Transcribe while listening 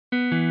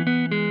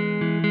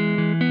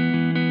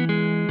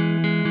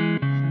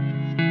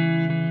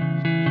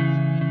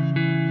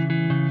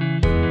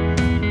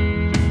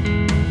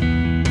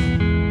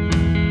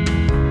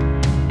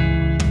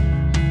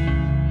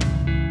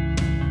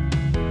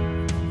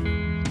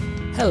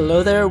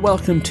Hello there,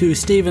 welcome to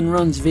Stephen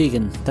Runs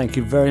Vegan. Thank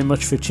you very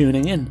much for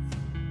tuning in.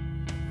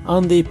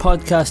 On the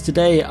podcast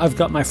today, I've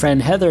got my friend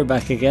Heather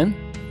back again.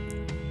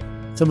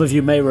 Some of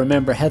you may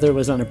remember Heather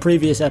was on a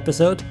previous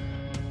episode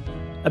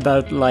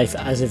about life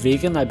as a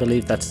vegan. I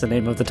believe that's the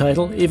name of the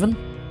title, even.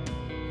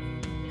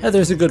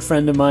 Heather's a good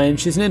friend of mine.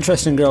 She's an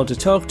interesting girl to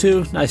talk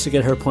to. Nice to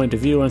get her point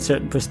of view on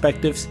certain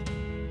perspectives.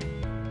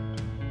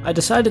 I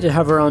decided to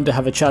have her on to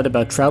have a chat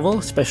about travel,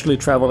 especially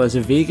travel as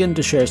a vegan,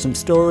 to share some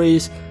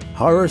stories,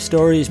 horror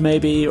stories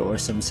maybe, or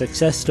some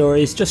success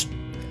stories, just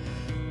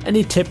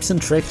any tips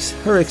and tricks,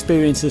 her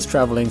experiences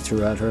traveling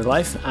throughout her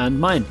life and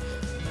mine.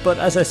 But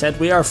as I said,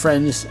 we are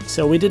friends,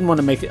 so I didn't want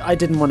to make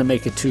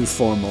it too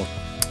formal.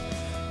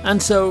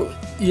 And so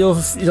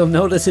you'll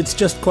notice it's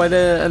just quite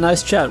a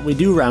nice chat. We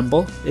do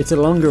ramble. It's a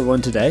longer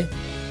one today.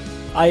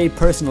 I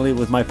personally,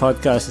 with my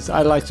podcasts,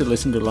 I like to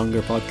listen to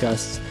longer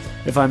podcasts.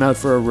 If I'm out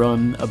for a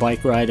run, a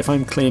bike ride, if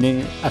I'm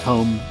cleaning at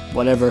home,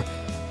 whatever,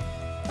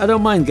 I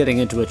don't mind getting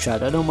into a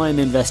chat. I don't mind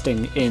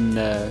investing in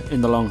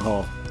the long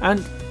haul.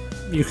 And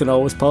you can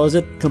always pause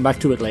it, come back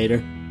to it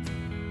later.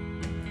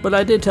 But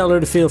I did tell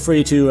her to feel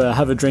free to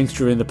have a drink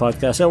during the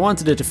podcast. I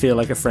wanted it to feel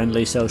like a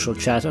friendly social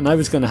chat, and I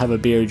was going to have a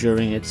beer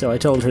during it, so I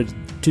told her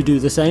to do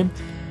the same.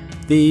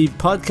 The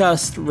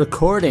podcast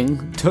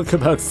recording took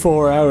about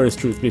 4 hours,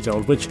 truth be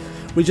told, which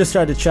we just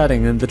started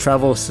chatting, and the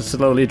travel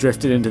slowly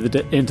drifted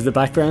into the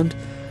background,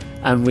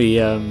 and we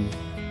had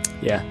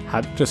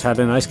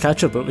a nice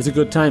catch up. It was a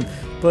good time,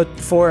 but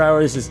 4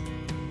 hours is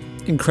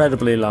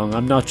incredibly long.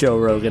 I'm not Joe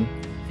Rogan.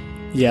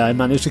 Yeah, I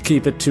managed to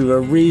keep it to a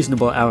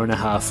reasonable hour and a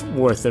half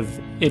worth of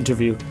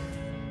interview.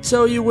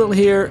 So you will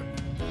hear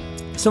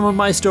some of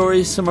my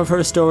stories, some of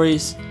her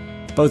stories,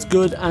 both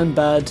good and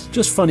bad,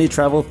 just funny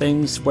travel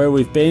things, where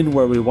we've been,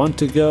 where we want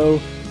to go,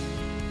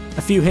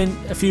 a few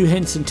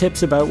hints and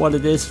tips about what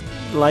it is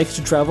like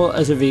to travel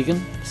as a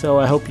vegan. So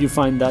I hope you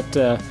find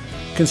that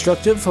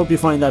constructive, hope you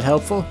find that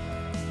helpful.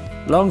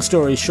 Long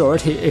story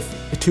short,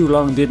 if a too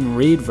long didn't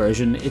read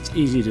version, it's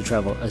easy to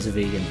travel as a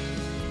vegan.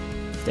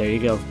 There you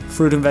go.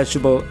 Fruit and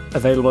vegetable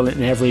available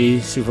in every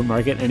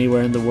supermarket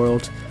anywhere in the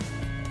world.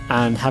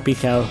 And happy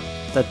cow.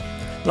 That,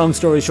 long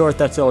story short,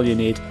 that's all you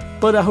need.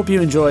 But I hope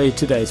you enjoy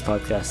today's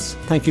podcast.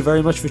 Thank you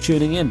very much for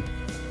tuning in.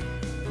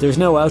 There's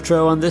no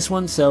outro on this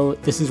one, so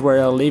this is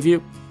where I'll leave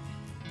you.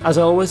 As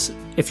always,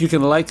 if you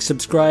can like,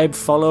 subscribe,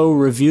 follow,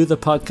 review the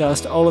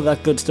podcast, all of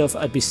that good stuff,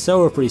 I'd be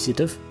so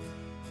appreciative.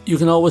 You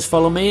can always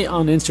follow me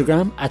on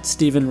Instagram at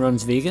Stephen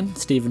Runs Vegan,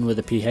 Stephen with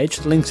a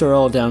PH. Links are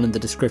all down in the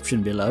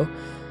description below.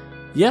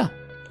 Yeah,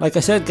 like I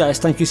said, guys,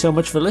 thank you so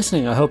much for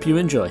listening. I hope you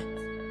enjoy. Maybe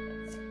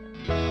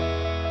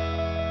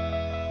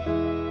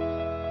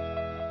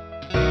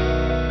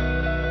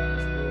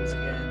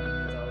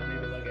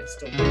they'll get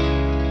stuck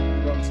on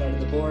the wrong side of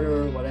the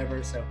border or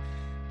whatever. So,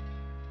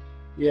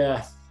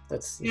 yeah,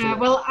 that's. Yeah,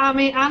 well, I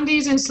mean,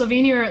 Andy's in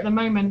Slovenia at the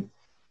moment,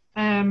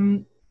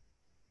 and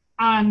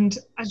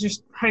I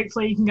just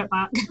hopefully he can get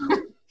back.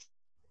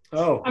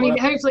 Oh, I mean,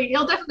 hopefully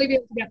he'll definitely be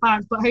able to get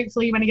back, but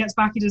hopefully when he gets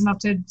back, he doesn't have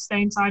to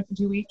stay inside for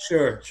 2 weeks.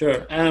 Sure.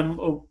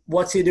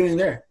 What's he doing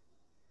there?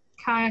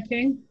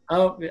 Kayaking.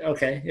 Oh,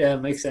 okay. Yeah,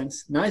 makes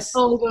sense. Nice.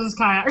 All he does is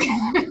kayak.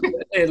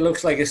 It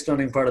looks like a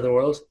stunning part of the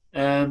world.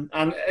 And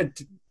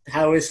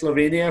how is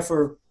Slovenia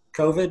for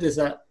COVID? Is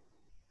that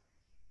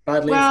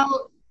badly?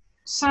 Well,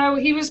 so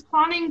he was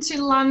planning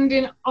to land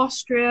in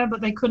Austria,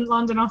 but they couldn't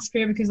land in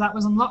Austria because that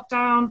was on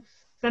lockdown.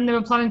 Then they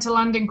were planning to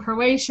land in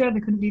Croatia. They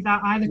couldn't do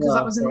that either because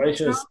that was in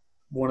Croatia's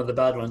one of the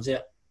bad ones, yeah.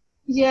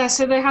 Yeah,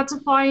 so they had to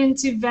fly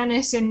into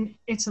Venice in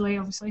Italy,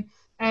 obviously,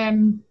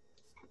 and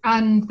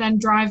then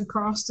drive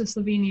across to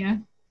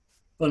Slovenia.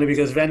 Only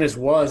because Venice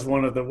was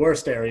one of the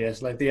worst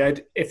areas. Like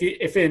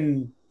if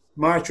in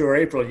March or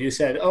April you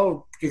said,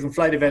 "Oh, you can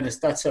fly to Venice,"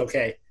 that's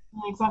okay.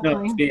 Exactly.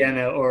 Not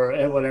Vienna or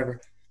whatever.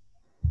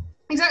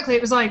 Exactly.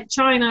 It was like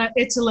China,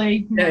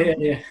 Italy.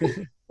 Yeah.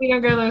 We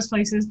don't go those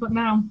places, but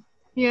now.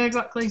 Yeah,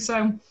 exactly.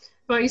 So,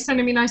 but he's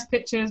sending me nice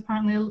pictures.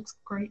 Apparently, it looks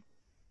great.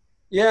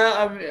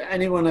 Yeah,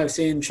 anyone I've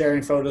seen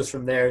sharing photos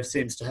from there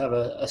seems to have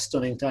a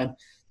stunning time.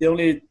 The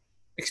only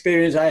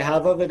experience I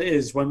have of it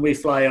is when we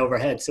fly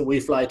overhead. So we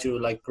fly to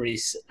like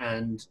Greece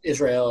and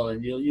Israel,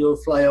 and you'll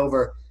fly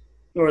over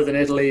northern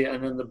Italy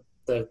and then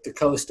the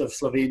coast of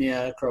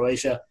Slovenia,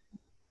 Croatia,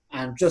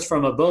 and just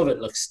from above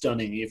it looks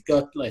stunning. You've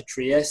got like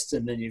Trieste,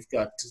 and then you've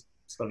got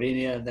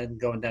Slovenia, and then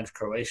going down to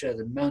Croatia,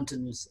 the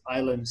mountains,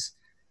 islands.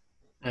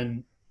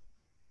 And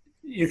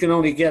you can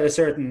only get a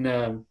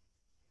certain,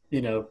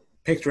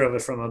 picture of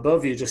it from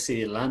above. You just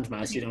see a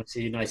landmass. You don't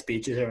see nice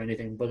beaches or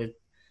anything, but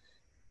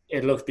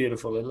it looks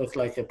beautiful. It looked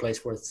like a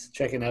place worth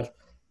checking out.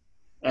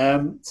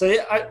 So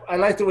yeah, I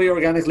like the way we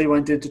organically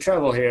went into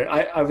travel here.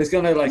 I was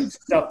going to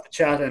stop the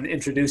chat and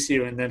introduce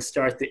you and then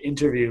start the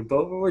interview,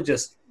 but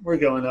we're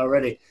going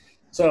already.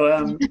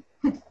 So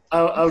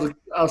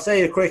I'll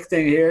say a quick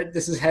thing here.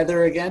 This is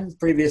Heather again.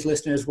 Previous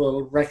listeners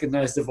will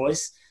recognize the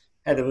voice.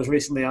 Heather was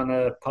recently on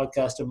a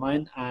podcast of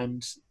mine,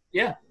 and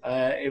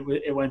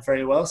it went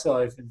very well. So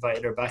I've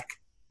invited her back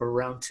for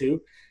round 2.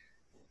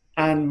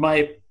 And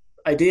my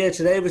idea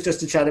today was just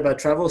to chat about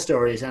travel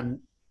stories and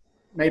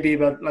maybe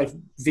about like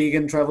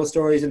vegan travel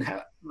stories and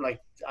how, like,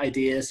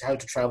 ideas how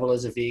to travel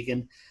as a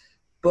vegan.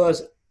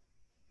 But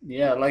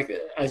yeah, like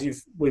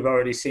as we've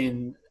already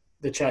seen,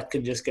 the chat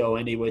can just go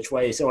any which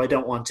way. So I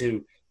don't want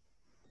to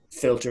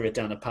filter it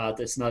down a path.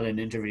 It's not an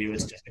interview;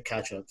 it's just a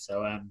catch up.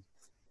 So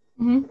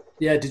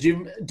yeah. Did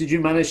you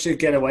manage to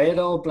get away at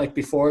all, like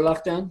before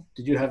lockdown?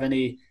 Did you have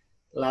any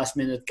last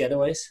minute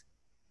getaways?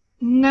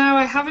 No,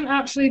 I haven't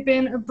actually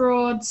been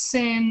abroad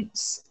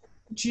since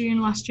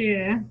June last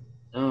year.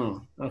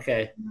 Oh,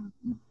 okay.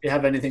 Do you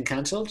have anything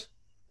cancelled?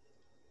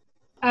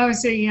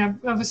 Obviously,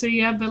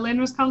 yeah, Berlin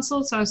was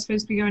cancelled, so I was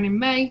supposed to be going in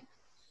May.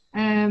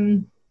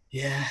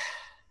 Yeah.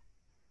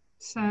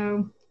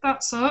 So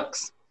that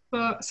sucks.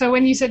 But so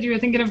when you said you were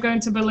thinking of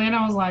going to Berlin,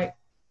 I was like,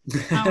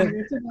 I want to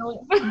go to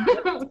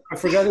Berlin. I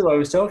forgot who I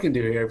was talking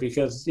to here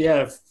because,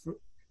 yeah, if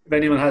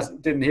anyone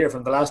didn't hear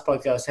from the last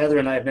podcast, Heather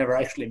and I have never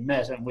actually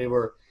met, and we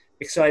were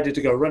excited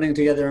to go running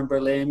together in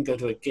Berlin, go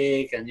to a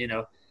gig, and, you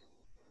know,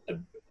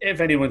 if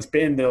anyone's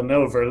been, they'll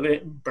know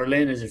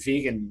Berlin is a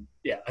vegan.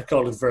 Yeah, I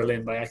called it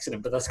Berlin by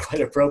accident, but that's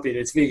quite appropriate.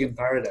 It's vegan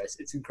paradise.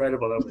 It's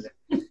incredible over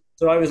there.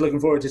 So I was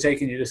looking forward to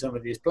taking you to some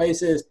of these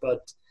places,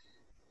 but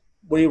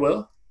we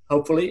will,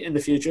 hopefully, in the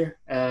future.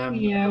 Yeah,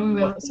 we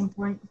will at some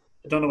point.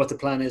 I don't know what the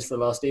plan is for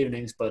Lost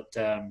Evenings, but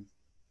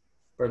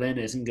Berlin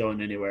isn't going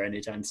anywhere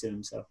anytime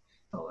soon. So,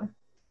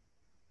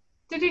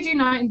 did he do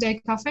Night and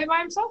Day Cafe by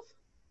himself?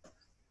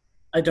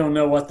 I don't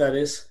know what that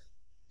is.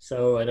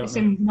 So I don't. It's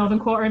know. in Northern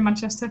Quarter in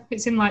Manchester.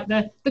 It's in like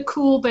the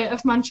cool bit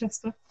of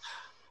Manchester.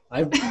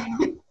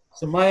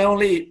 So my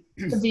only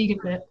the vegan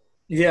bit.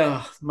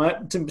 Yeah,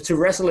 to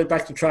wrestle it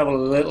back to travel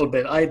a little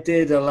bit. I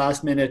did a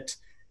last minute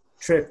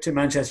trip to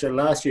Manchester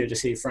last year to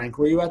see Frank.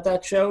 Were you at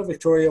that show,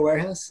 Victoria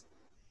Warehouse?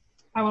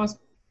 I was.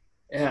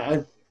 Yeah,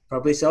 I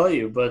probably saw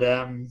you, but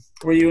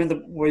were you in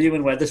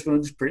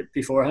Wetherspoons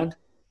beforehand?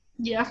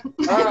 Yeah.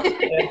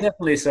 I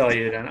definitely saw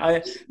you then.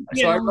 I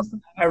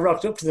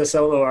rocked up to the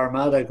Solo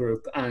Armada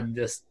group and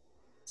just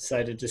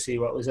decided to see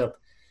what was up.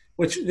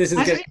 Which this is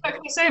actually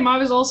exactly the same. I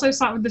was also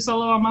sat with the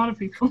Solo Armada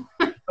people.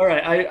 All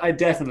right, I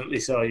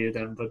definitely saw you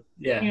then, but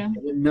yeah, I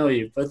didn't know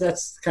you. But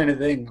that's the kind of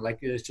thing. Like,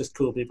 there's just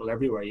cool people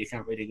everywhere. You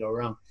can't really go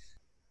wrong.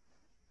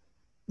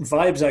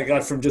 Vibes I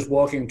got from just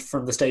walking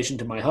from the station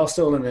to my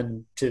hostel and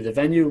then to the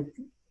venue,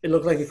 it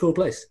looked like a cool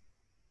place.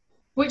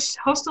 Which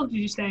hostel did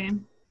you stay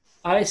in?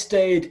 I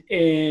stayed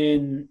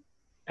in,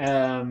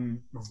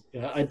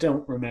 I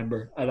don't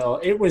remember at all.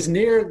 It was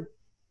near,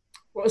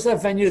 what was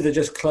that venue that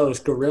just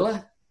closed?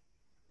 Gorilla?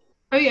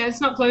 Oh yeah,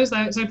 it's not closed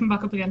though. It's open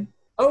back up again.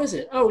 Oh, is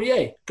it? Oh,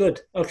 yay.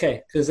 Good.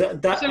 Okay. Because So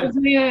it was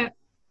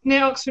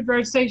near Oxford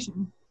Road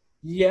Station?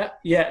 Yeah,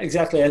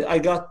 exactly. I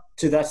got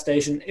to that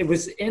station. It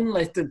was in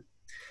like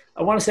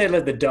I want to say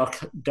like the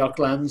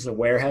Docklands, a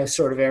warehouse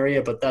sort of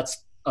area, but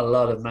that's a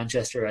lot of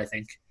Manchester, I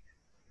think.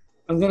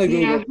 I'm going to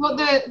Google. Yeah, what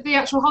the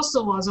actual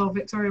hostel was, or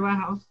Victoria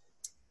Warehouse?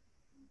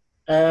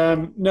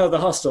 No, the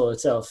hostel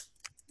itself.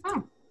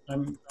 Oh.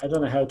 I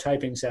don't know how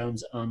typing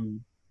sounds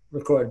on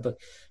record, but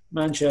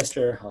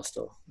Manchester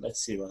hostel. Let's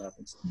see what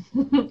happens.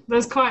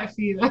 There's quite a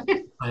few there.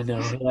 I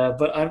know,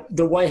 but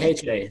the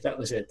YHA, that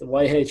was it. The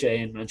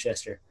YHA in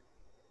Manchester,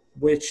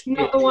 which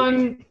not the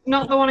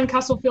one in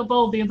Castlefield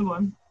Bowl. The other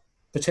one.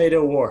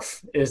 Potato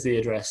Wharf is the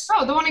address.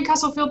 Oh, the one in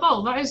Castlefield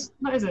Bowl. That is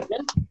it. Yeah.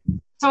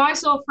 So I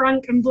saw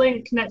Frank and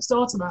Blink next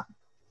door to that.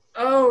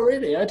 Oh,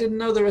 really? I didn't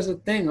know there was a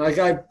thing. Like,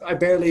 I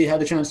barely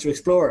had a chance to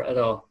explore it at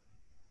all.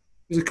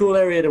 It was a cool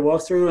area to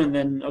walk through, and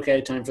then,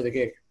 okay, time for the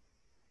gig.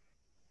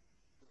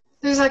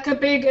 There's like a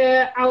big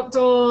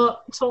outdoor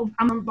sort of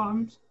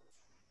amphitheatre.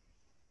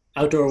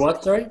 Outdoor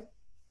what, sorry?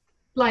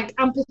 Like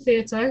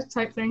amphitheatre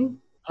type thing.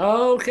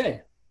 Oh,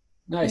 okay.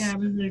 Nice. Yeah, it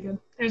was really good.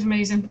 It was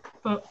amazing.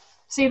 But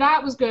see,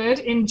 that was good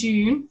in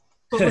June,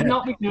 but would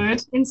not be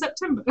good in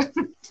September.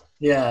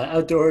 Yeah,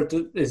 outdoor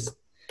is,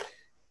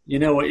 you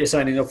know what you're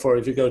signing up for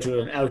if you go to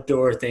an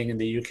outdoor thing in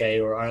the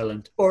UK or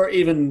Ireland, or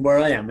even where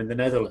I am in the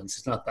Netherlands.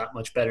 It's not that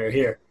much better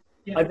here.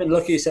 Yeah. I've been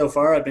lucky so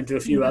far. I've been to a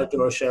few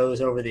outdoor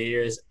shows over the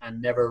years and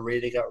never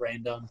really got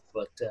rained on.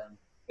 But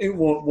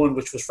one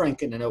which was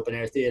Frank in an open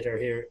air theatre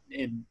here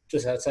in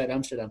just outside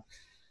Amsterdam,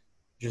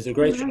 which was a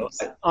great show.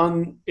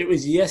 It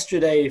was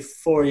yesterday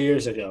 4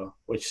 years ago,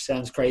 which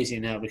sounds crazy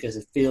now because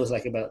it feels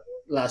like about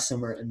last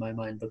summer in my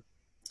mind. But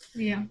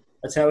yeah,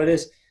 that's how it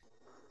is.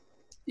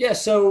 Yeah,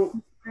 so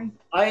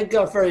I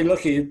got very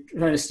lucky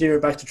trying to steer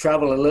it back to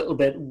travel a little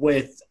bit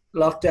with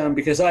lockdown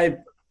because I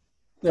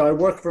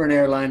work for an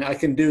airline. I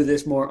can do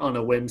this more on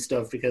a whim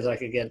stuff because I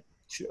could get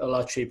a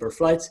lot cheaper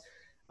flights.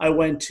 I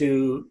went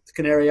to the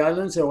Canary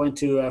Islands. I went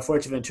to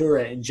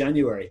Fuerteventura in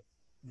January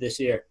this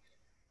year.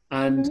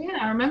 And yeah,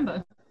 I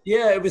remember.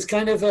 Yeah, it was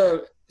kind of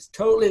a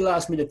totally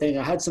last minute thing.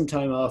 I had some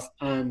time off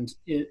and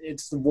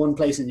it's the one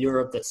place in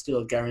Europe that's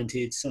still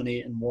guaranteed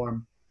sunny and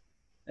warm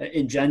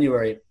in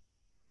January.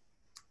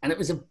 And it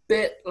was a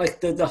bit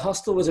like the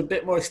hostel was a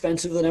bit more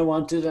expensive than I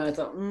wanted. And I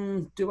thought,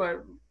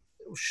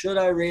 should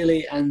I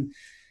really? And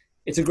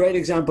it's a great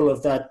example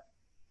of that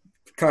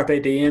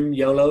carpe diem,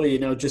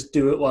 YOLO, just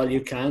do it while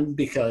you can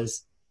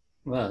because,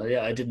 well,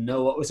 yeah, I didn't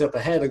know what was up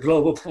ahead, a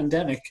global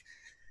pandemic.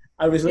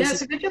 I was Yeah, listening.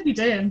 it's a good job you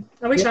did.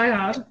 I wish I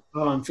had.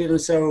 Oh, I'm feeling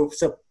so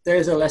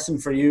there's a lesson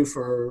for you,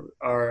 for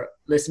our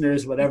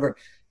listeners, whatever.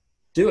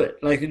 Do it.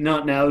 Like,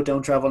 not now,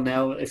 don't travel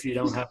now if you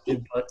don't have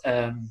to,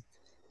 but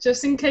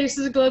just in case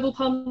there's a global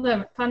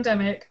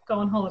pandemic, go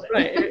on holiday.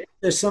 Right.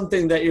 There's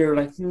something that you're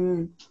like,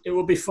 it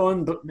will be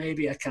fun, but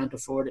maybe I can't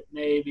afford it.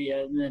 Maybe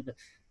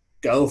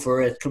go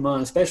for it. Come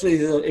on, especially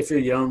if you're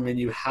young and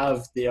you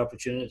have the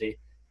opportunity.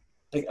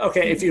 Like,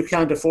 okay, if you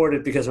can't afford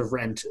it because of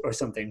rent or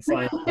something,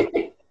 fine.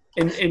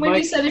 When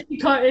you said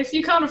if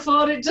you can't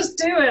afford it, just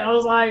do it. I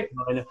was like,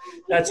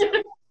 that's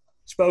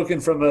spoken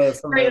from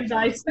great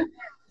advice.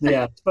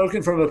 Yeah,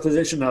 spoken from a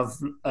position of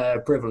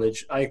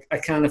privilege. I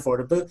can't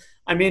afford it, but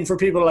I mean, for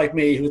people like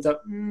me who thought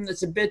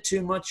it's a bit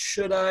too much,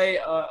 should I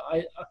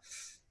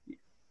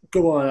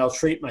go on? I'll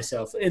treat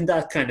myself in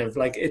that kind of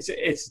like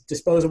it's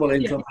disposable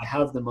income. Yeah. I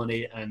have the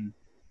money, and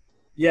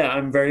yeah,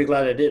 I'm very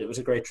glad I did. It was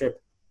a great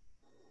trip.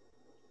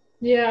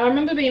 Yeah, I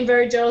remember being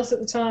very jealous at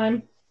the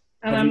time,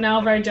 and I'm now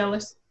very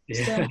jealous.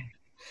 Yeah. So.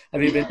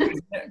 Have you been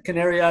to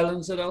Canary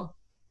Islands at all?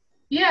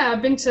 Yeah,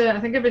 I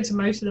think I've been to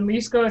most of them. We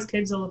used to go as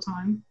kids all the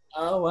time.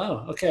 Oh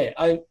wow! Okay,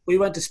 we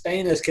went to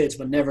Spain as kids,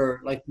 but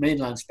never like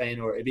mainland Spain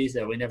or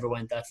Ibiza. We never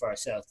went that far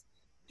south.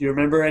 Do you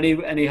remember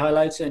any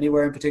highlights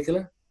anywhere in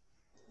particular?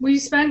 We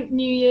spent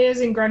New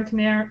Year's in Gran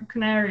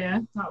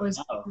Canaria. That was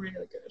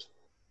really good.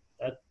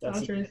 That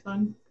was really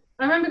fun.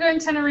 I remember going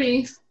to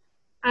Tenerife,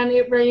 and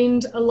it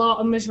rained a lot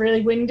and was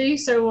really windy,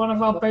 so one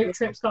of our boat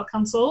trips got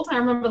cancelled. I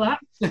remember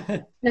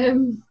that.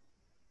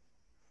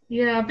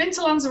 Yeah, I've been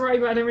to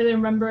Lanzarote, but I don't really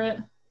remember it.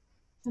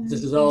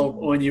 This is all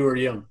when you were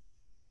young.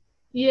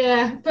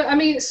 Yeah, but I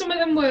mean, some of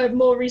them were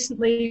more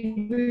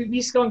recently. We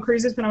used to go on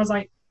cruises when I was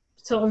like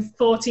sort of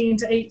 14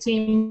 to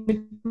 18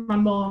 with my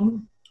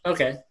mom.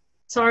 Okay.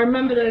 So I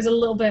remember those a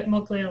little bit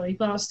more clearly,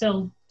 but that was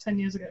still 10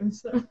 years ago.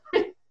 So.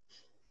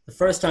 The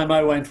first time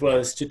I went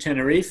was to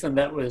Tenerife, and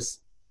that was,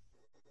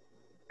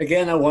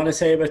 again, I want to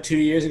say about 2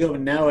 years ago,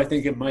 but now I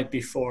think it might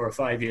be 4 or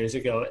 5 years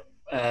ago.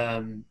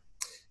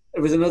 It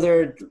was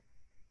another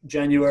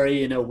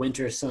January,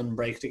 winter sun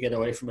break to get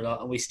away from it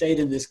all, and we stayed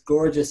in this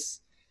gorgeous.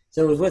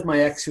 So it was with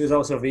my ex, who was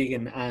also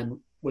vegan, and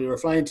we were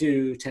flying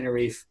to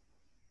Tenerife.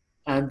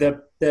 And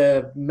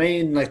the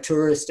main like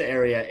tourist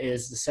area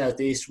is the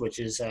southeast, which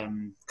is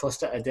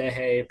Costa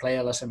Adeje,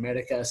 Playa Las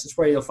Americas. It's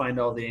where you'll find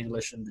all the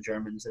English and the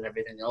Germans and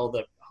everything, all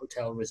the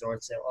hotel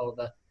resorts, all of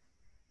that.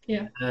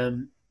 Yeah.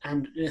 And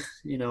I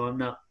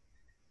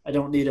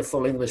don't need a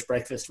full English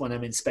breakfast when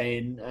I'm in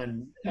Spain,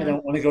 and I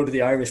don't want to go to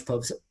the Irish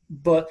pubs.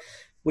 But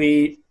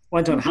we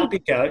went on Happy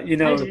Cow, I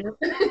do.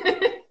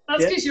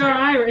 That's because you're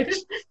Irish.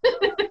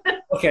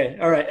 Okay,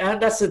 all right.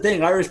 And that's the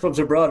thing. Irish pubs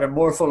abroad are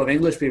more full of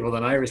English people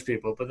than Irish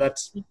people, but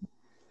that's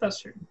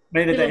true.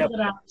 Mainly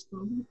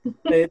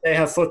they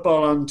have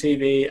football on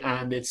TV,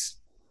 and it's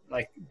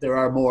like there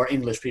are more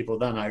English people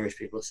than Irish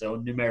people, so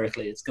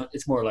numerically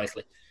it's more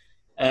likely.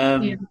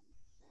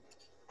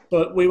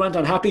 But we went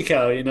on Happy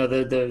Cow,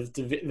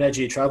 the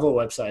veggie travel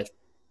website.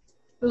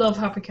 Love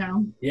Happy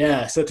Cow.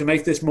 Yeah, so to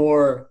make this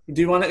more,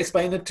 do you want to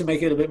explain it to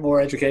make it a bit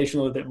more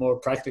educational, a bit more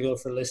practical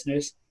for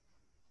listeners?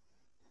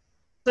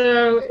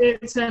 So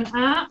it's an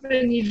app,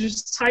 and you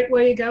just type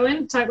where you're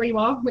going, type where you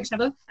are,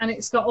 whichever, and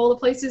it's got all the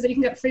places that you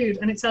can get food,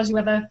 and it tells you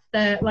whether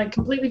they're like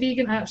completely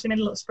vegan. I actually made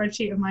a little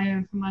spreadsheet of my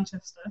own from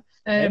Manchester,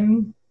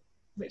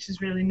 which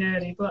is really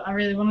nerdy, but I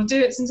really want to do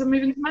it since I'm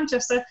moving to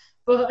Manchester.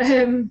 But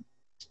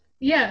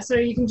yeah, so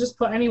you can just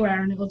put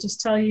anywhere, and it will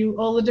just tell you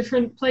all the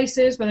different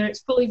places, whether it's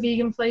fully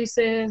vegan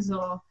places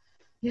or,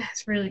 yeah,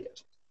 it's really good.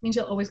 It means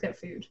you'll always get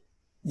food.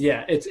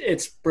 Yeah,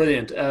 it's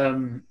brilliant.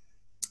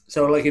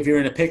 So like if you're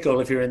in a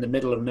pickle, if you're in the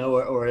middle of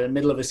nowhere or in the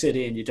middle of a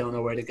city and you don't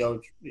know where to go,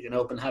 you can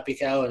open Happy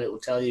Cow and it will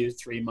tell you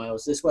 3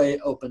 miles this way,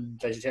 open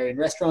vegetarian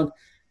restaurant.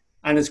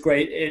 And it's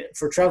great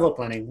for travel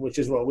planning, which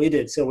is what we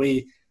did. So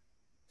we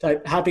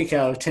typed Happy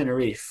Cow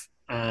Tenerife,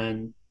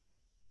 and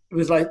it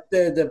was like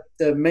the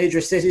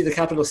major city, the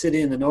capital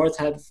city in the north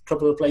had a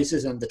couple of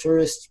places, and the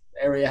tourist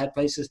area had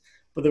places.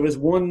 But there was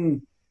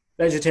one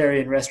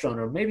vegetarian restaurant,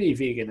 or maybe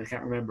vegan, I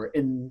can't remember,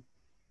 in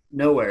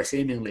nowhere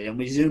seemingly. And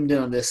we zoomed in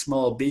on this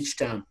small beach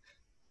town.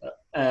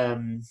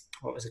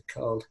 What was it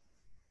called?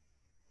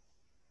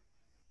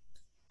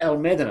 El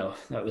Médano.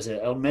 That was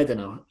it, El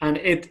Médano. And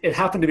it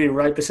happened to be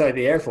right beside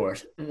the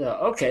airport. And I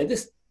thought, okay,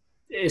 this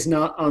is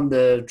not on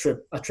the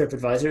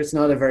TripAdvisor. It's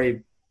not a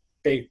very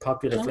big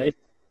popular place,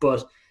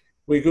 but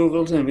we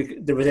Googled,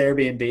 and there was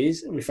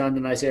Airbnbs, and we found a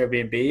nice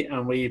Airbnb,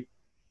 and we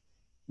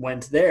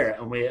went there,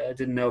 and we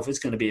didn't know if it's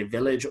going to be a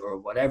village or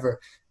whatever,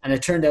 and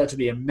it turned out to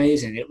be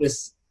amazing. It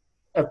was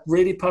a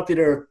really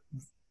popular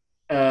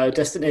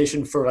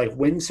destination for like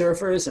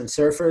windsurfers and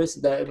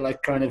surfers, that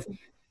like kind of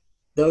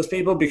those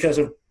people, because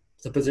of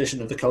the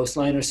position of the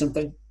coastline or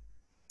something,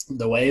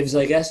 the waves,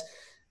 I guess.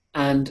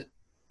 And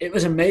it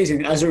was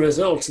amazing. As a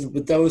result,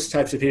 with those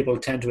types of people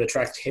tend to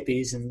attract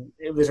hippies, and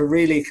it was a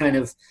really kind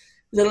of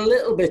was a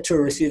little bit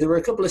touristy. There were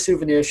a couple of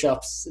souvenir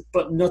shops,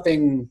 but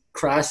nothing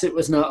crass. It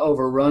was not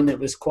overrun. It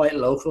was quite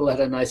local. It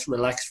had a nice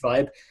relaxed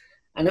vibe.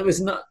 And it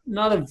was not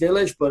a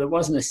village, but it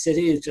wasn't a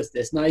city. It's just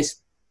this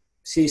nice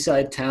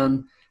seaside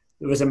town.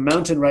 There was a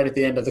mountain right at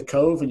the end of the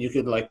cove, and you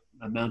could like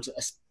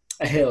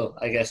a hill,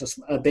 I guess,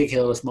 a big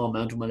hill, a small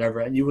mountain,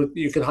 whatever. And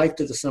you could hike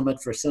to the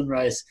summit for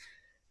sunrise.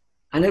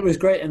 And it was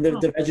great. And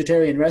the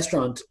vegetarian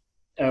restaurant,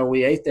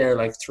 we ate there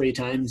like 3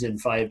 times in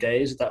 5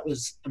 days. That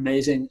was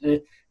amazing.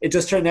 It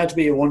just turned out to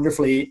be a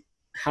wonderfully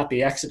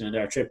happy accident,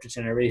 our trip to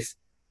Tenerife.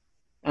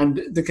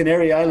 And the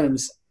Canary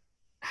Islands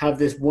have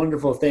this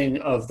wonderful thing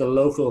of the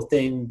local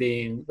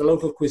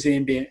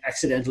cuisine being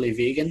accidentally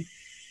vegan.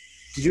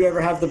 Did you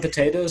ever have the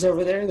potatoes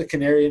over there, the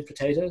Canarian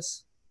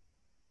potatoes?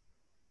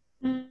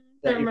 Don't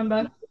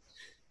remember.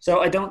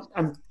 So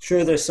I'm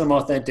sure there's some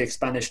authentic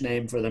Spanish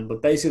name for them,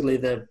 but basically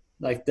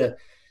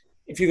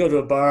if you go to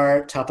a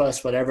bar,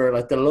 tapas, whatever,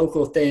 like the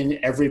local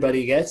thing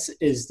everybody gets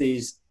is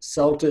these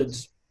salted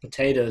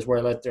potatoes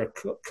where like they're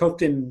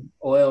cooked in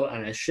oil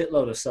and a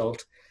shitload of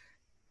salt,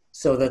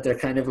 so that they're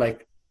kind of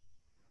like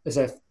there's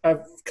a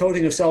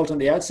coating of salt on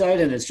the outside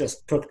and it's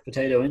just cooked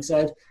potato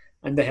inside.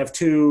 And they have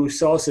 2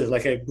 sauces,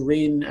 like a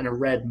green and a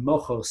red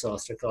mojo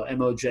sauce, they're called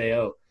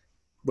MOJO,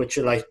 which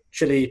are like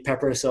chili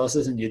pepper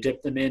sauces, and you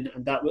dip them in,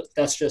 and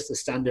that's just a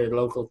standard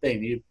local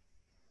thing.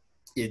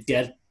 You'd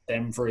get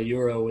them for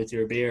 €1 with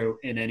your beer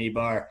in any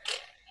bar.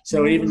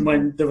 So even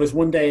when there was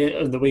one day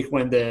of the week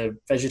when the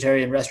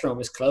vegetarian restaurant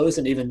was closed,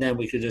 and even then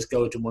we could just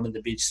go to one of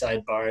the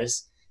beachside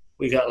bars,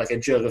 we got like a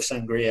jug of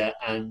sangria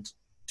and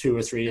 2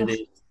 or 3 of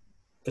the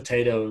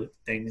potato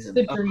things.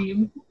 The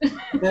dream.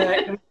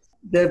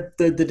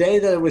 The day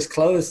that it was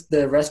closed,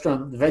 the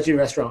veggie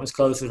restaurant was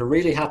closed. It was a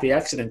really happy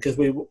accident because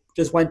we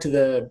just went to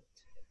the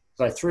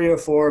like 3 or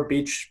 4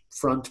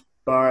 beachfront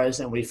bars,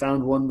 and we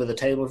found one with a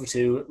table for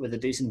 2 with a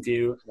decent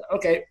view.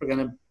 Okay, we're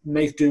going to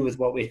make do with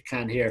what we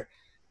can here.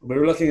 We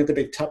were looking at the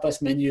big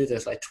tapas menu.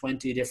 There's like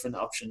 20 different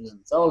options, and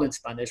it's all in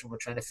Spanish, and we're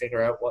trying to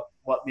figure out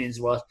what means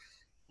what.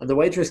 And the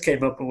waitress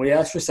came up, and we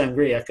asked for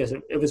sangria because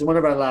it was one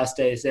of our last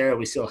days there.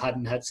 We still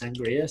hadn't had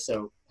sangria,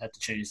 so had to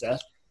change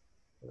that.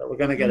 We're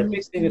going to get a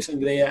big thing of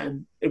sangria,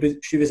 and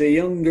she was a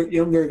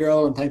younger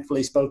girl, and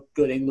thankfully spoke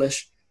good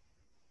English,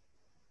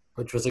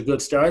 which was a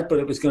good start. But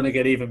it was going to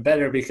get even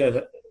better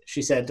because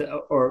she said,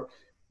 or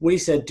we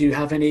said, "Do you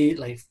have any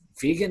like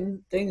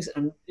vegan things?"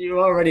 And you're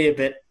already a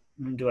bit,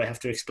 do I have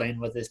to explain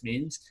what this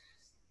means?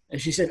 And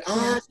she said,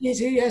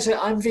 yes,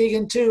 I'm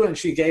vegan too. And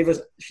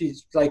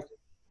she's like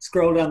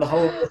scrolled down the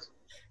whole list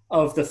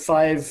of the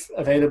 5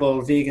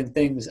 available vegan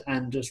things,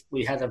 and just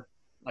we had a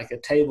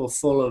table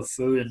full of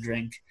food and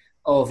drink,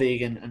 all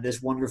vegan, and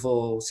this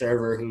wonderful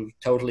server who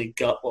totally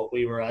got what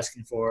we were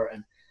asking for.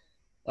 And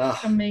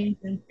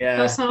amazing. Yeah,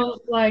 that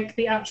sounds like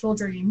the actual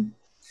dream.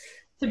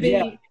 To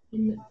be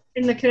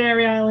in the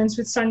Canary Islands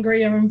with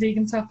sangria and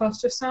vegan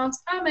tapas just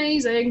sounds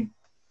amazing.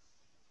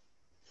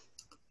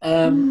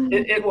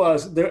 It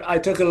was there. I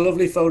took a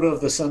lovely photo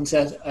of the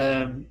sunset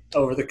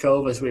over the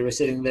cove as we were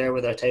sitting there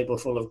with our table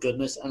full of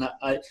goodness, and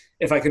I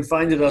if I can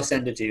find it, I'll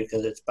send it to you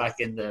because it's back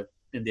in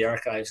the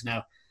archives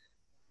now.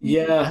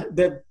 Yeah,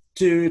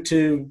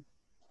 to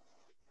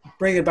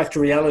bring it back to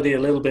reality a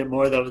little bit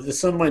more, though, the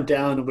sun went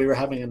down and we were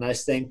having a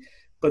nice thing,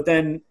 but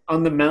then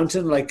on the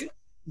mountain, like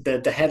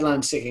the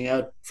headland sticking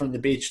out from the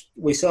beach,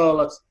 we saw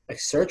lots like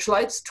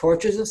searchlights,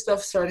 torches and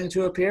stuff starting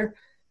to appear,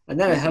 and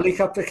then a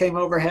helicopter came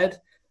overhead,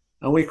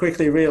 and we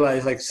quickly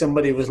realized like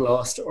somebody was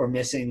lost or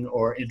missing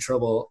or in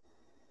trouble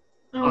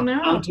on the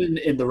mountain,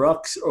 in the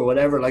rocks or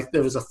whatever. Like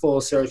there was a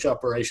full search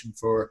operation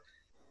for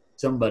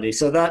somebody.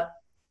 So that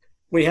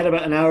we had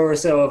about an hour or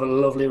so of a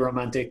lovely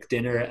romantic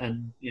dinner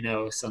and,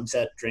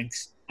 sunset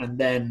drinks. And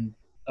then,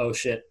 oh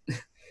shit,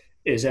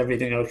 is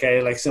everything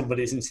okay? Like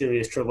somebody's in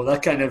serious trouble.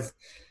 That kind of,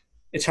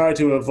 it's hard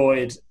to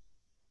avoid.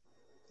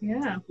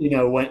 Yeah.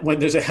 When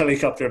there's a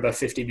helicopter about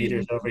 50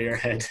 meters over your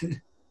head.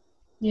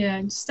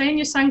 Yeah, stay in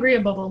your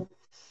sangria bubble.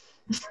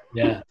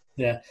 Yeah.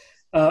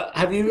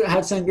 Have you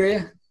had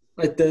sangria?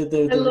 Like I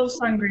love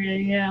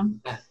sangria, yeah.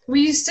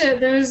 We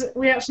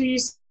actually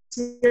used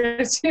to go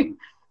to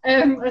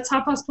a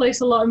tapas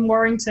place a lot in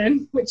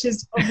Warrington, which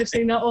is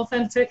obviously not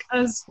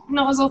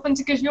as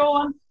authentic as your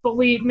one, but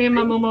me and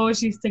my mum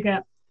always used to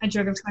get a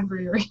jug of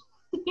sangria.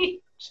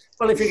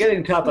 Well, if you're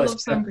getting tapas, I love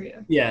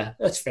sangria. Yeah,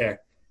 that's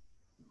fair.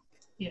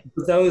 Yeah.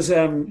 But those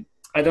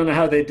I don't know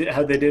how they did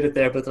it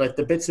there, but like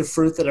the bits of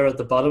fruit that are at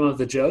the bottom of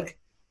the jug,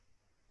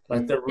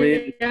 like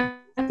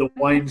the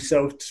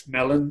wine-soaked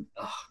melon,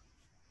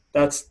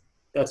 that's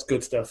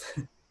good stuff.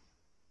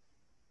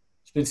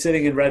 It's been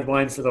sitting in red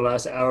wine for the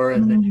last hour,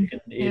 and then you can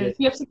eat it.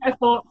 You have to get a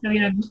fork to the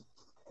end.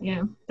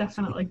 Yeah,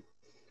 definitely.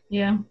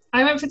 Yeah,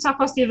 I went for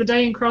tapas the other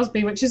day in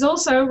Crosby, which is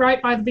also right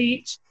by the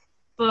beach,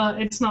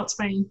 but it's not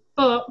Spain.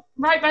 But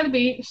right by the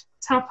beach,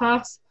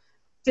 tapas.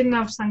 Didn't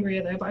have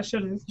sangria though, but I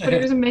should have. But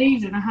it was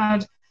amazing. I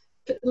had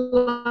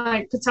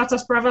like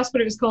patatas bravas,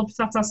 but it was called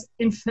patatas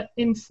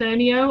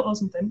infernio or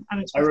something.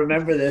 And I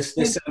remember this.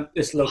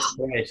 This looks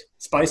great.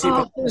 Spicy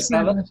patatas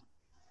bravas.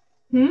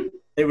 Hmm?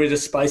 They were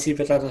just spicy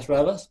patatas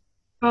bravas.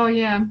 Oh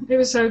yeah, it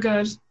was so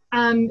good.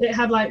 And it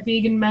had like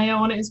vegan mayo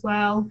on it as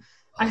well.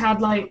 I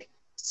had like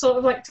sort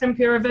of like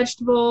tempura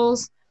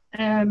vegetables,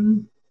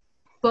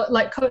 but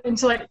like cut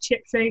into like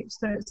chip shapes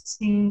so it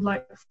seemed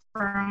like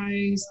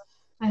fries.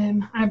 I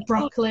had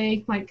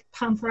broccoli, like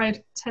pan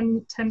fried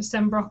 10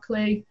 stem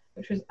broccoli,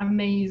 which was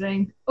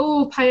amazing.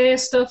 Oh, paella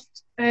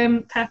stuffed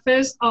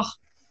peppers. Oh,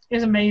 it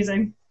was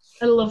amazing.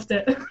 I loved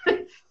it.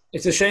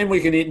 It's a shame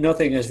we can eat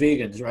nothing as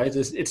vegans, right?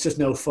 It's just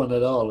no fun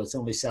at all. It's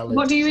only salad.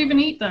 What do you even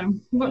eat though?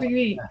 What do you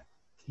eat?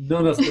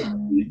 None of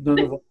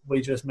what we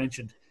just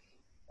mentioned.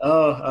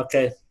 Oh,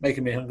 okay,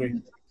 making me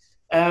hungry.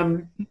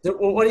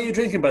 What are you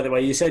drinking, by the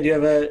way? You said you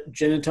have a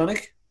gin and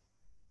tonic.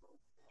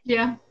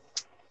 Yeah.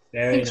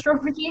 Very Pink nice.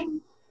 strawberry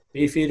gin.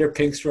 Beefeater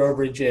Pink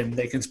Strawberry Gin.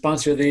 They can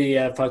sponsor the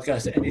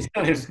podcast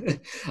anytime.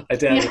 I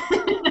doubt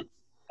it.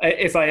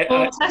 If I,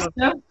 Or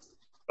Tesco.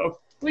 oh,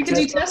 We could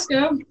do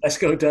Tesco.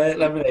 Tesco Diet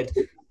Lemonade.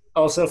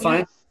 Also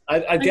fine.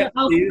 I'd get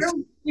these.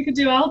 You could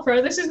do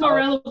Alpro. This is more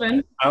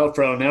relevant.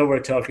 Alpro, now we're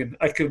talking.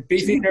 I could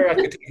Beefeater, I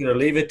could take it or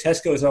leave it.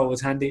 Tesco is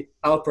always handy.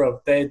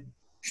 Alpro, they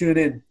tune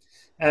in.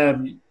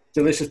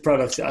 Delicious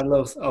products. I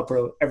love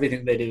Alpro.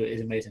 Everything they do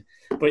is amazing.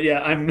 But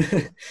yeah, I'm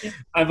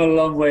a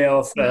long way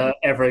off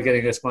ever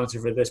getting a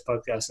sponsor for this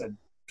podcast, and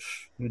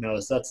who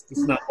knows? That's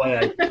not why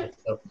I do it.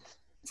 So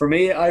for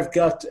me, I've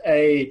got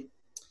a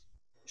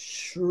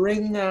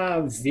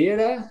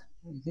Shringavira. I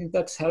think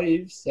that's how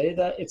you say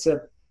that. It's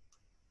a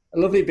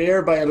lovely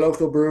beer by a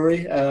local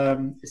brewery.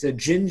 It's a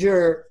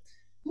ginger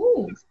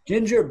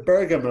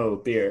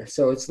bergamot beer.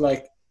 So it's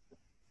like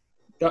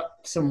got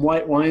some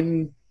white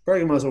wine.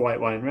 Bergamo's a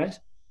white wine, right?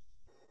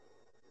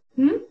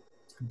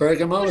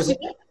 Bergamo is it?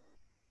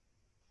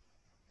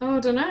 Oh, I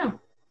don't know.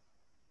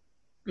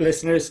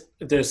 Listeners,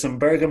 there's some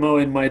bergamo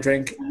in my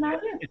drink.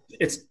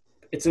 It's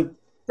a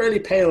fairly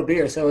pale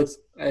beer, so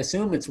I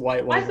assume it's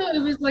white wine. I thought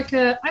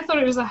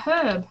it was a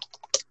herb.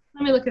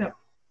 Let me look it up.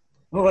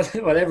 Well,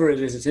 whatever it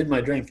is, it's in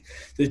my drink.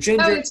 The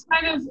ginger.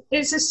 Oh,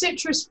 it's a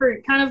citrus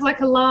fruit, kind of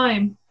like a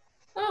lime.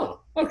 Oh,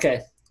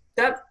 okay.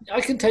 That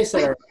I can taste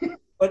that,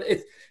 but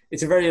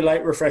it's a very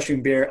light,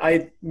 refreshing beer.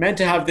 I meant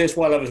to have this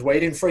while I was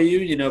waiting for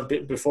you,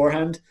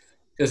 beforehand,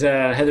 because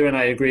Heather and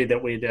I agreed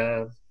that we'd,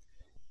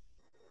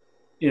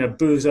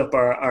 booze up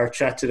our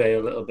chat today a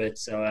little bit.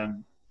 So,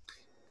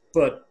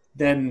 but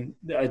then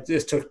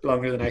this took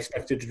longer than I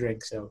expected to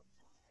drink. So,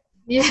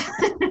 yeah,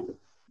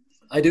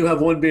 I do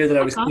have one beer that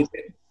I was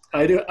keeping.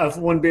 I do have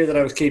one beer that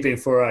I was keeping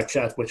for our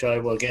chat, which I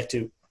will get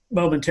to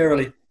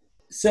momentarily.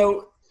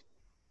 So,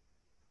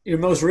 your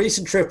most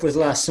recent trip was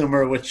last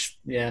summer, which,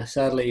 yeah,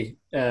 sadly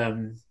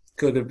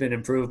could have been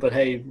improved. But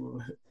hey,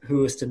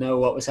 who is to know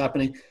what was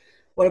happening?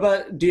 What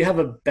about, do you have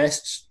a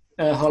best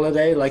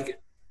holiday?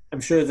 Like,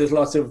 I'm sure there's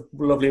lots of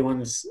lovely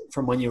ones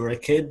from when you were a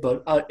kid,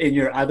 but in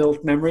your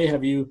adult memory,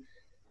 have you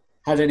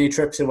had any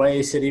trips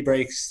away, city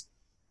breaks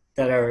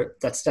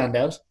that stand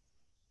out?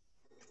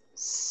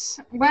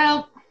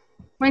 Well,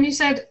 when you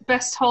said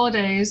best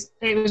holidays,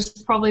 it was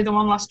probably the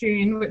one last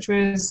June, which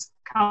was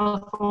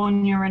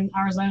California and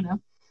Arizona.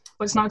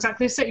 But it's not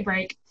exactly a city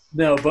break.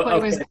 No, but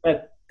okay,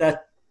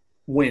 that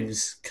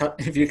wins.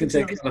 If you can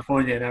say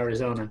California and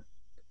Arizona.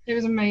 It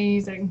was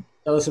amazing.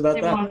 Tell us about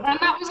that. And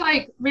that was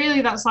like,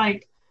 really, that's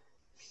like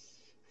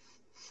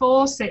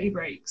 4 city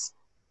breaks.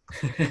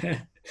 Okay,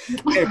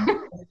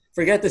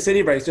 forget the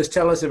city breaks. Just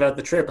tell us about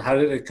the trip. How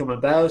did it come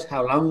about?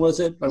 How long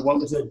was it? Like, what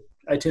was the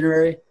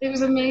itinerary? It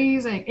was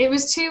amazing. It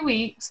was 2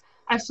 weeks.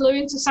 I flew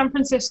into San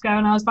Francisco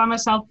and I was by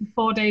myself for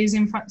 4 days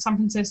in San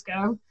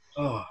Francisco.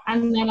 Oh.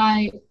 And then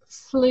I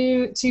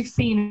flew to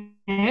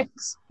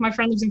Phoenix. My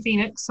friend lives in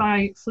Phoenix, so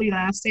I flew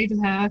there, stayed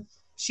with her.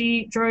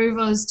 She drove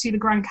us to the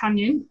Grand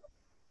Canyon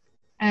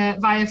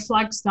via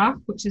Flagstaff,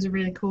 which is a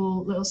really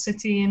cool little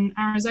city in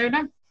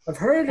Arizona. I've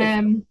heard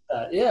of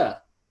that, yeah.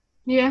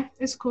 Yeah,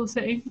 it's a cool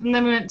city. And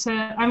then we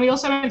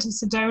also went to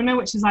Sedona,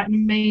 which is like an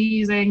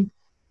amazing,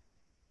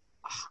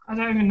 I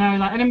don't even know,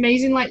 like an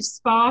amazing like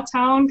spa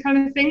town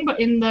kind of thing, but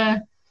in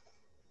the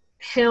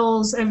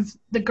hills of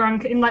the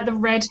the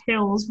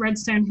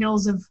redstone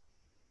hills of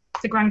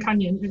the Grand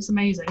Canyon. It's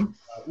amazing.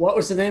 What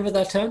was the name of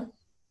that town?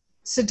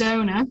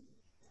 Sedona,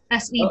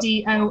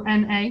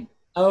 Sedona.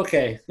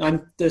 Okay,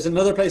 there's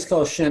another place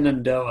called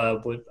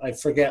Shenandoah, but I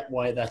forget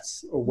why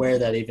where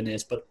that even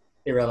is, but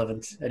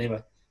irrelevant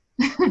anyway.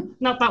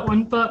 Not that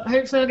one, but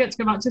hopefully I'll get to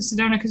go back to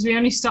Sedona because we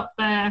only stopped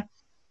there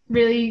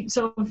really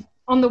sort of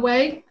on the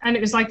way, and it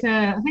was I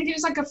think it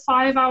was like a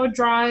 5-hour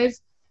drive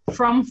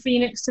from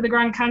Phoenix to the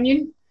Grand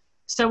Canyon.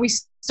 So we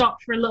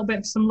stopped for a little bit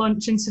for some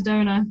lunch in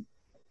Sedona,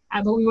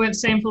 but we weren't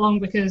staying for long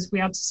because we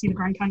had to see the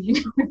Grand Canyon.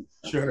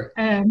 Sure.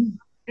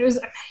 It was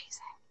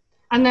amazing.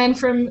 And then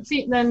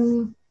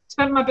then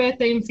spent my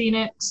birthday in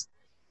Phoenix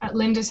at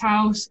Linda's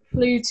house,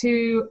 flew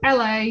to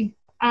LA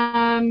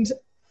and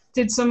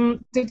did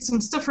some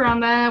stuff around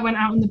there, went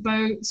out on the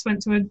boats,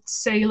 went to a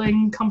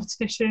sailing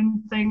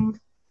competition thing.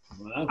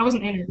 Wow. I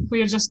wasn't in it.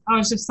 I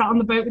was just sat on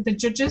the boat with the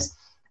judges.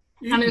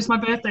 And it was my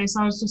birthday,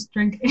 so I was just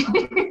drinking.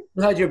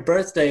 You had your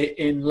birthday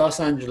in Los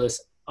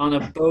Angeles on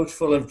a boat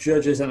full of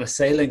judges and a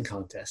sailing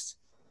contest.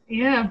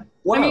 Yeah.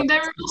 Wow. I mean, they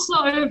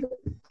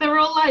were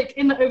all like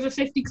in the over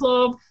 50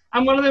 club,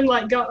 and one of them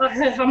like got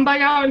her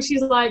handbag out, and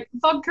she's like,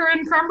 vodka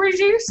and cranberry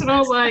juice, and I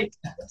was like,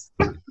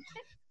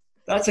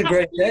 That's a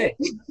great day.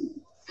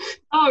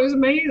 oh, it was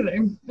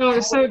amazing. Oh, it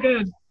was so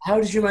good. How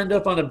did you end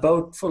up on a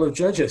boat full of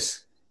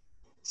judges?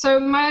 So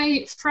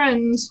my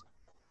friend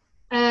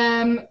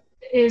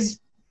is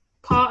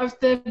part of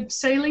the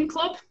sailing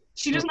club.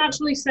 She doesn't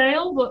actually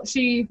sail, but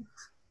I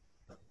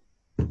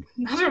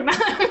don't know.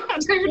 I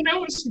don't even know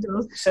what she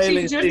does.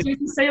 She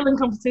judges sailing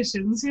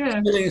competitions,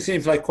 yeah. Sailing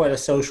seems like quite a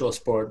social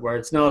sport where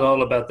it's not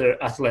all about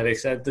the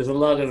athletics. There's a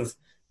lot of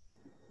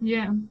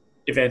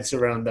events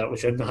around that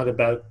which are not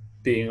about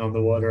being on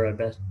the water, I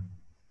bet.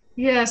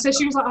 Yeah, so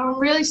she was like, oh, I'm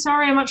really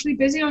sorry, I'm actually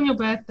busy on your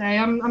birthday.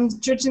 I'm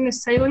judging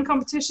this sailing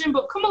competition,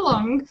 but come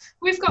along,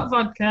 we've got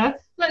vodka,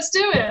 let's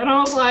do it. And I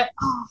was like,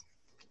 oh.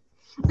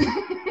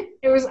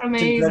 It was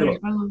amazing.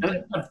 I loved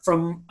it.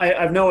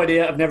 I've no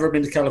idea, I've never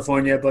been to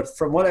California, but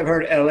from what I've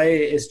heard, LA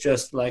is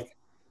just like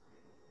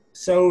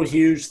so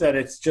huge that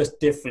it's just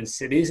different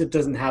cities. It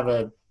doesn't have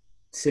a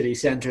city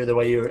center the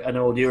way an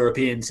old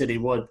European city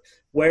would.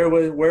 Where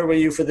were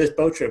you for this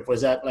boat trip?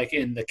 Was that like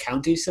in the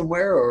county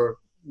somewhere or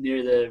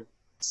near the...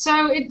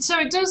 So it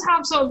does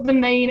have sort of the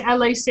main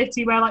LA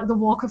city where like the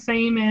Walk of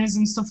Fame is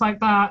and stuff like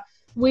that.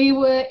 We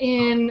were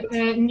in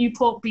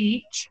Newport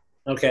Beach.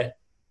 Okay.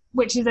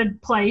 Which is a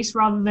place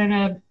rather than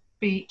a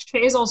beach.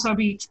 It is also a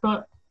beach,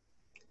 but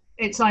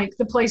it's like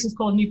the place is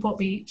called Newport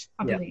Beach,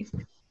 I believe.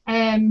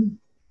 And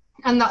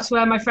that's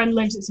where my friend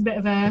lives. It's a bit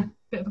of a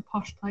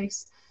posh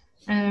place.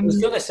 I was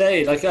gonna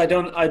say, like, I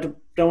don't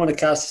want to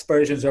cast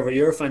aspersions over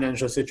your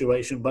financial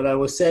situation, but I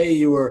will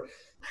say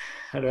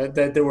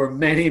that there were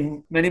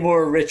many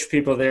more rich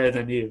people there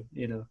than you.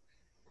 You know.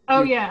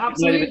 Oh yeah,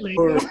 absolutely. The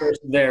poorest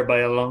person there by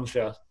a long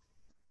shot.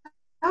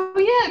 Oh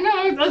yeah,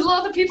 no. A lot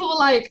of the people were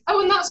like,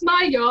 "Oh, and that's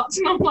my yacht,"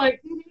 and I'm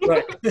like,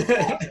 "Right."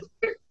 Oh,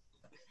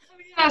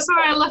 yeah,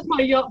 sorry, I left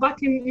my yacht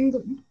back in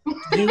England.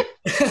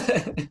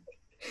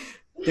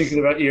 Thinking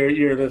about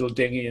your little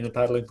dinghy in the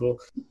paddling pool.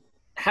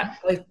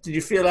 Did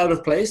you feel out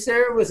of place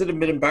there? Was it a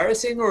bit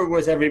embarrassing, or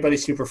was everybody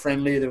super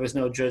friendly? There was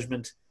no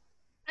judgment.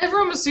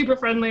 Everyone was super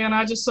friendly, and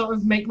I just sort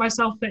of make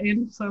myself fit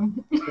in. So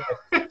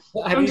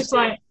I'm just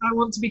like, I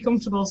want to be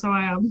comfortable, so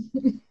I am.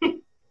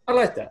 I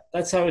like that.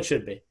 That's how it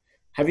should be.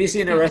 Have you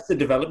seen Arrested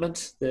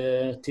Development,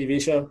 the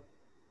TV show?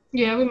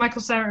 Yeah, with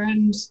Michael Cera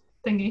and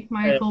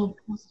Michael,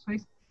 what's his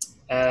face?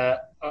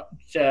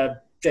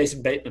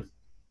 Jason Bateman.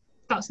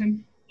 That's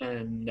him.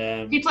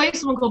 And he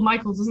plays someone called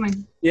Michael, doesn't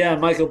he? Yeah,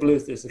 Michael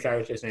Bluth is the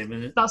character's name.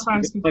 And that's what I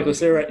was thinking. Michael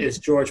Cera is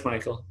George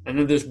Michael. And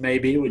then there's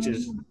Maybe, which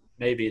is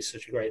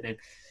such a great name.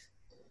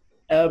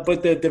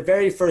 But the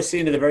very first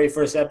scene of the very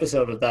first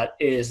episode of that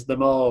is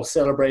them all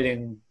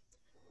celebrating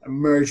a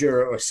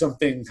merger or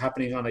something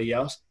happening on a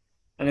yacht.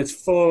 And it's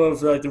full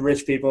of like the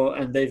rich people,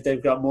 and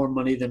they've got more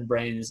money than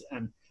brains,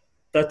 and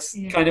that's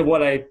kind of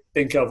what I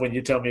think of when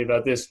you tell me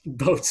about this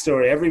boat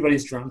story.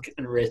 Everybody's drunk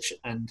and rich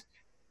and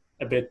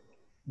a bit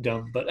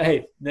dumb, but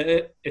hey,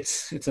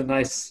 it's a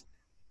nice.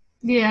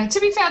 Yeah, to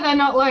be fair, they're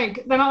not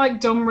like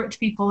dumb rich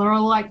people. They're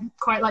all like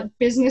quite like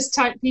business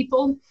type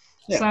people.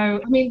 Yeah.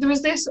 So I mean, there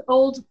was this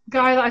old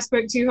guy that I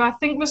spoke to who I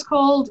think was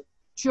called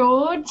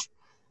George,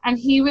 and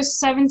he was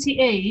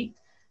 78.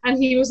 And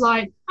he was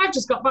like, I've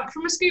just got back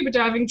from a scuba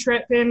diving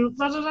trip in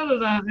da da da da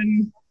da,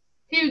 and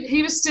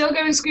he was still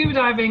going scuba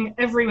diving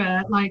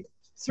everywhere, like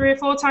 3 or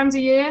 4 times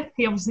a year.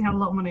 He obviously had a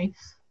lot of money,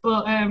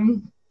 but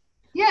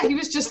he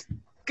was just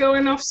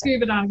going off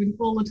scuba diving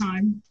all the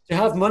time. To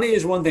have money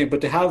is one thing, but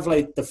to have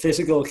like the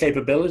physical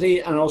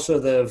capability and also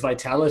the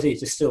vitality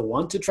to still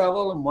want to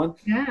travel and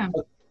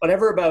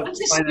whatever about and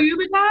to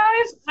scuba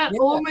dive at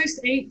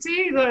almost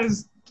 80,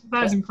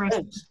 that's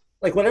impressive.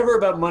 Like whatever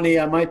about money,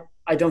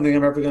 I don't think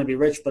I'm ever going to be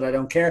rich, but I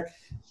don't care.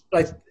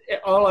 Like,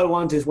 all I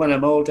want is when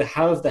I'm old to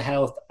have the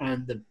health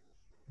and the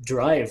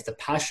drive, the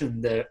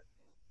passion, the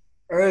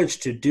urge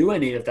to do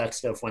any of that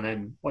stuff when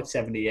I'm,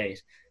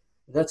 78.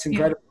 That's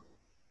incredible.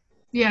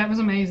 Yeah, it was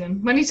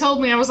amazing. When he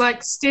told me, I was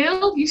like,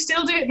 you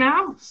still do it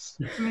now?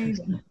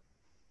 Amazing.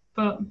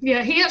 But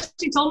yeah, he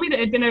actually told me that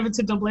he'd been over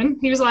to Dublin.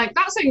 He was like,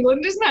 that's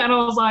England, isn't it? And I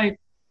was like,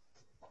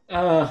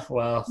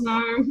 well.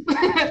 No.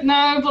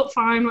 No, but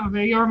fine,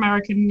 whatever. You're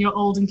American, you're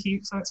old and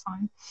cute, so it's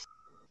fine.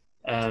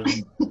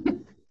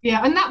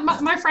 Yeah, and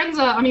my friends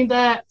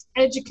they're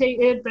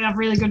educated, they have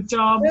really good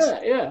jobs.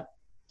 Yeah.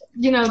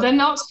 You know, they're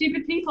not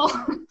stupid people.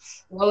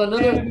 Well,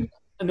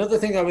 another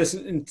thing I was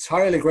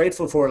entirely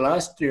grateful for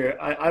last year,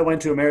 I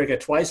went to America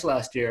twice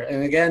last year,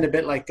 and again, a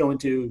bit like going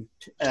to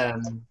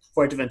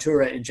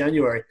Fuerteventura in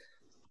January.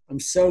 I'm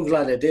so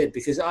glad I did,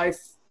 because I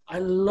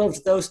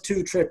loved those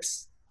 2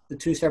 trips, the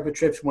 2 separate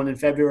trips, one in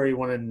February,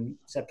 one in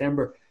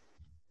September,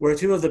 were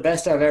 2 of the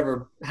best I've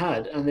ever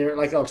had. And they're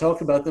like, I'll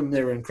talk about them.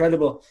 They were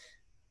incredible.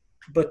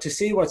 But to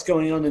see what's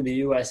going on in the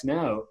US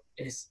now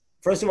is,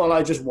 first of all,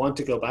 I just want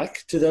to go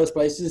back to those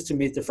places to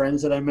meet the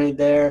friends that I made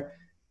there.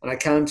 And I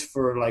can't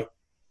for like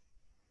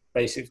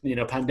basic,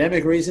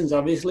 pandemic reasons,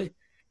 obviously.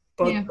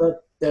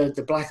 But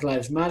the Black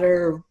Lives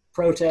Matter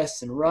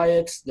protests and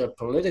riots, the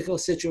political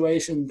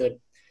situation, the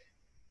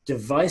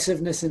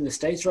divisiveness in the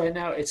States right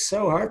now. It's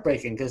so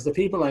heartbreaking because the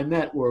people I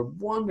met were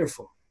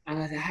wonderful.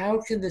 And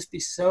how can this be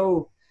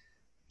so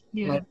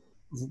like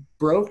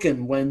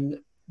broken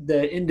when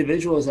the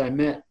individuals I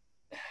met,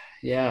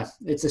 yeah,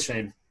 it's a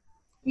shame.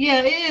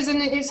 Yeah, it is,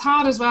 and it's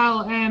hard as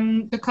well,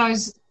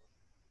 because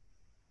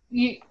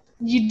you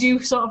do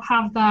sort of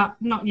have that,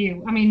 not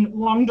you, I mean,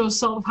 one does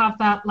sort of have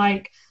that,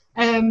 like,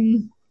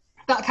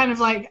 that kind of,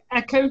 like,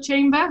 echo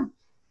chamber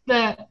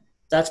that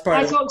that's part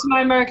I talk to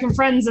my American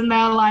friends, and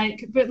they're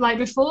like, but, like,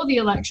 before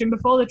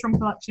the Trump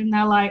election,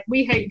 they're like,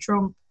 we hate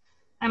Trump.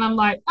 And I'm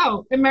like,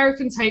 oh,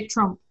 Americans hate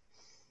Trump.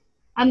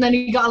 And then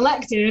he got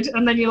elected,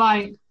 and then you're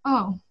like,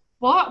 oh,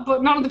 what?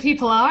 But none of the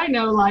people I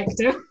know liked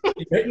him.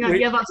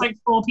 Yeah, that's like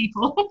 4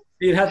 people.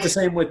 You'd have the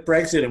same with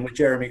Brexit and with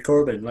Jeremy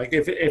Corbyn. Like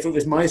if it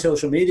was my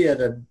social media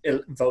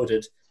that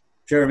voted,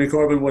 Jeremy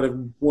Corbyn would have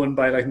won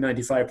by like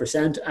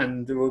 95%,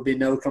 and there would be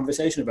no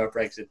conversation about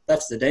Brexit.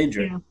 That's the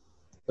danger. Yeah.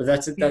 But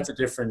that's a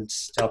different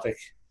topic.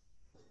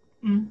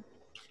 Mm.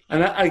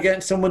 And again,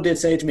 someone did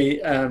say to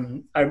me,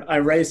 I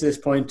raised this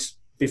point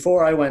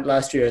before I went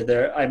last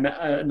year. I met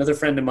another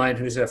friend of mine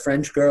who's a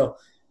French girl,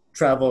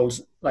 traveled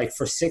like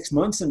for 6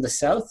 months in the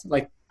South,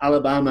 like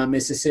Alabama,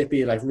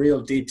 Mississippi, like real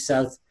deep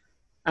South.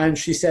 And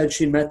she said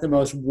she met the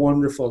most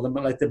wonderful,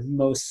 the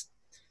most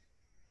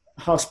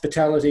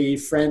hospitality,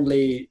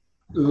 friendly,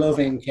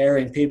 loving,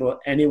 caring people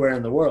anywhere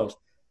in the world.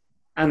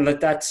 And like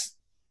that's,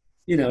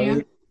 you know.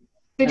 Yeah.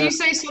 Did you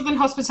say Southern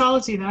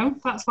hospitality though?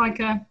 That's like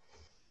a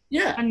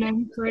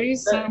known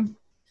phrase.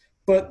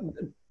 But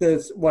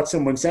what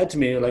someone said to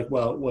me, like,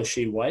 well, was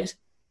she white?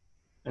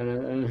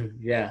 And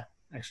yeah.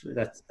 Actually,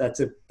 that's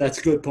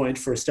a good point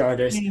for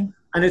starters. Yeah.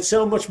 And it's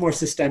so much more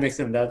systemic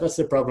than that. That's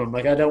the problem.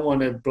 Like, I don't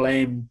want to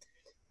blame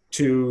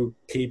 2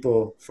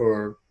 people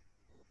for...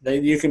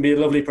 You can be a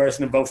lovely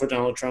person and vote for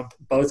Donald Trump.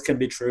 Both can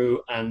be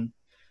true. And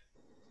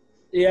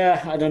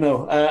yeah, I don't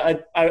know.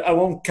 I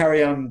won't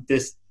carry on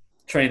this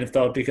train of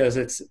thought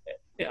because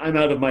I'm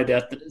out of my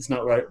depth. It's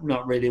not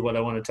really what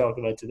I want to talk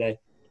about today.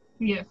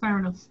 Yeah, fair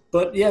enough.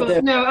 But yeah,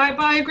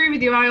 I agree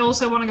with you. I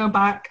also want to go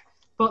back.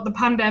 But the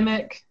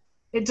pandemic...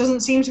 it doesn't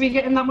seem to be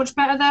getting that much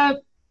better there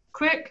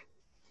quick.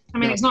 I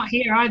mean, It's not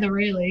here either,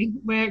 really.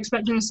 We're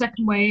expecting a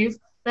second wave.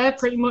 They're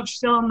pretty much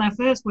still on their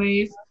first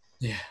wave.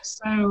 Yeah.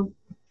 So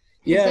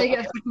if they get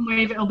a second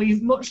wave, it'll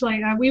be much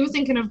later. We were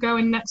thinking of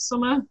going next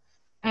summer,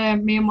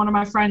 me and one of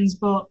my friends,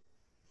 but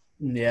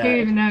who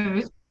even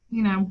knows?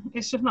 You know,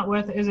 it's just not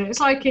worth it, is it?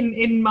 It's like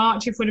in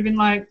March, if we'd have been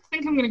like, I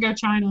think I'm going to go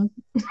China.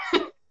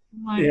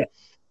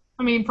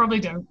 I mean, probably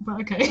don't,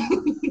 but okay.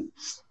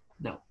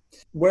 No.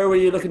 Where were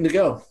you looking to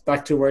go?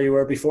 Back to where you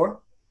were before?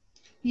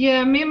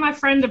 Yeah, me and my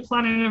friend are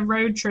planning a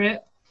road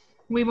trip.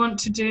 We want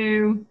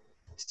to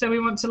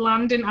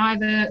land in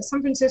either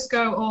San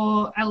Francisco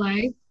or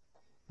LA,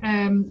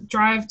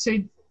 drive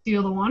to the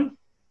other one.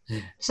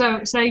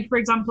 So say, for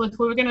example, if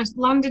we were going to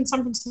land in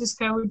San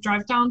Francisco, we'd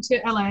drive down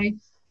to LA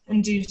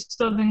and do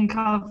Southern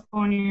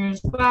California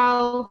as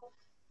well,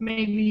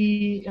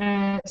 maybe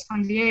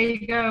San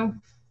Diego,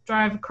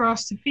 drive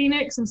across to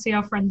Phoenix and see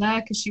our friend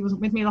there because she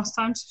wasn't with me last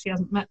time, so she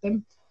hasn't met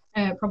them.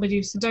 Probably do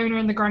Sedona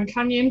and the Grand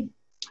Canyon,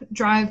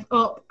 drive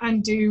up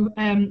and do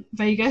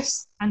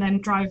Vegas, and then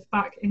drive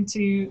back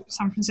into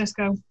San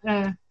Francisco.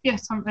 San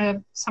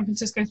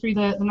Francisco through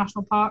the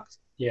national parks.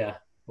 Yeah.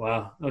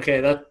 Wow.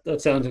 Okay,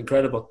 that sounds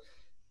incredible.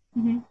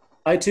 Mm-hmm.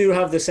 I too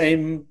have the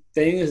same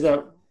thing, is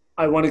that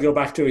I want to go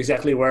back to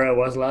exactly where I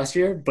was last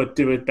year, but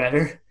do it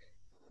better,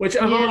 which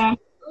I'm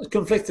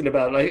conflicted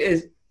about. Like,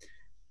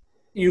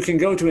 you can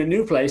go to a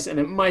new place and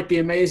it might be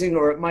amazing,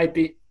 or it might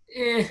be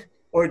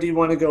or do you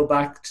want to go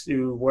back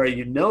to where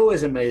you know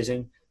is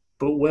amazing,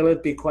 but will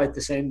it be quite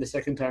the same the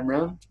second time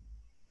round?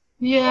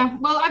 Yeah,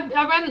 well,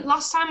 I went,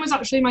 last time was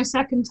actually my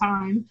second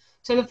time.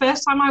 So the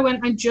first time I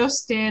went, I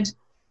just did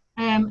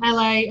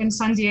LA and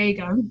San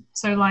Diego,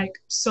 so like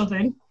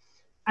Southern.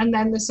 And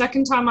then the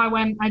second time I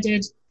went, I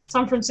did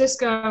San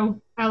Francisco,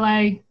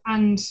 LA,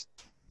 and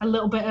a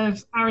little bit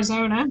of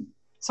Arizona.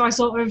 So I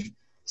sort of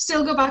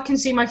still go back and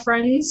see my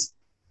friends,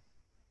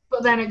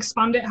 but then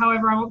expand it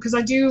however I want. Because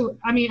I do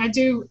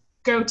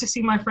go to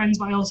see my friends,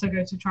 but I also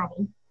go to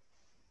travel.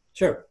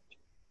 Sure.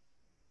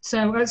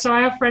 So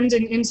I have friends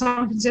in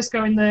San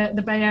Francisco in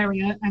the Bay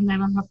Area, and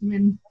then I have them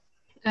in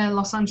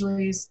Los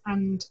Angeles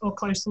or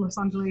close to Los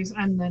Angeles,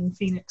 and then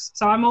Phoenix.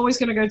 So I'm always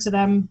going to go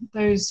to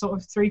those sort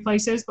of 3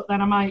 places, but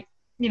then I might,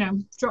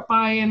 drop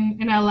by in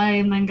LA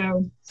and then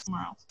go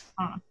somewhere else.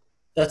 I don't know.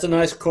 That's a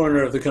nice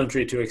corner of the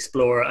country to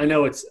explore. I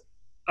know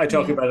I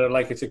talk about it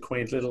like it's a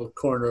quaint little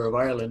corner of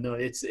Ireland. No,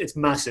 it's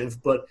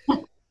massive, but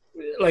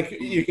like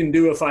you can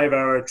do a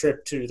 5-hour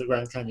trip to the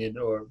Grand Canyon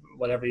or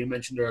whatever you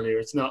mentioned earlier.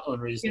 It's not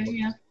unreasonable.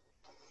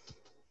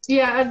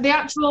 Yeah,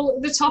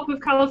 the top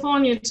of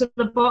California to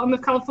the bottom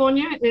of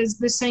California is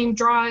the same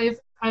drive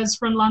as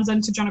from Land's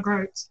End to John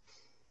O'Groats.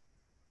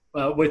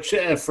 Which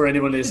for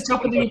anyone is... The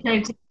top of the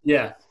UK.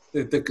 Yeah.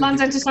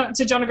 Land's End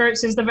to John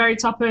O'Groats is the very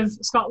top of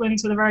Scotland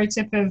to the very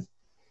tip of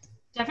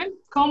Devon?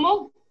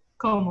 Cornwall?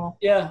 Cornwall.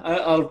 Yeah,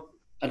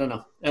 I don't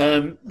know.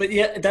 But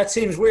yeah, that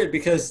seems weird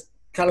because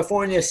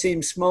California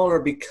seems smaller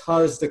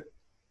because the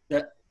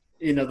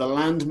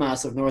land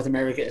mass of North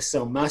America is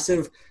so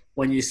massive.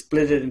 When you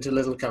split it into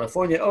little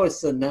California,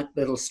 it's a net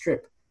little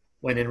strip,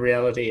 when in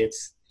reality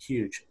it's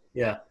huge.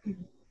 Yeah.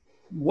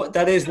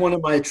 That is one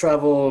of my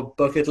travel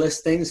bucket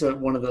list things. So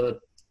one of the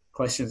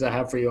questions I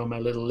have for you on my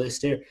little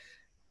list here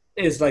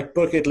is like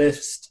bucket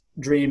list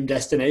dream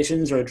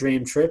destinations or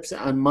dream trips.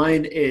 And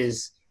mine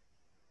is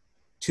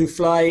to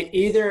fly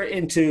either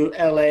into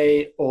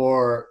LA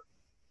or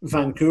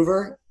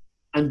Vancouver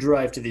and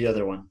drive to the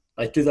other one,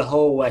 like do the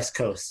whole West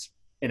Coast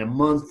in a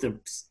month or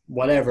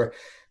whatever.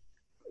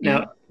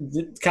 Now,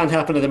 it can't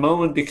happen at the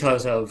moment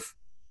because of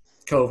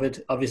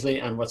COVID, obviously,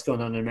 and what's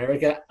going on in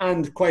America.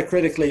 And quite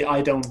critically,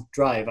 I don't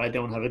drive. I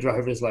don't have a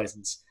driver's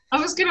license. I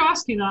was going to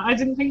ask you that. I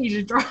didn't think you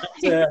did drive.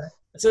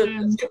 It's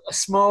a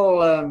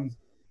small,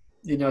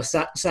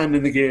 sand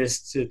in the gears,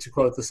 to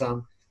quote the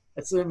song.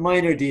 It's a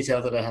minor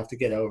detail that I have to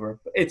get over.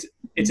 It's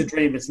a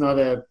dream. It's not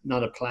a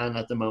plan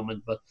at the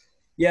moment. But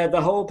yeah,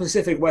 the whole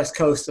Pacific West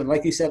Coast, and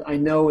like you said, I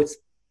know it's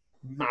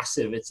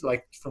massive. It's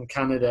like from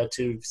Canada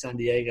to San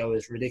Diego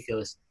is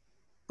ridiculous.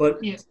 But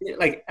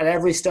like at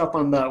every stop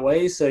on that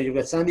way, so you've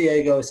got San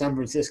Diego, San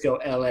Francisco,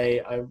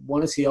 LA. I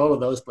want to see all of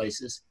those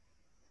places.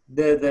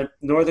 The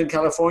Northern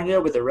California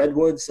with the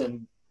redwoods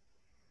and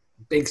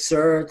Big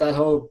Sur, that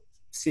whole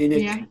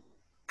scenic. Yeah,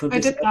 I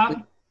did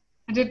that.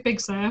 I did Big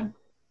Sur.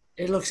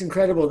 It looks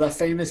incredible.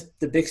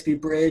 The Bixby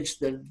Bridge,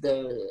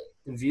 the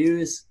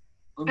views.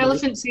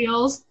 Elephant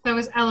seals. There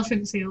was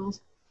elephant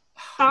seals.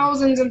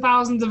 Thousands and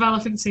thousands of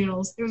elephant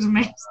seals. It was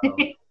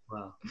amazing.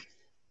 Wow.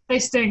 They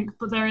stink,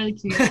 but they're really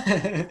cute.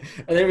 Are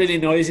they really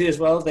noisy as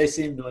well? They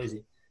seem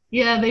noisy.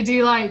 Yeah, they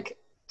do like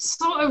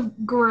sort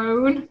of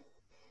groan.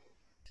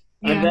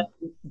 Yeah. And then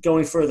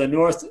going further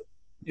north,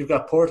 you've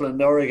got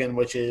Portland, Oregon,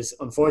 which is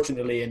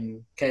unfortunately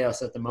in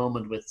chaos at the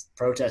moment with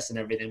protests and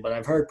everything. But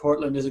I've heard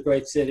Portland is a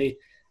great city.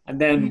 And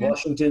then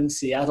Washington,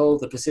 Seattle,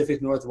 the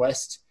Pacific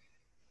Northwest,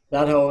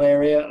 that whole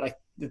area, like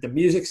the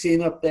music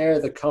scene up there,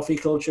 the coffee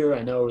culture.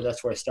 I know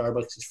that's where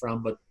Starbucks is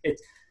from, but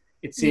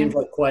it seems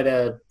like quite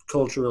a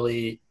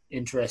culturally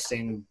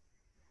interesting,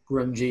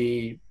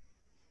 grungy,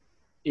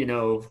 sort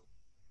of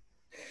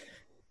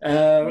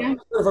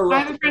I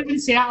have a friend in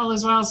Seattle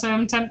as well, so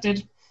I'm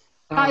tempted.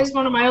 That is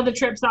one of my other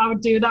trips that I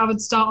would do, that I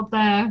would start up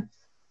there.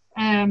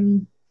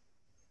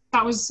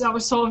 That was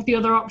sort of the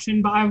other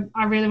option, but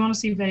I really want to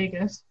see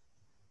Vegas.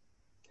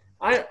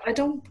 I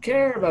don't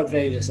care about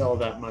Vegas all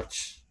that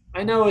much.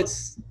 I know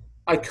it's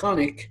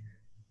iconic,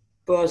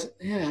 but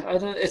yeah, I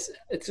don't. It's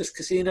just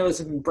casinos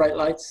and bright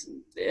lights.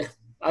 Yeah,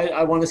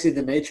 I want to see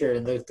the nature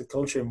and the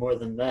culture more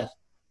than that.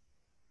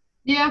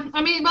 Yeah,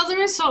 I mean, well,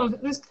 there is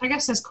I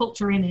guess there's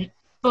culture in it,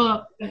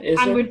 but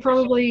we'd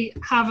probably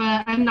have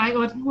a night.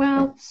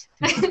 Well,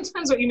 it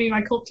depends what you mean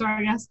by culture,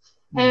 I guess.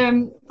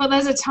 But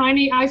there's a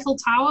tiny Eiffel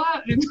Tower.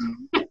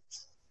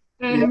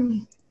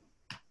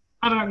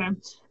 I don't know.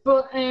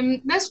 But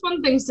there's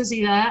fun things to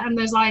see there, and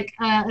there's like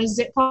a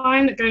zip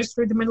line that goes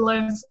through the middle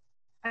of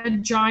a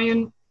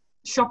giant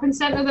shopping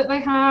centre that they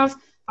have.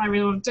 I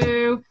really want to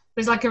do.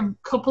 There's like a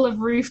couple of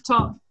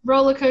rooftop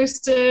roller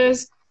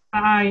coasters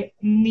that I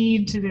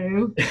need to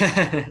do.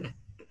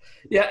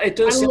 Yeah, it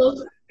does sound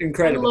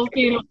incredible. I love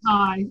being up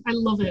high. I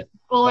love it.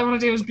 All I want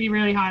to do is be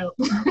really high up.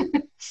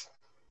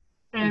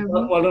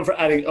 Well done for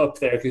adding up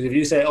there, because if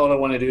you say all I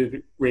want to do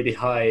is really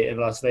high in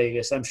Las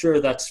Vegas, I'm sure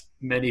that's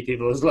many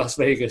people's Las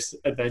Vegas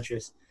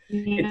adventures.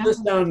 Yeah. It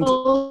does sound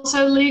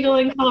also legal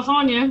in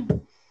California.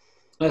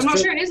 I'm not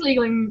sure it is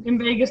legal in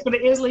Vegas, but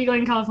it is legal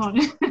in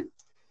California.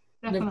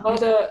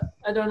 Nevada,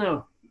 I don't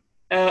know.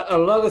 A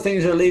lot of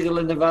things are legal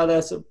in Nevada,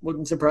 so it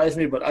wouldn't surprise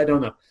me, but I don't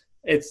know.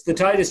 The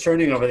tide is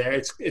turning over there.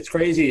 It's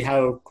crazy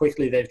how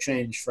quickly they've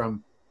changed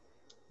from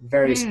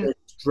very strict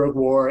drug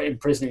war,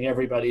 imprisoning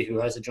everybody who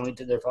has a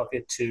joint in their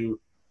pocket, to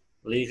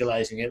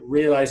legalizing it,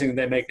 realizing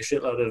they make a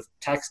shitload of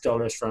tax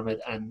dollars from it,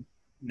 and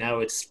now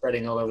it's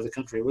spreading all over the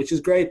country, which is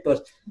great.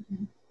 But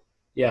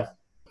yeah,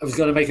 I was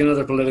going to make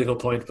another political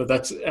point, but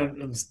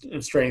I'm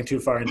straying too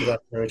far into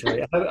that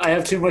territory. I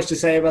have too much to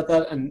say about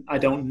that, and I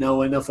don't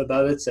know enough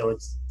about it, so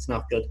it's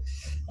not good.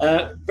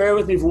 Bear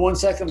with me for 1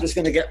 second. I'm just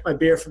going to get my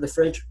beer from the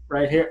fridge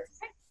right here.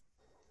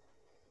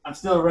 I'm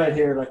still right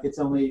here, like it's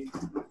only...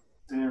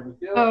 There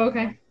we go. Oh,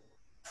 okay.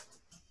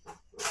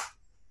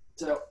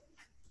 So,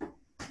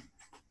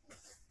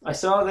 I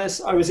saw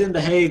this. I was in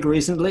The Hague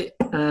recently.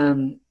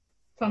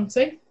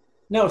 Fancy?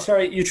 No,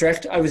 sorry,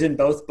 Utrecht. I was in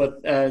both,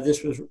 but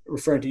this was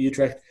referring to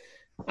Utrecht.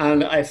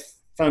 And I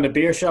found a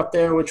beer shop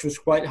there, which was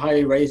quite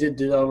highly rated,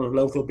 did all of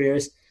local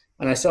beers.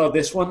 And I saw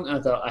this one, and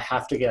I thought, I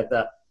have to get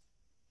that.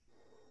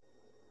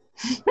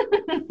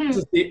 This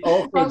is the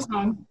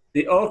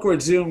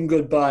awkward Zoom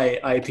Goodbye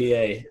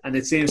IPA. And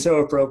it seems so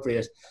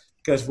appropriate,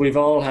 because we've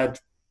all had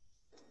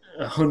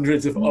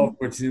hundreds of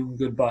awkward Zoom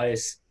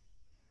goodbyes.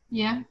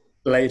 Yeah.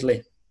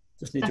 Lately.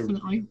 Just need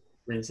Definitely. to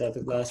rinse out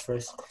the glass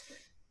first.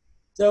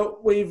 So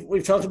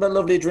we've talked about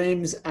lovely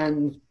dreams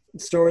and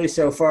stories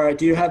so far.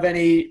 Do you have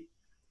any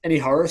any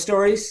horror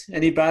stories,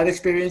 any bad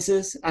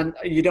experiences? And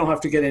you don't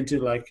have to get into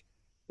like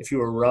if you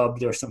were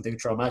robbed or something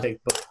traumatic,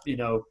 but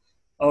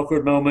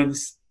awkward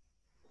moments,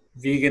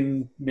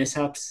 vegan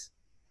mishaps.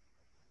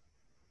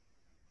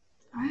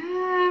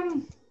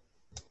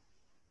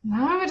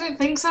 No, I don't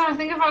think so. I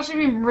think I've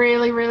actually been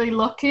really, really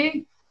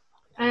lucky.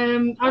 I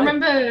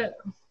remember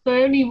the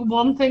only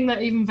one thing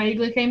that even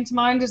vaguely came to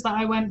mind is that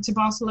I went to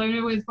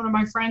Barcelona with one of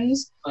my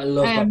friends. I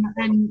love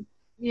that.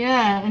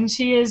 And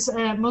she is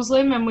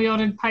Muslim, and we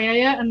ordered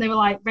paella, and they were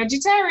like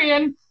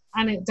vegetarian,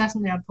 and it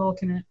definitely had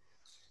pork in it.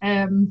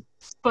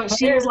 But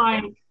she was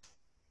like,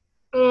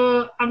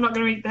 I'm not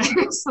going to eat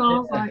this. So I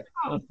was like,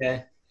 oh.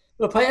 Okay.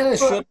 Well, paella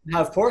shouldn't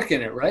have pork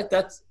in it, right?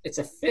 It's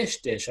a fish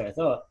dish, I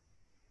thought.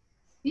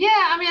 Yeah,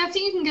 I mean, I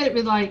think you can get it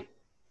with like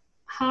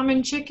ham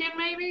and chicken,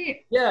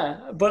 maybe.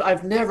 Yeah, but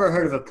I've never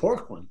heard of a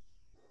pork one.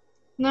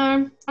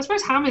 No, I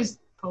suppose ham is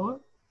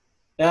pork.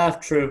 Yeah,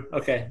 true.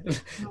 Okay.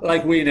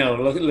 Like we know.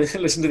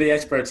 Listen to the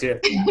experts here.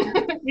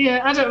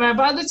 Yeah, I don't know.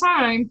 But at the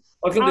time,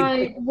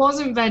 I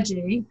wasn't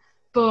veggie,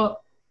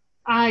 but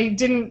I'm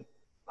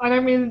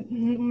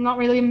not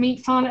really a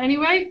meat fan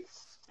anyway.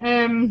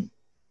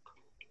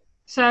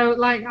 So,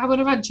 like, I would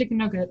have had chicken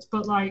nuggets,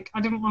 but, like,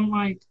 I didn't want,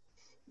 like,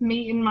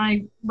 meat in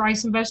my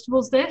rice and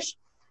vegetables dish.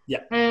 Yeah.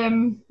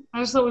 I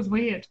just thought it was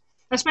weird.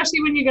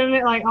 Especially when you're getting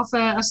it, like, off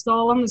a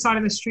stall on the side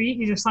of the street.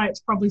 You're just like,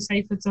 it's probably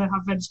safer to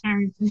have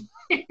vegetarian food.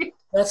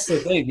 That's the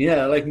thing,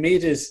 yeah. Like,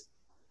 meat is...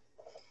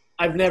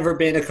 I've never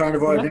been a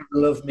carnivore. I've never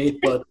loved meat,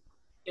 but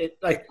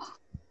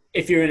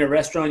if you're in a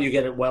restaurant, you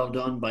get it well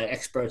done by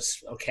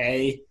experts,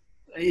 okay.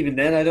 Even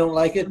then, I don't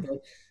like it.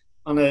 But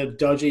on a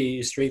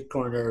dodgy street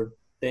corner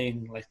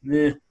thing, like,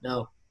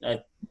 no.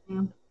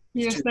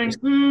 You just think,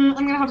 I'm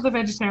going to have the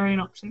vegetarian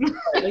option.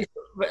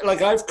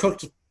 Like, I've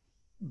cooked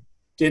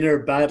dinner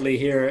badly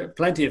here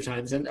plenty of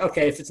times, and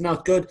okay, if it's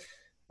not good,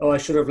 I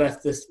should have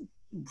left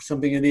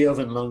something in the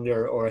oven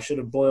longer, or I should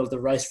have boiled the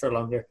rice for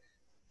longer.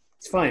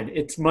 It's fine.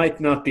 It might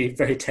not be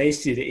very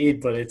tasty to eat,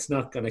 but it's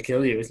not going to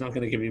kill you. It's not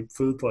going to give you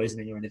food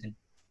poisoning or anything.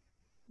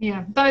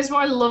 Yeah, that is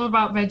what I love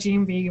about veggie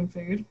and vegan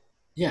food.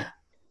 Yeah.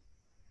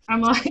 I'm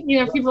like,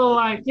 people are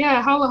like,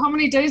 yeah, how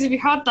many days have you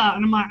had that?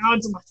 And I'm like, oh, it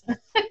doesn't matter.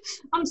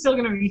 I'm still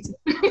going to eat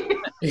it.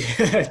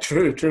 Yeah,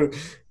 true.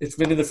 It's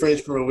been in the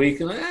fridge for a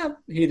week, and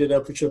heat it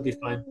up. It should be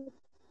fine.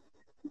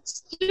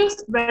 It's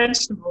just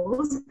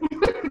vegetables.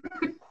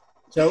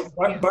 So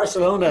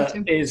Barcelona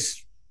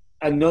is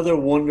another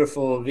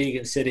wonderful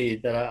vegan city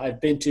that I've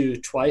been to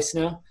twice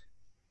now,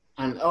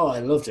 and I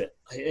loved it.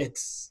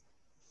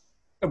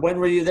 When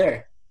were you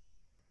there?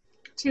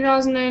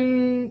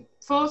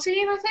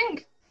 2014, I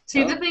think.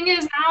 See, the thing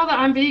is, now that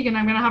I'm vegan,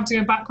 I'm going to have to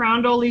go back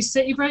around all these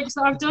city breaks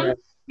that I've done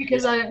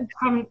because I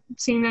haven't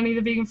seen any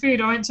of the vegan food.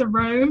 I went to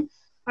Rome,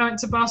 I went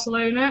to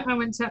Barcelona, I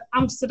went to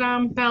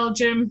Amsterdam,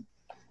 Belgium,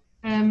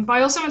 but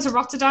I also went to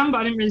Rotterdam, but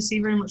I didn't really see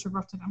very much of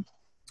Rotterdam.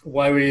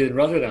 Why were you in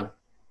Rotterdam?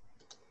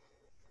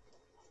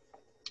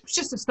 It was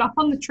just a stop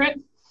on the trip.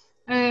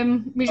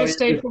 We just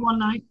stayed for one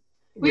night.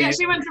 We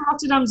actually went to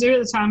Rotterdam Zoo at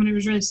the time, and it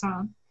was really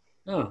sad.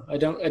 Oh, I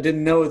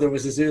didn't know there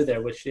was a zoo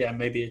there. Which,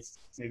 maybe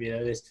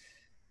that is.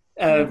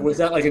 Was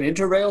that like an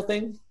Interrail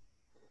thing?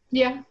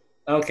 Yeah.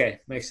 Okay,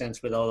 makes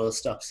sense with all those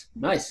stops.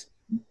 Nice.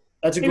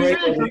 That's a great.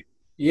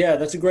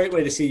 That's a great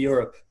way to see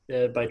Europe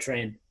by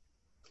train.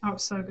 Oh,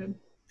 so good.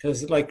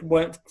 Because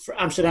for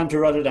Amsterdam to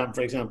Rotterdam,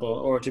 for example,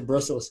 or to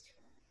Brussels,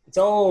 it's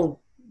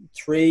all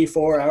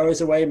 3-4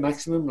 hours away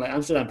maximum. Like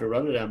Amsterdam to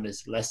Rotterdam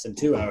is less than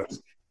 2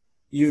 hours.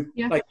 We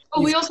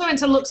also went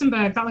to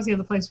Luxembourg. That was the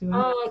other place we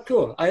went. Oh,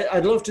 cool.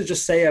 I'd love to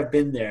just say I've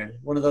been there.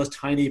 One of those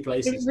tiny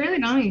places. It was really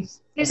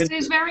nice.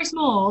 It's very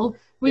small.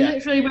 We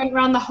literally went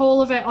around the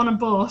whole of it on a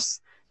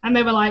bus, and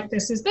they were like,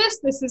 this is this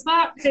is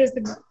that. Here's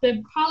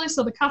the palace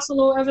or the castle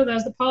or whatever.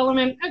 There's the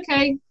parliament.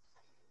 Okay,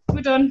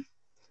 we're done.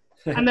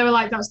 And they were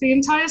like, that's the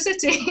entire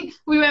city.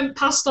 We went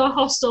past our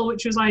hostel,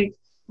 which was like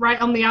right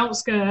on the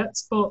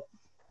outskirts, but...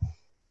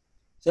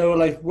 So,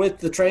 like, with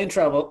the train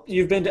travel,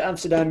 you've been to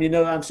Amsterdam,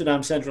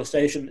 Amsterdam Central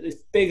Station.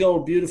 It's big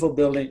old beautiful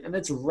building, and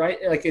it's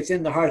it's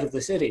in the heart of the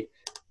city.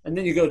 And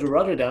then you go to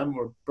Rotterdam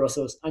or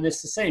Brussels, and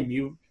it's the same.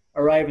 You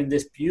arrive in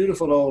this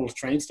beautiful old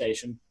train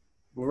station.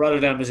 Well,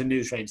 Rotterdam is a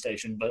new train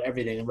station, but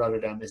everything in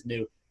Rotterdam is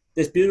new.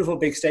 This beautiful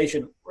big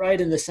station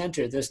right in the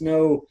center. There's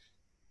no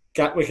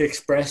Gatwick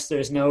Express.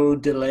 There's no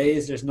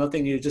delays. There's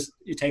nothing. You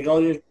take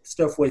all your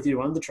stuff with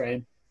you on the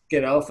train,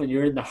 get off, and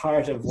you're in the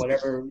heart of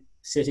whatever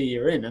city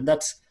you're in. And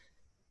that's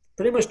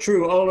pretty much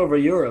true all over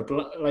Europe,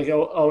 like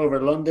all over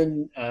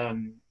London. I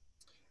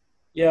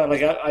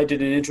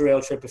did an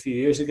Interrail trip a few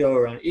years ago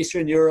around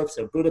Eastern Europe,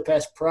 so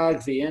Budapest,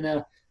 Prague,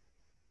 Vienna.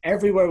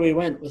 Everywhere we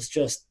went was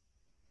just,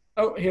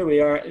 here we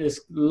are,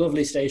 this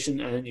lovely station,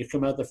 and you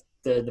come out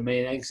the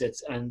main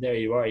exits, and there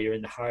you are. You're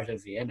in the heart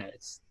of Vienna.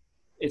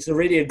 It's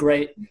really a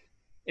great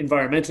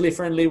environmentally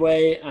friendly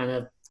way and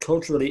a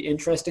culturally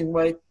interesting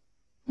way.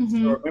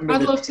 Mm-hmm. So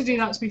I'd love to do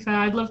that, to be fair.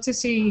 I'd love to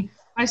see...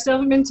 I still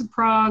haven't been to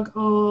Prague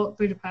or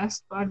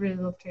Budapest, but I'd really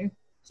love to.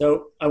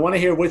 So I want to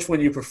hear which one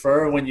you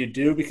prefer when you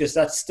do, because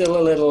that's still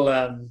a little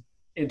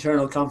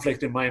internal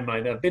conflict in my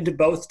mind. I've been to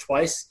both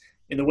twice,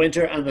 in the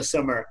winter and the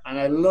summer, and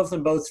I love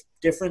them both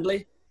differently.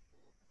 I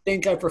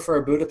think I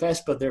prefer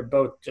Budapest, but they're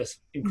both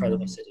just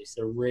incredible cities.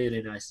 They're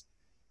really nice.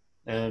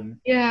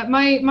 Yeah,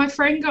 my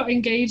friend got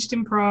engaged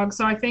in Prague,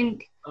 so I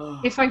think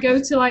if I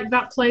go to like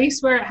that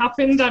place where it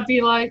happened, I'd be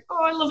like,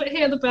 oh, I love it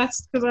here the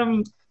best, because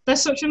they're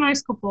such a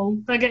nice couple.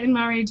 They're getting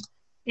married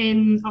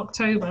in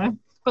October,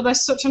 but they're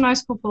such a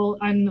nice couple,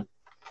 and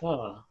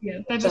yeah,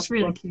 they're just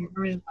really cute. I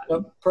really like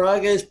them.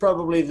 Prague is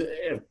probably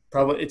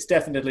it's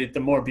definitely the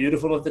more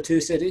beautiful of the two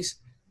cities.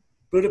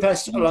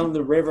 Budapest along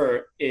the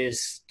river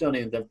is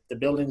stunning. The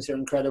buildings are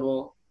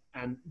incredible.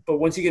 But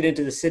once you get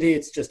into the city,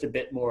 it's just a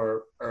bit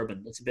more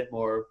urban. It's a bit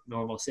more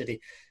normal city.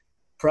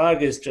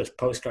 Prague is just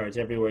postcards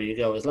everywhere you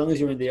go. As long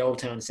as you're in the old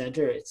town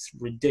center, it's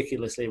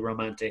ridiculously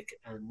romantic.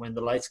 And when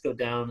the lights go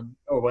down,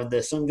 or when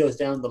the sun goes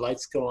down, the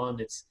lights go on.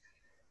 It's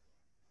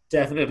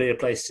definitely a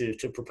place to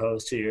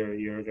propose to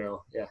your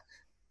girl. Yeah.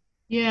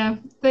 Yeah,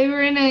 they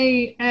were in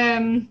a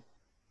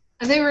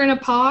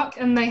park,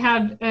 and they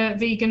had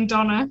vegan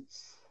doner.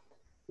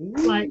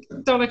 Like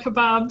doner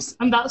kebabs,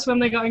 and that's when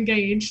they got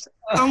engaged.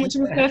 How much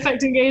of a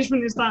perfect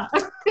engagement is that?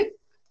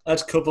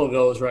 That's couple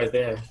goals right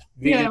there.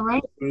 Vegan yeah,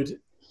 right. Food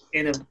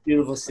in a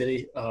beautiful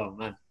city. Oh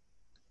man,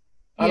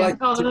 They're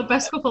the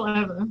best couple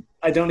ever.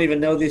 I don't even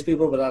know these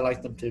people, but I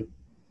like them too.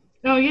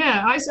 Oh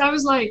yeah, I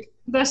was like,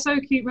 they're so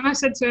cute. When I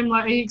said to him,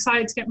 like, are you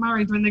excited to get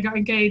married when they got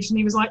engaged? And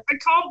he was like, I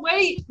can't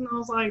wait. And I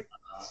was like,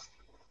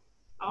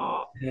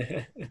 oh,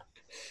 they're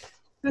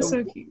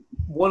so cute.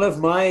 One of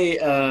my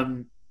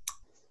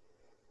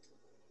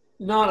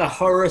not a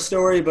horror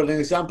story, but an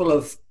example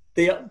of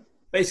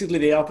basically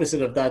the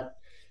opposite of that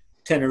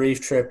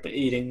Tenerife trip,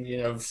 eating,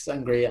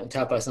 sangria and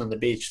tapas on the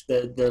beach.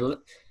 To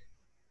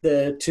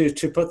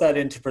put that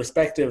into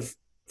perspective,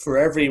 for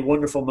every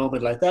wonderful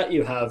moment like that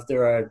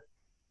there are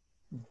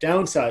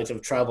downsides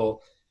of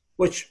travel,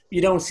 which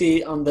you don't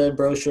see on the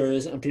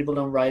brochures and people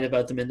don't write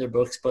about them in their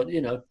books. But,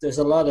 there's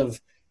a lot of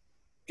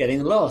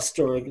getting lost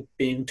or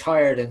being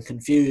tired and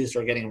confused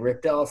or getting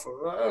ripped off,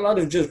 or a lot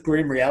of just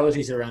grim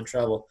realities around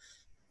travel.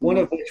 One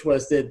of which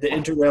was the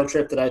Interrail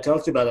trip that I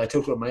talked about. I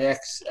took with my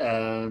ex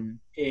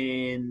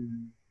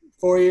in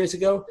 4 years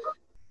ago.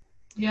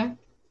 Yeah.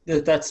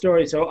 That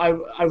story. So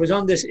I was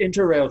on this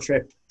Interrail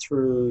trip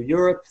through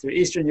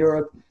Eastern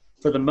Europe.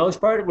 For the most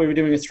part, we were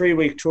doing a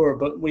 3-week tour,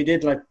 but we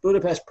did like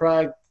Budapest,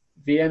 Prague,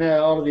 Vienna,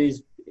 all of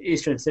these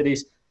Eastern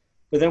cities.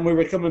 But then we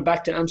were coming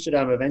back to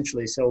Amsterdam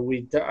eventually. So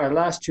our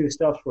last 2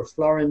 stops were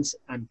Florence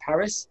and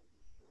Paris.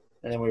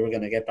 And then we were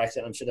going to get back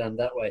to Amsterdam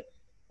that way.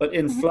 But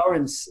in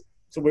Florence...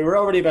 So we were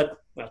already about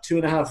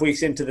 2.5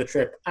 weeks into the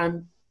trip,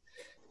 and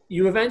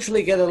you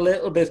eventually get a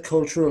little bit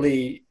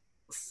culturally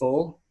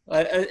full.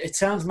 It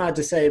sounds mad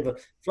to say, but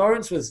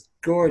Florence was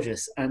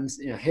gorgeous, and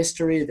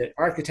history, the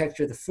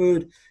architecture, the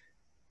food.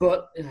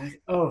 But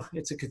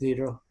it's a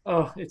cathedral.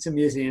 Oh, it's a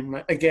museum.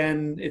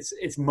 Again,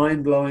 it's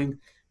mind blowing.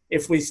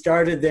 If we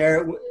started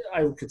there,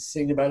 I could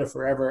sing about it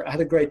forever. I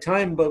had a great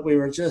time, but we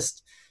were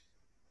just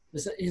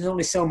there's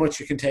only so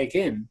much you can take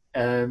in.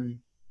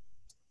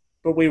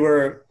 But we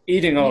were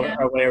eating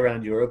our way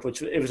around Europe,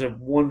 it was a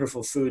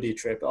wonderful foodie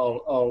trip,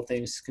 all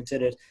things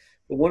considered.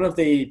 But one of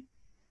the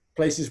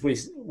places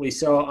we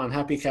saw on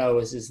Happy Cow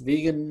was this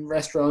vegan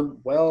restaurant,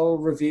 well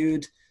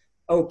reviewed,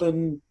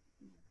 open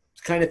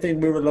kind of thing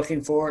we were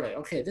looking for. Like,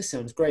 okay, this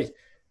sounds great.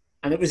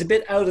 And it was a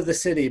bit out of the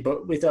city,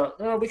 but we thought,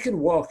 we can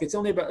walk. It's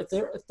only about a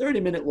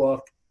 30-minute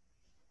walk.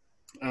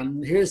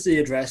 And here's the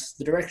address.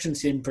 The directions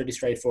seemed pretty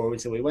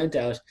straightforward, so we went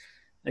out.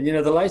 And,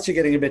 the lights are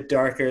getting a bit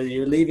darker.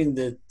 You're leaving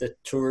the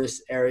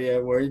tourist area.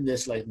 We're in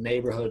this, like,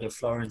 neighborhood of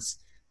Florence.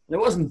 And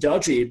it wasn't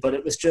dodgy, but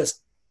it was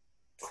just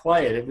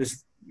quiet. It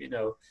was,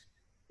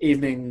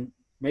 evening,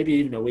 maybe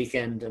even a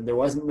weekend, and there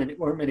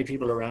weren't many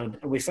people around.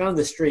 And we found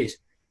the street.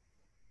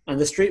 And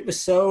the street was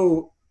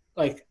so,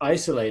 like,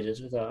 isolated.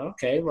 We thought,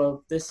 okay,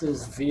 well, this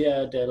is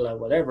Via della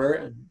whatever.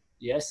 And,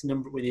 yes,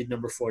 we need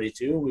number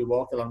 42. We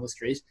walk along the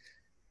street,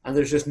 and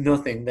there's just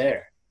nothing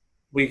there.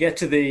 We get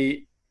to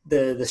the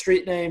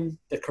street name,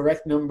 the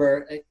correct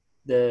number,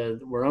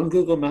 we're on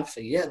Google Maps.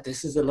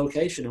 This is the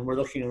location, and we're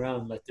looking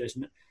around like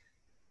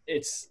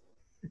it's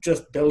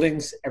just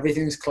buildings.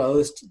 Everything's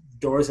closed.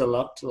 Doors are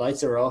locked.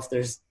 Lights are off.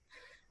 There's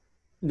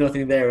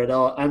nothing there at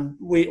all. And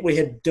we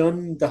had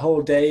done the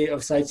whole day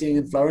of sightseeing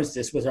in Florence.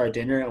 This was our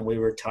dinner, and we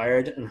were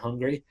tired and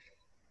hungry.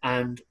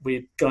 And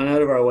we'd gone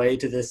out of our way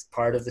to this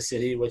part of the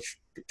city which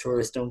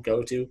tourists don't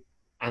go to.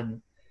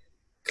 And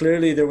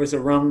clearly there was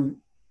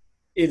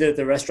either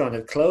the restaurant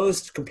had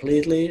closed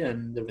completely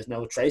and there was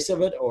no trace of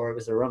it, or it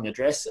was the wrong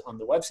address on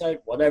the website,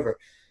 whatever.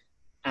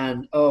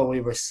 And, we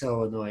were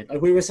so annoyed.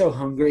 Like, we were so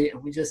hungry,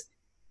 and we just,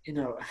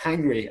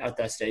 hangry at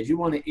that stage. You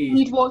want to eat.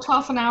 You'd walked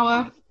half an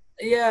hour.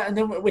 Yeah, and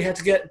then we had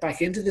to get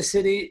back into the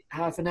city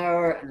half an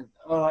hour. And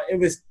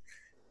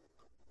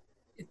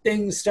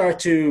things start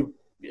to,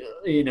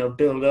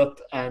 build up,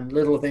 and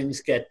little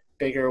things get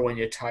bigger when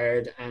you're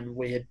tired. And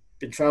we had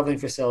been traveling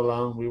for so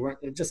long. We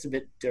weren't, just a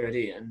bit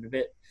dirty and a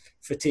bit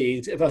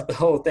fatigued about the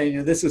whole thing,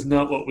 and this was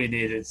not what we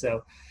needed.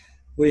 So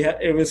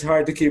It was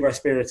hard to keep our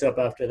spirits up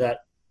after that.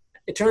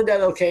 It turned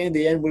out okay in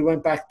the end. We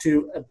went back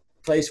to a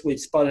place we'd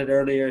spotted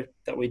earlier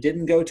that we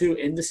didn't go to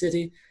in the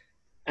city,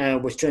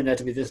 which turned out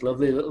to be this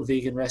lovely little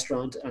vegan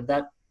restaurant, and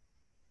that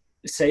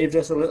saved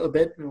us a little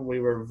bit. We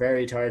were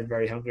very tired,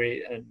 very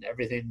hungry, and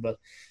everything. But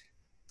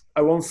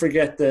I won't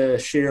forget the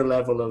sheer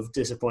level of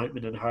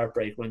disappointment and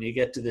heartbreak when you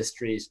get to the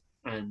street,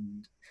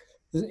 and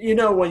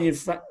when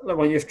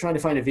you're trying to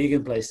find a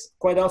vegan place.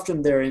 Quite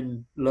often they're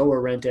in lower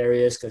rent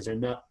areas because they're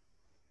not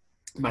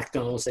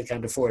McDonald's. They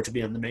can't afford to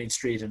be on the main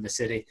street in the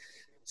city.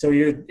 So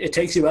it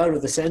takes you out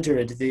of the center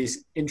into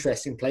these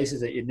interesting places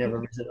that you'd never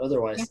visit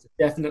otherwise. It's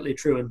definitely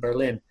true in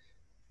Berlin.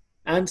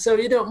 And so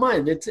you don't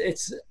mind.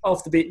 It's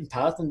off the beaten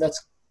path, and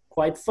that's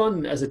quite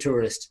fun as a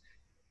tourist.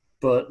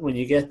 But when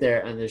you get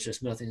there and there's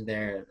just nothing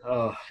there,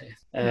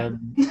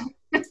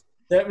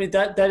 I mean,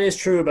 that is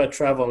true about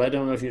travel. I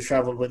don't know if you've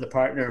traveled with a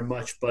partner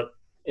much, but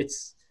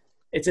it's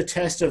a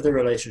test of the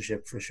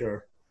relationship for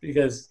sure,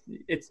 because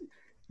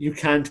you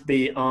can't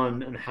be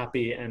on and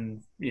happy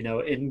and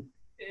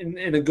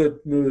in a good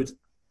mood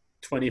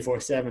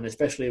 24/7,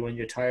 especially when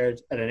you're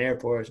tired at an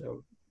airport or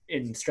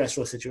in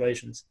stressful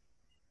situations.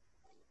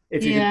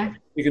 If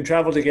you can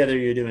travel together,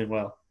 you're doing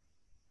well.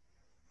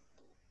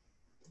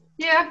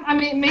 Yeah, I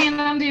mean, me and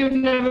Andy have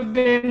never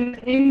been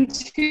in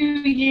 2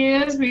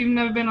 years. We've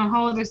never been on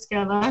holidays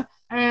together.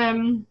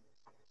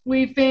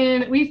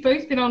 We've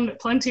both been on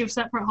plenty of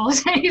separate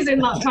holidays in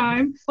that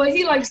time. But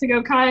he likes to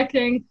go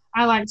kayaking.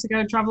 I like to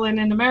go traveling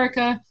in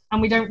America,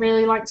 and we don't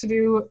really like to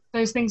do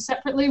those things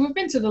separately. We've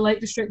been to the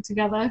Lake District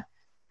together.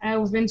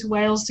 We've been to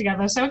Wales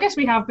together. So I guess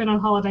we have been on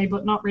holiday,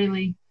 but not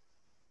really.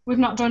 We've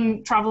not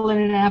done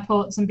traveling in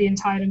airports and being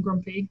tired and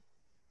grumpy.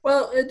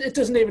 Well, it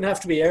doesn't even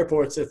have to be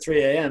airports at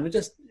 3 a.m. It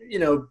just,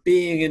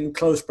 being in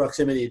close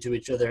proximity to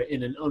each other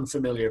in an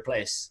unfamiliar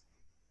place.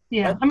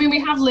 Yeah, I mean, we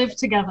have lived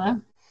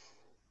together,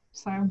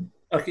 so.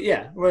 Okay,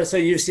 yeah. Well, so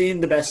you've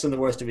seen the best and the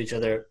worst of each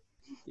other.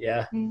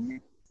 Yeah.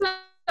 I'm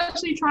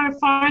actually trying to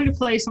find a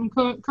place. I'm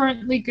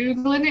currently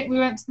Googling it. We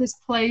went to this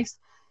place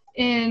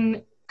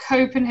in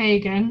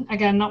Copenhagen.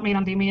 Again, not me and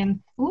Andy, me and...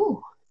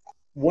 Ooh.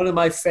 One of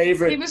my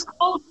favorite... It was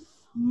called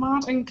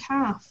Mad and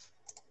Calf.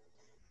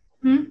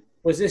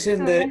 Was this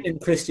in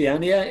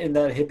Christiania, in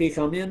that hippie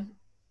commune?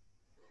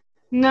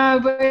 No,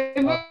 but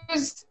it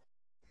was...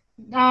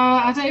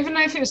 I don't even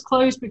know if it was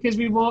closed because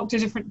we walked a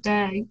different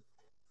day.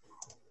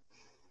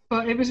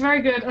 But it was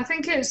very good. I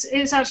think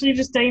it's actually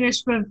just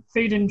Danish for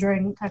food and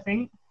drink, I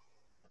think.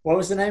 What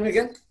was the name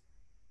again?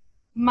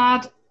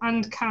 Mad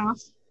and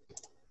Calf.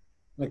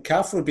 The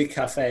calf would be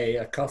cafe,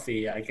 a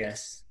coffee, I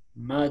guess.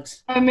 Mad.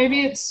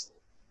 Maybe it's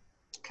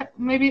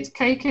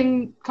cake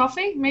and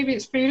coffee. Maybe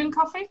it's food and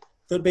coffee.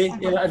 Could be.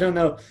 I don't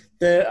know.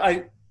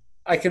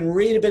 I can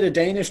read a bit of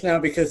Danish now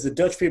because the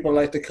Dutch people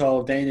like to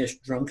call Danish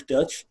drunk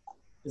Dutch.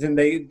 Then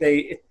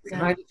it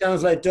kind of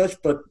sounds like Dutch,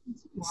 but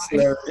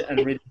slurred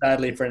and really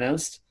badly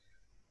pronounced.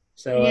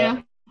 So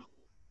I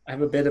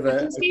have a bit of a... I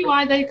can see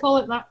why they call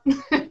it that.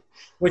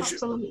 Which,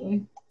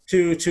 absolutely.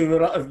 To a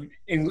lot of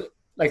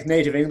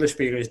native English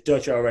speakers,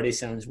 Dutch already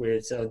sounds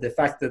weird. So the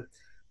fact that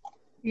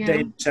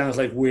Danish sounds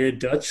like weird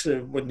Dutch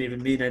wouldn't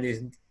even mean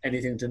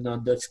anything to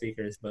non-Dutch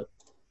speakers. But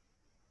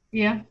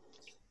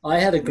I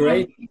had a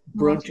great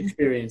brunch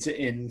experience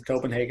in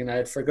Copenhagen. I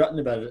had forgotten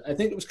about it. I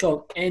think it was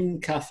called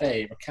N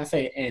Cafe or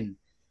Cafe N,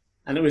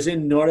 and it was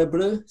in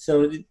Nørrebro.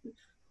 So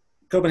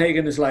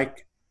Copenhagen is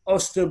like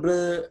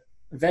Østerbro,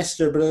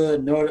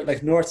 Vesterbro,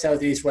 north,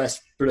 south, east,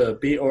 west, bro,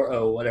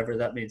 B-R-O, whatever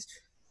that means.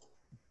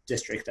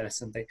 District, that's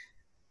something.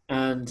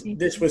 And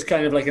this was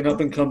kind of like an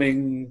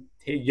up-and-coming,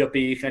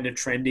 yuppie, kind of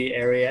trendy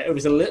area. It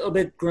was a little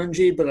bit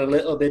grungy, but a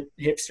little bit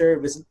hipster.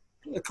 It was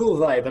a cool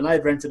vibe, and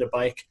I'd rented a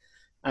bike.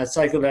 I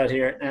cycled out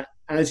here. And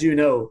as you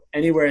know,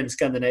 anywhere in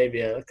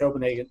Scandinavia,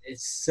 Copenhagen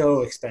is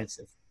so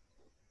expensive.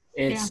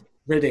 It's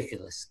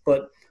ridiculous.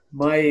 But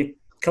my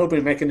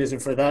coping mechanism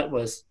for that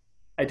was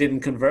I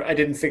didn't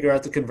figure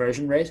out the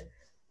conversion rate.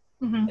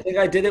 Mm-hmm. I think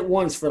I did it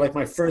once for like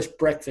my first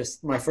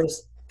breakfast, my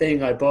first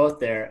thing I bought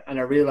there, and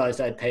I realized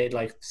I'd paid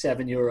like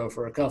 €7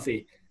 for a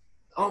coffee.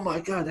 Oh my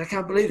God, I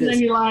can't believe this. And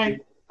then you're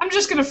like, I'm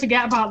just going to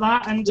forget about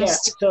that and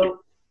just...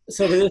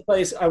 So to this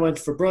place, I went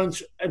for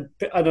brunch.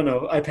 I don't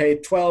know. I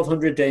paid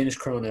 1,200 Danish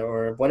krone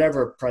or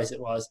whatever price it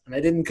was, and I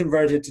didn't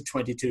convert it to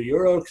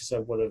 €22 because I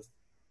would have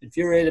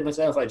infuriated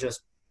myself.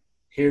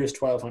 Here's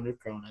 1,200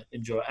 krone.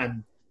 Enjoy.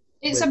 And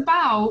it's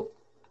about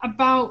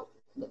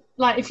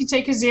like if you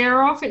take a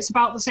zero off, it's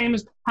about the same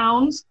as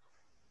pounds.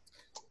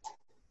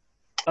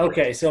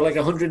 Okay, so like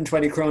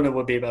 120 krone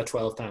would be about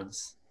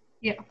 £12.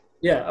 Yeah.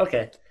 Yeah.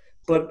 Okay,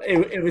 but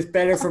it was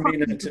better for me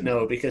not to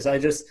know because I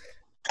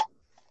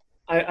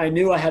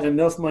knew I had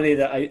enough money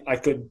that I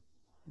could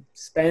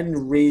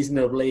spend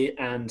reasonably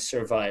and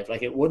survive.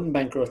 Like it wouldn't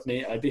bankrupt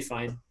me. I'd be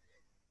fine.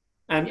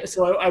 And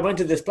so I went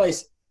to this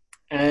place.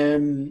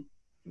 It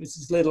was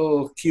this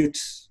little cute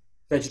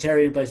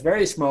vegetarian place,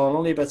 very small,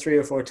 only about 3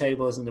 or 4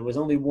 tables, and there was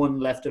only one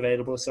left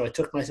available. So I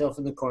took myself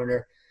in the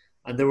corner,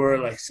 and there were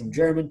like some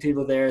German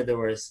people there. There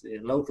was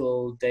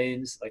local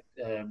Danes, like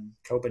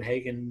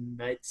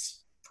Copenhagenites,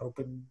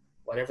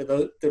 whatever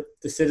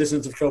the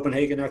citizens of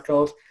Copenhagen are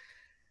called.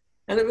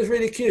 And it was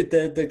really cute.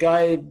 The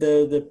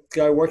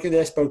guy working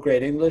there spoke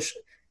great English.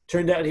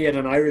 Turned out he had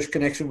an Irish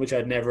connection, which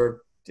I'd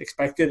never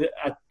expected.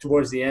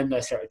 Towards the end, I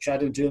started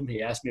chatting to him.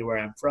 He asked me where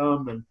I'm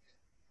from and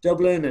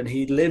Dublin, and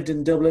he lived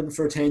in Dublin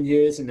for 10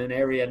 years in an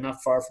area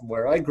not far from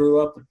where I grew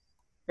up.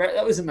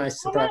 That was a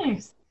nice surprise.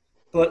 Nice.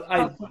 But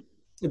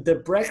the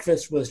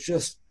breakfast was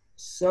just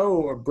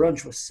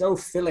brunch was so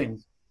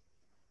filling,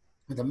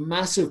 with a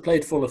massive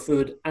plate full of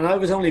food. And I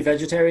was only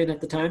vegetarian at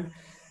the time,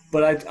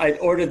 but I'd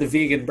ordered the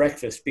vegan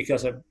breakfast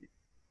because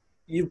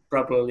you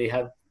probably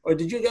have. Or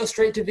did you go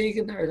straight to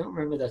vegan? I don't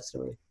remember that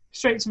story.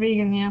 Straight to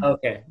vegan, yeah.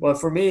 Okay. Well,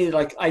 for me,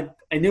 like I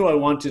knew I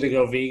wanted to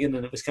go vegan,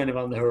 and it was kind of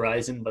on the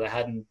horizon, but I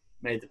hadn't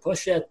made the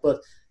push yet.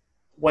 But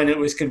when it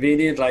was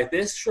convenient like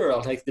this, sure,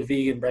 I'll take the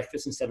vegan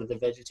breakfast instead of the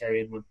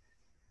vegetarian one.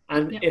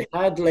 And it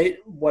had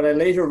what I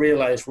later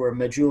realized were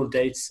medjool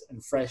dates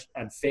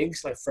and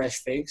figs, like fresh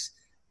figs.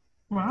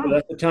 Wow. But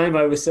at the time,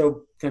 I was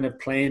so kind of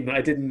plain.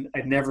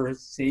 I'd never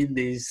seen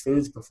these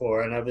foods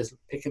before, and I was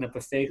picking up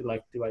a fig.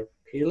 Like, do I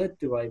peel it?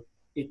 Do I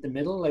eat the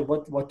middle? Like,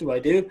 what do I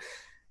do?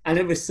 And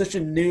it was such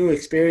a new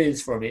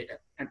experience for me,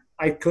 and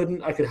I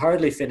could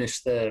hardly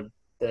finish the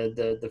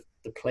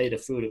plate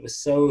of food. It was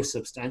so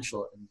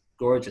substantial and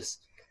gorgeous.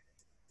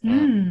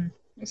 It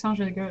sounds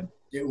really good.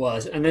 It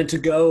was. And then to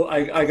go,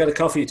 I got a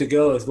coffee to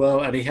go as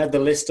well, and he had the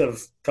list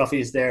of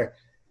coffees there,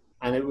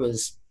 and it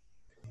was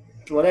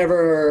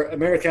whatever,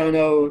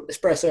 Americano,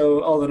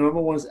 espresso, all the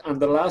normal ones, and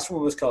the last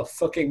one was called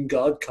Fucking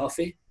God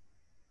Coffee,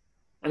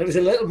 and it was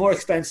a little more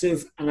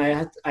expensive. And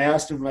I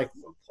asked him, like,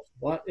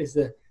 what is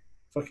the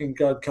Fucking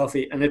God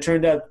Coffee? And it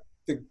turned out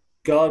the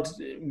God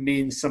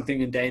means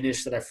something in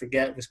Danish that I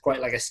forget. It was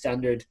quite like a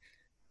standard,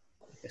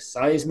 like a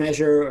size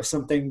measure or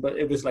something, but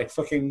it was like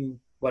fucking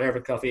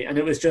whatever coffee, and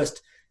it was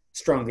just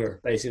stronger,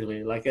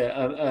 basically, like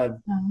a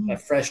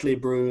freshly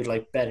brewed,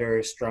 like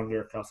better,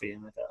 stronger coffee.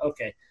 And I thought,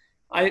 okay,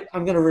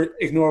 I'm going to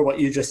ignore what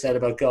you just said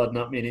about God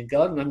not meaning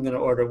God, and I'm going to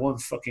order one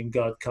fucking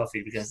God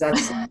coffee, because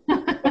that's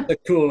a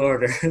cool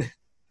order.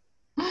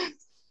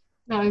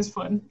 That is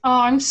fun. Oh,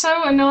 I'm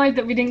so annoyed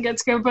that we didn't get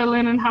to go to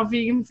Berlin and have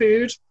vegan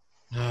food.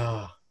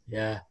 Oh,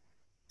 yeah.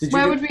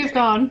 Where would we have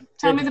gone?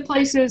 Tell me the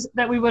places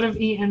that we would have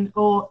eaten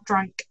or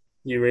drank.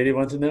 You really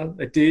want to know?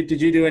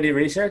 Did you do any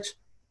research?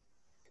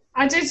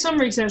 I did some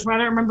research, but I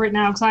don't remember it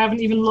now because I haven't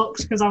even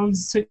looked because I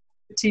was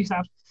too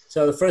sad.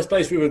 So the first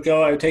place we would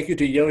go, I would take you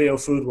to Yo-Yo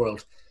Food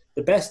World.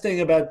 The best thing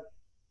about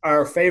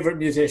our favorite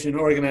musician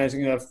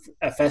organizing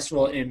a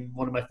festival in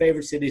one of my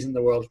favorite cities in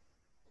the world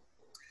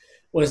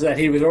was that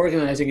he was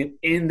organizing it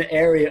in the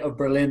area of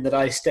Berlin that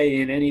I stay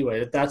in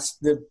anyway. That's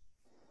the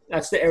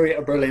area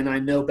of Berlin I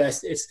know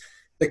best. It's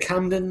the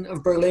Camden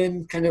of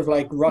Berlin, kind of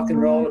like rock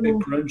and roll, a bit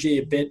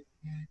grungy, a bit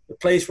the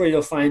place where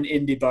you'll find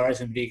indie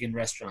bars and vegan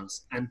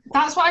restaurants. And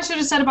that's what I should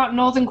have said about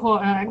Northern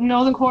Quarter.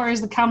 Northern Quarter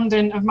is the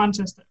Camden of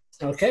Manchester.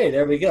 Okay,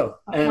 there we go.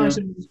 I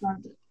should have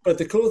described it. But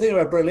the cool thing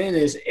about Berlin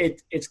is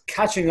it's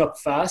catching up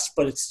fast,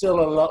 but it's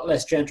still a lot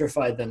less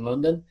gentrified than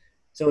London.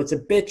 So it's a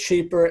bit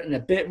cheaper and a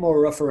bit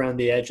more rough around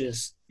the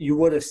edges. You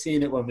would have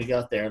seen it when we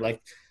got there.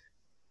 Like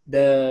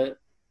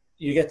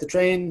you get the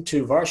train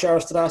to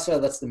Warschauer Straße,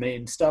 that's the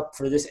main stop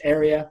for this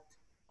area.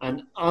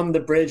 And on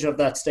the bridge of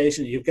that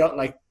station, you've got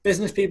like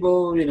business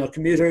people,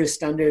 commuters,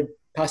 standard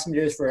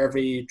passengers for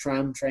every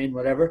tram, train,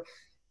 whatever.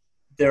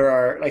 There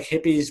are like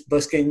hippies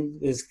busking.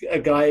 There's a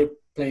guy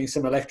playing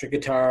some electric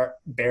guitar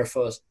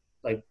barefoot,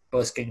 like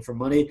busking for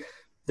money.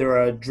 There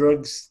are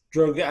drug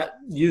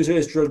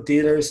users, drug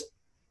dealers,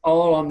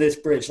 all on this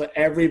bridge. Like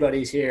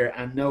everybody's here,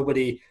 and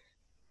they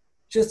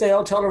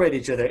all tolerate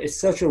each other. It's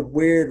such a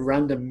weird,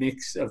 random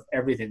mix of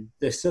everything.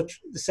 There's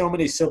so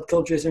many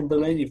subcultures in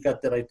Berlin. You've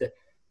got the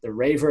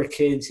raver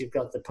kids, you've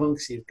got the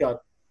punks, you've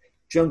got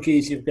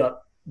junkies, you've got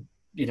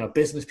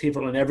business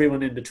people, and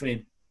everyone in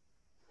between.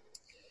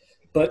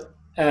 But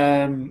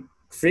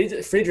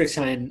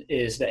Friedrichshain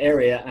is the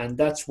area, and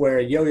that's where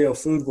Yo-Yo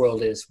Food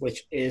World is,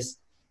 which is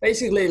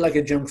basically like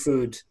a junk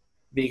food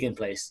vegan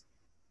place.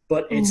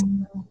 But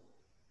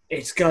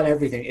it's got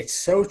everything. It's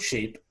so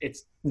cheap.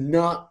 It's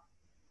not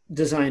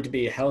designed to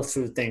be a health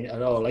food thing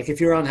at all. Like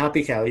if you're on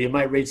Happy Cow, you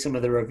might read some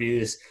of the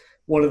reviews.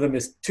 One of them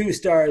is 2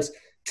 stars,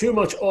 too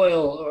much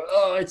oil, or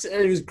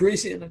it was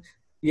greasy.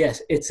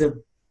 Yes, it's a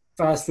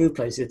fast food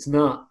place. It's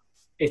not.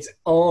 It's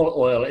all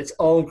oil, it's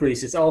all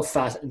grease, it's all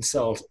fat and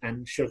salt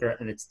and sugar,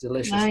 and it's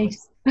delicious.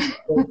 Nice.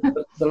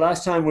 The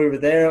last time we were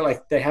there,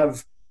 like they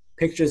have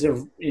pictures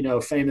of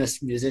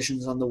famous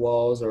musicians on the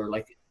walls, or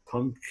like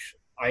punk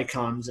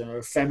icons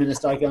or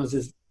feminist icons.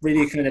 It's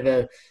really kind of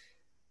a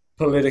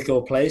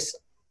political place.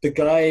 The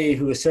guy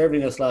who was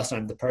serving us last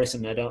time, the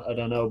person I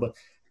don't know, but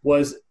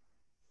was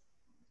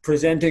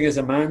presenting as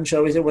a man.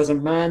 Shall we say, was a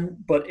man,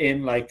 but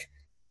in like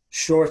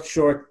short,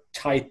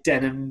 tight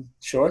denim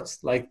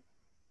shorts, like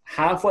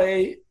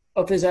halfway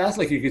up his ass,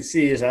 like you could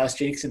see his ass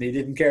cheeks, and he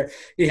didn't care.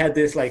 He had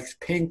this like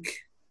pink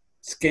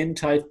skin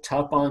tight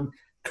top on,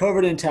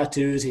 covered in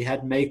tattoos. He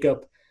had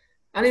makeup,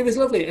 And he was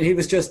lovely. And he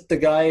was just the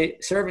guy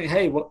serving,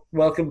 hey,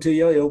 welcome to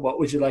Yo-Yo. What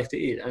would you like to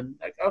eat? And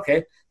like,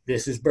 okay,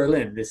 this is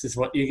Berlin. This is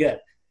what you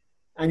get.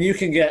 And you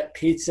can get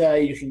pizza.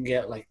 You can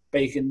get like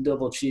bacon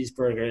double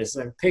cheeseburgers.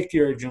 And pick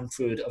your junk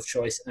food of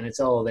choice. And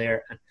it's all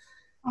there. And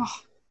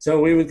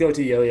so we would go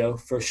to Yo-Yo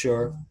for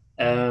sure.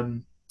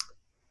 Then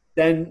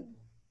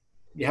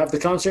you have the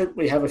concert.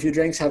 We have a few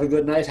drinks, have a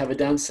good night, have a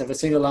dance, have a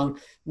sing-along.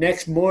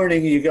 Next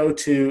morning, you go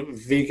to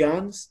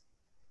Vegans,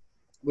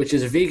 which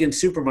is a vegan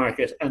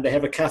supermarket, and they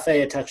have a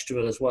cafe attached to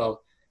it as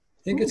well.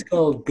 I think it's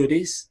called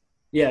Goodies.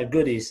 Yeah,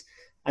 Goodies.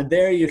 And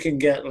there you can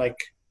get like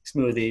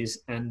smoothies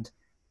and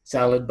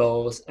salad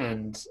bowls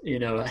and, you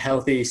know,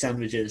 healthy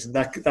sandwiches and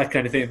that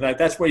kind of thing. Like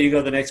that's where you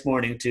go the next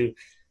morning to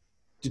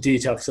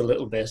detox a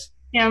little bit.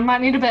 Yeah, we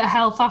might need a bit of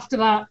health after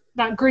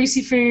that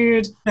greasy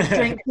food,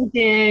 drink and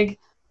gig,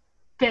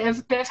 bit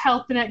of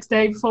health the next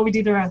day before we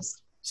do the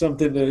rest.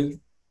 Something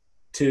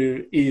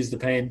to ease the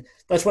pain.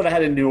 That's what I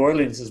had in New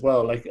Orleans as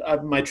well. Like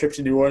my trip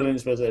to New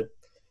Orleans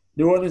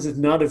New Orleans is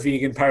not a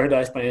vegan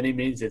paradise by any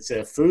means. It's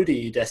a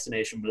foodie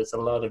destination, but it's a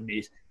lot of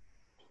meat.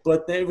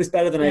 But it was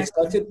better than I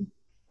expected.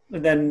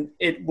 And then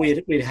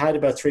we'd had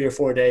about 3 or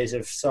 4 days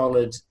of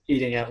solid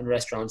eating out in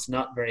restaurants,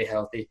 not very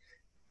healthy,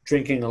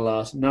 drinking a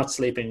lot, not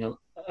sleeping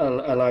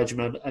a large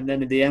amount. And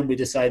then in the end, we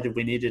decided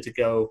we needed to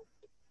go,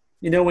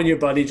 you know, when your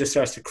body just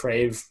starts to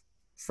crave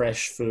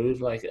fresh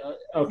food, like,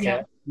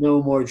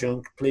 no more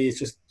junk, please,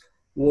 just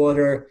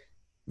water,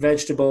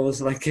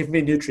 vegetables, like give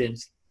me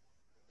nutrients.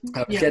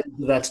 I was getting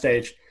to that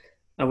stage.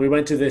 And we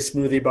went to this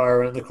smoothie bar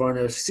around the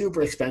corner,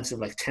 super expensive,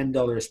 like $10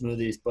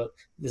 smoothies, but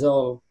it was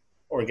all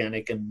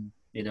organic and,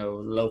 you know,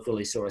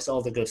 locally sourced,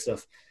 all the good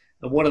stuff.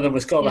 And one of them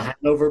was called a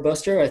Hangover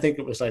Buster. I think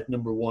it was like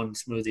number one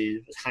smoothie.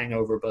 It was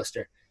Hangover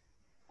Buster.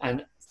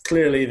 And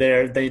clearly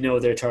they know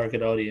their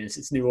target audience.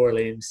 It's New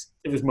Orleans.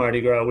 It was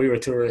Mardi Gras. We were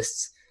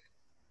tourists.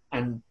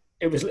 And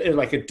it was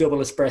like a double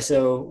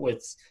espresso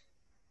with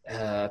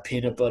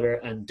peanut butter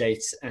and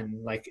dates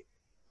and like...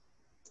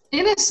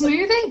 In a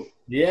smoothie?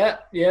 Yeah.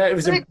 It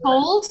was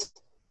cold?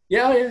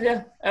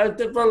 Yeah.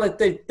 Well, like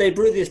they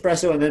brew the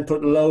espresso and then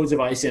put loads of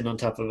ice in on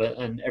top of it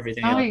and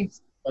everything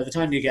else. By the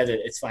time you get it,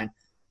 it's fine.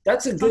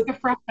 That's a good... Like a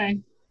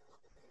frappe.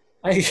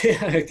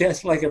 I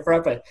guess like a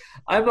frappe.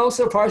 I'm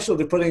also partial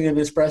to putting an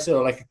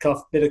espresso, like a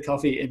bit of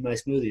coffee in my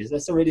smoothies.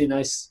 That's a really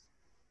nice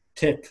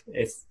tip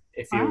if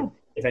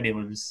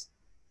anyone's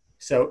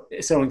so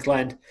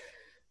inclined.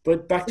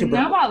 But back to...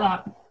 know about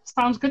that.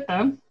 Sounds good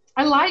though.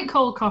 I like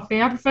cold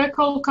coffee. I prefer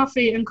cold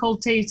coffee and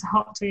cold tea to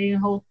hot tea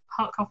and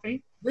hot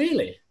coffee.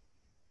 Really?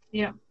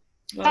 Yeah.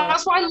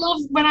 That's what I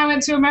love when I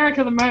went to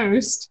America the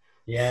most.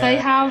 Yeah.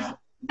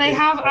 They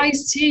have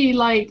iced tea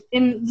like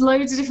in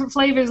loads of different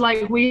flavors.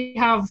 Like we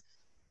have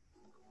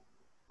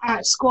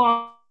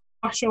squash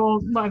or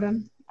whatever.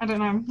 I don't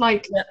know.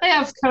 Like they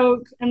have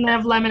Coke and they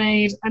have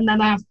lemonade and then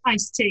they have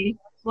iced tea.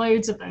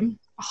 Loads of them.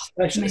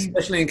 Oh,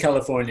 especially in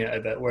California, I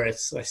bet, where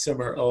it's like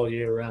summer all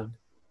year round.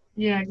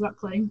 Yeah,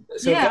 exactly.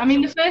 So I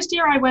mean, the first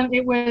year I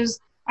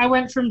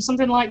went from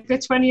something like the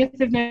 20th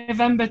of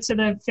November to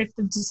the 5th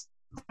of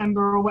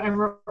December or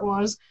whatever it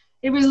was.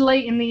 It was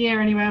late in the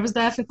year anyway. I was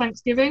there for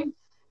Thanksgiving,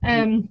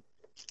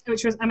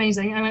 which was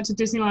amazing. I went to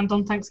Disneyland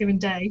on Thanksgiving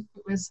Day.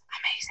 It was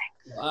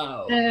amazing.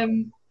 Wow.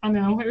 I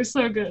know, it was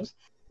so good.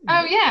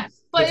 Oh, yeah.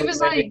 But it was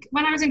like,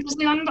 when I was in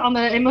Disneyland,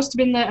 it must have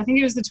been I think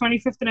it was the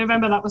 25th of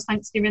November, that was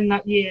Thanksgiving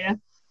that year.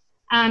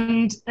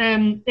 And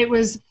it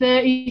was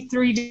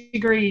 33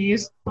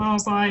 degrees. I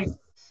was like,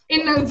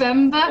 in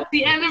November,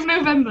 the end of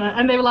November.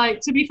 And they were like,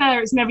 to be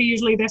fair, it's never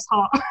usually this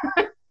hot.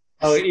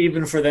 Oh,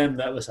 even for them,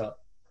 that was hot.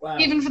 Wow.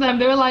 Even for them,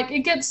 they were like,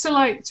 it gets to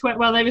like,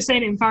 well, they were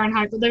saying it in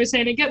Fahrenheit, but they were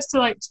saying it gets to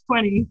like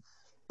 20.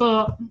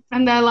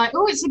 And they're like,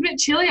 oh, it's a bit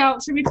chilly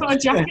out. Should we put a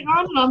jacket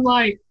on? And I'm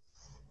like,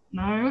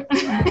 no.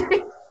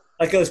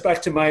 That goes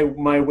back to my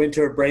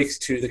winter breaks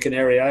to the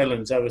Canary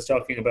Islands I was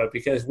talking about,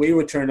 because we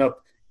would turn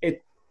up.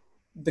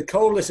 The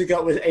coldest it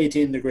got was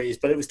 18 degrees,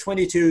 but it was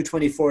 22,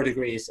 24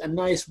 degrees. A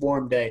nice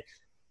warm day.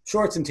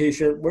 Shorts and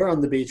T-shirt. We're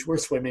on the beach. We're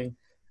swimming.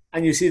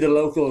 And you see the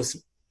locals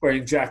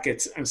wearing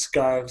jackets and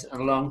scarves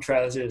and long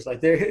trousers.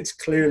 Like it's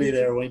clearly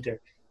their winter.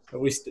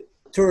 But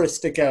tourists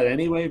stick out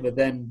anyway, but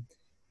then,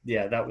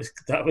 yeah, that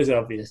was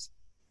obvious.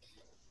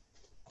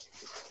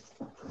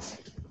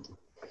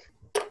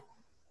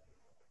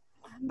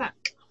 I'm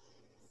back.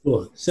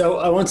 Cool. So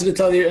I wanted to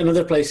tell you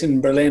another place in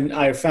Berlin.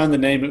 I found the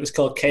name. It was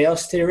called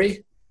Chaos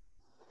Theory.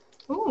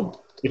 Ooh.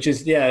 Which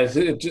is,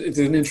 it's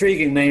an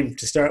intriguing name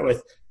to start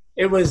with.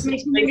 It was...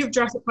 Makes me think of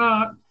Jurassic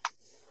Park.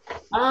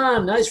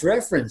 Nice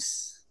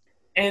reference.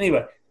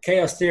 Anyway,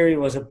 Chaos Theory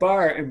was a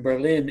bar in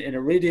Berlin in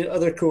a really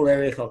other cool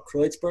area called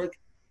Kreuzberg.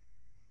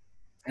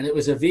 And it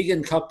was a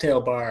vegan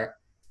cocktail bar,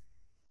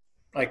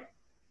 like,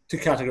 to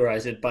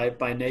categorize it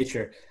by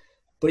nature.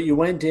 But you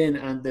went in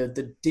and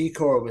the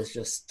decor was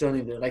just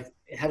stunning. Like,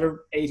 it had an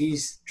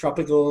 80s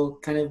tropical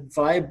kind of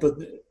vibe, but...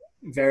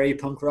 very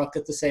punk rock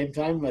at the same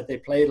time. Like they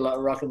played a lot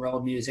of rock and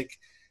roll music.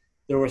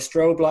 There were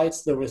strobe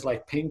lights. There was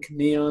like pink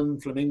neon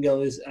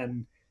flamingos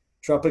and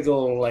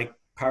tropical like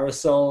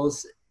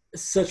parasols.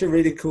 Such a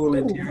really cool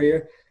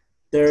interior.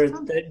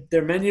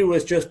 Their menu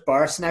was just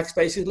bar snacks,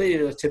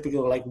 basically,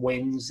 typical like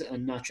wings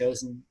and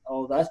nachos and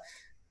all that,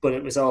 but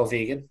it was all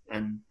vegan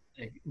and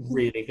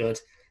really good.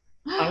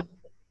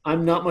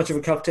 I'm not much of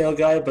a cocktail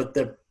guy, but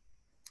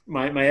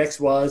my ex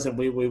was, and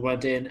we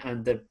went in,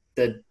 and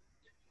the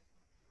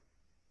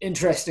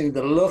interesting,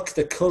 the look,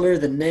 the color,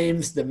 the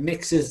names, the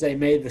mixes they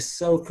made was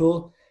so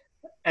cool.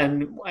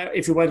 And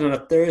if you went on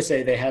a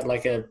Thursday, they had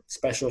like a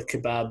special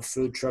kebab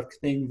food truck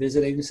thing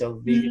visiting, so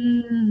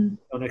vegan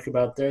on a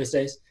kebab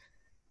Thursdays.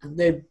 And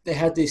they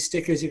had these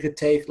stickers you could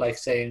take, like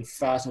saying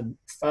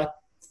fat,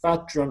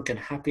 drunk, and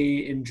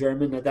happy in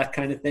German, or that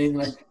kind of thing.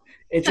 Like,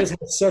 it just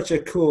had such a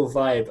cool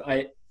vibe.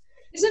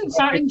 Isn't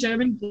fat in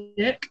German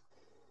dick?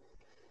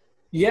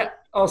 Yeah.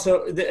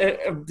 Also,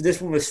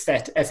 this one was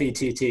fett,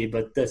 Fett,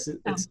 but it's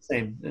the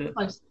same.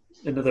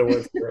 Another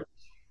word for it.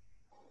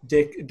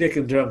 Dick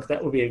and drunk.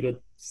 That would be a good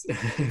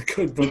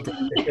bumper.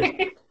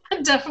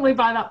 I'd definitely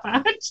buy that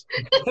badge.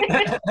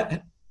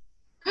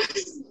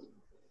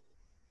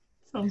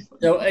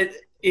 So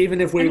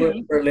even if we were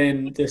in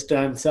Berlin this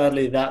time,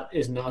 sadly that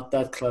is not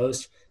that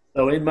close.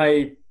 So in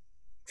my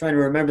trying to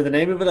remember the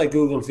name of it, I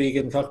googled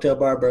vegan cocktail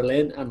bar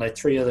Berlin, and like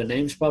 3 other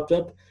names popped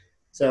up.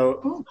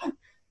 So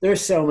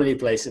there's so many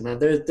places, man.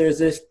 There's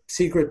this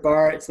secret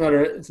bar. It's not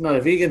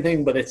a vegan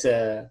thing, but it's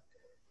a.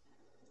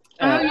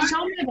 You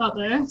told me about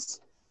this.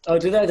 Oh,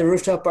 did I? The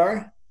rooftop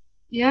bar?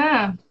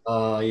 Yeah.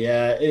 Oh,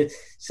 yeah.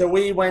 So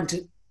we went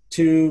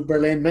to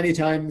Berlin many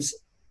times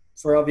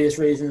for obvious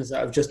reasons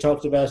that I've just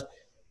talked about.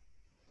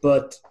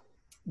 But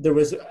there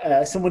was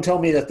someone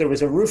told me that there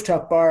was a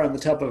rooftop bar on the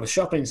top of a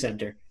shopping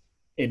center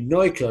in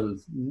Neukölln,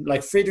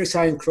 like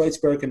Friedrichshain,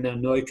 Kreuzberg, and now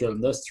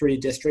Neukölln. Those 3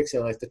 districts are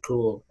like the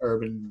cool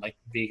urban, like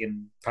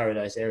vegan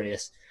paradise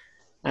areas.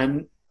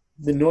 And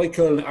the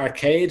Neukölln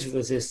Arcade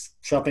was this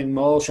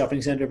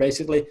shopping center,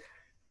 basically.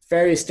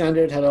 Very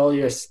standard, had all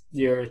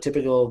your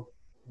typical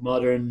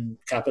modern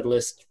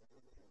capitalist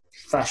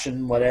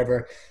fashion,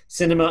 whatever.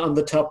 Cinema on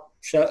the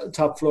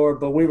top floor,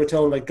 but we were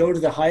told, like, go to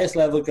the highest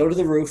level, go to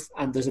the roof,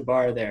 and there's a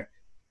bar there.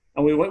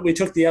 And we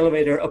took the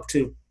elevator up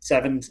to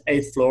 7th,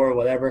 8th floor or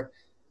whatever,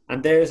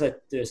 and there's a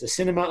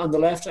cinema on the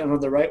left, and on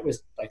the right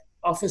was like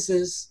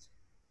offices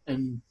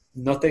and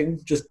nothing,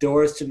 just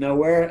doors to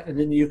nowhere. And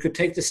then you could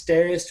take the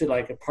stairs to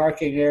like a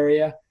parking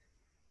area,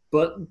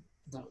 but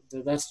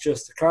that's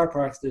just the car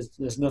park.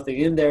 There's nothing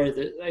in there.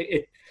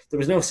 There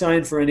was no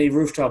sign for any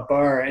rooftop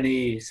bar,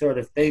 any sort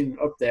of thing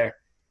up there.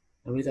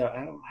 And we thought,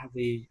 have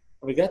we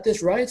got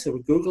this right? So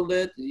we Googled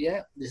it.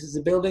 Yeah, this is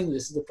the building.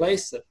 This is the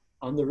place.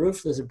 On the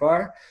roof, there's a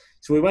bar.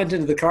 So we went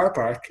into the car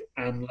park,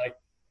 and like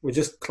we're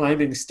just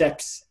climbing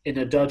steps in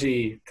a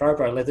dodgy car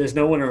park. Like, there's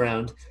no one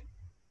around.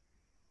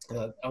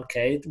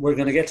 Okay, we're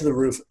going to get to the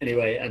roof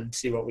anyway and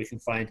see what we can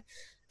find.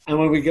 And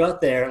when we got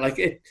there, like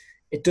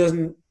it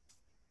doesn't.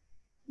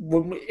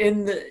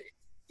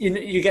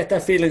 You get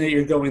that feeling that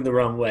you're going the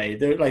wrong way.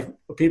 They're like,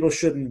 people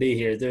shouldn't be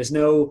here. There's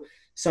no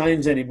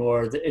signs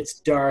anymore. It's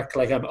dark.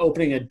 Like, I'm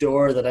opening a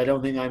door that I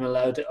don't think I'm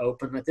allowed to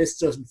open. Like, this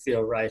doesn't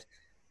feel right.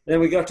 And then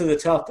we got to the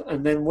top,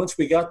 and then once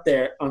we got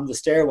there on the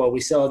stairwell, we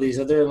saw these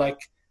other like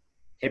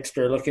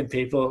hipster-looking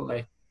people,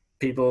 like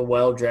people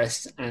well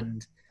dressed,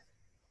 and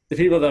the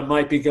people that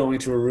might be going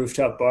to a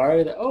rooftop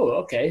bar. Oh,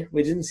 okay,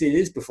 we didn't see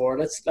these before.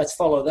 Let's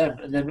follow them.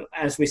 And then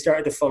as we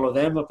started to follow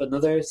them up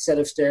another set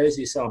of stairs,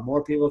 you saw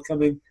more people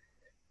coming,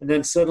 and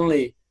then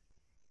suddenly,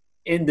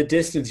 in the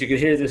distance, you could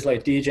hear this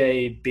like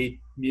DJ beat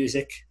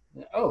music.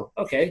 Oh,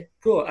 okay,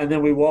 cool. And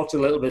then we walked a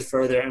little bit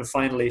further and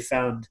finally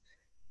found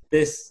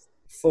this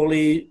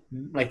fully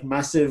like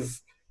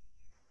massive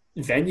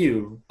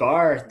venue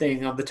bar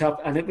thing on the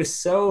top, and it was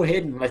so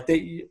hidden. Like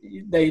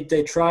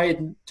they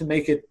tried to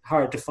make it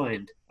hard to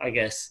find, I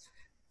guess,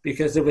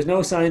 because there was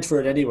no signs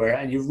for it anywhere,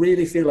 and you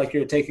really feel like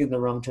you're taking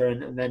the wrong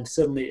turn, and then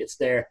suddenly it's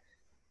there.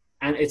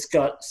 And it's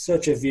got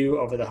such a view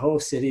over the whole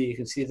city. You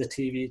can see the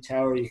TV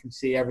tower, you can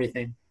see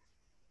everything.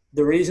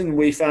 The reason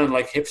we found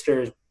like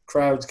hipster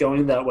crowds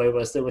going that way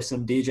was there was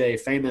some DJ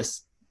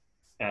famous,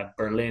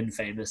 Berlin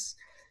famous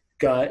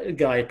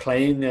guy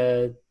playing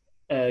a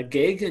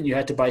gig, and you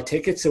had to buy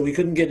tickets, so we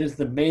couldn't get into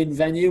the main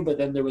venue. But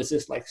then there was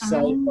this like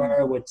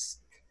sidebar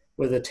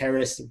with a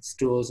terrace and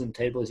stools and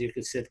tables. You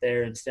could sit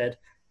there instead.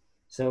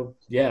 So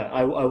yeah,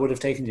 I would have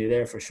taken you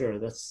there for sure.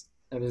 That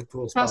was a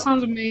cool spot. That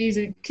sounds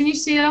amazing. Can you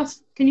see off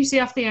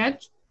the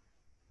edge?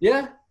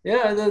 Yeah.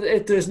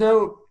 There's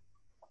no.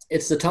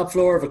 It's the top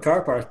floor of a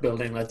car park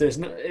building. Like, there's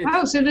no.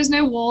 So there's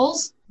no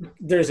walls.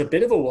 There's a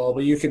bit of a wall,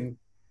 but you can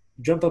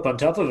jump up on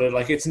top of it.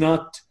 Like, it's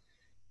not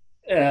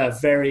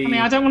very. I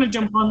mean, I don't want to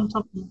jump on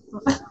top of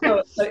it.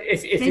 No,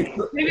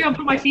 maybe I'll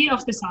put my feet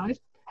off the side.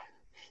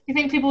 You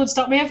think people would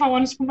stop me if I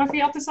wanted to put my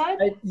feet off the side?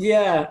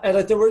 Yeah, and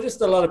like, there were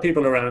just a lot of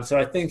people around, so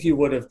I think you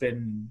would have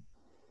been.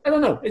 I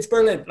don't know. It's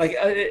Berlin. Like,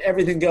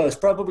 everything goes.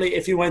 Probably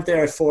if you went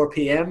there at 4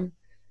 p.m.,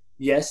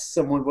 yes,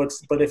 someone would.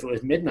 But if it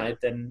was midnight,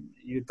 then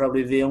you'd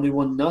probably be the only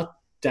one not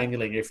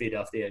dangling your feet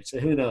off the edge. So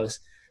who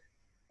knows?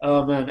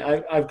 Oh man,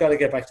 I've got to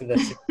get back to that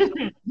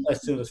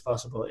as soon as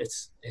possible.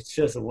 It's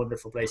just a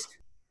wonderful place.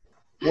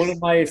 One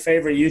of my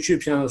favorite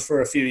YouTube channels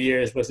for a few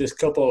years was this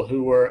couple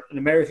who were an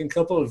American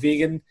couple,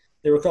 vegan.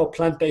 They were called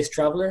Plant-Based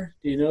Traveler.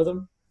 Do you know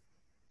them?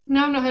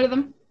 No, I've not heard of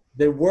them.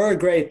 They were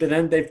great, but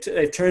then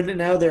they've turned it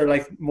now. They're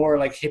like more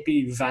like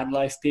hippie van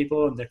life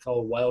people, and they're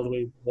called Wild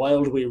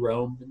We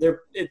Roam.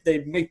 They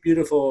make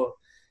beautiful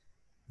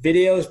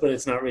videos, but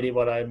it's not really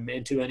what I'm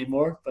into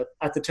anymore. But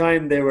at the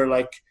time, they were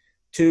like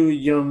two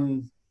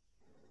young,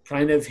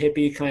 kind of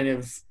hippie, kind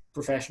of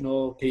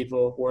professional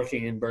people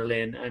working in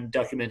Berlin and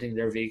documenting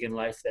their vegan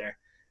life there.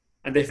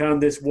 And they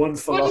found this one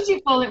philosophy. What did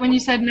you call it when you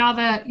said now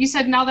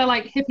they're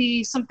like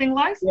hippie something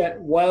life? Yeah,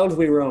 Wild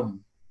We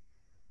Roam.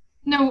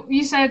 No,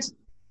 you said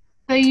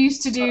they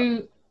used to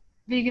do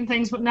vegan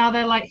things, but now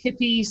they're like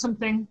hippie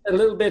something. A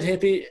little bit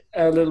hippie,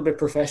 a little bit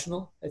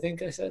professional, I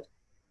think I said.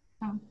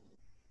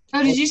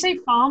 Oh, did you say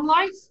farm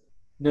life?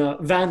 No,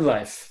 van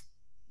life.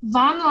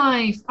 Van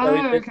life.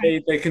 Oh,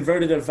 okay. They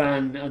converted a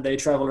van and they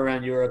travel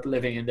around Europe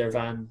living in their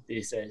van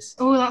these days.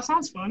 Oh, that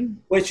sounds fun.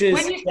 Which is,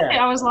 when you said it,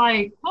 I was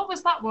like, what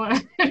was that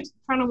word?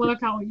 Trying to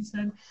work out what you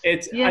said. I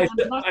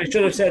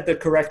should have said the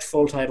correct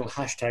full title,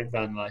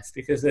 #van life,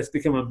 because it's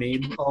become a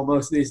meme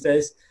almost these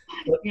days.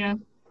 But yeah.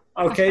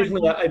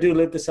 Occasionally, I do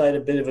live beside a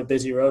bit of a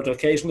busy road.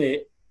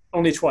 Occasionally,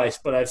 only twice,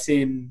 but I've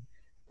seen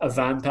a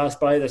van pass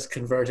by that's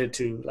converted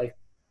to like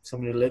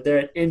someone who lived there.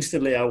 And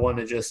instantly, I want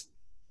to just,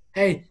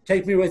 hey,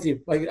 take me with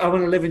you. Like, I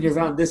want to live in your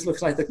van. This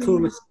looks like the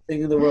coolest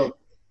thing in the world.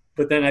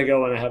 But then I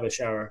go and I have a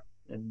shower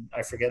and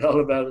I forget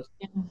all about it.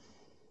 Yeah.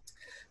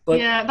 But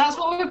yeah, that's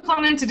what we're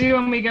planning to do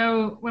when we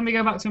go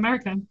back to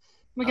America.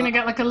 We're gonna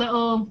get like a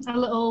little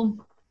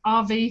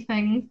RV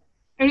thing,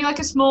 only like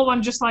a small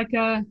one, just like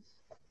a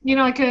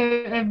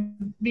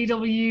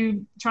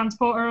VW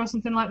transporter or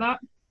something like that.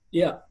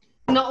 Yeah.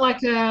 Not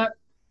like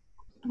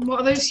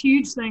what are those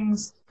huge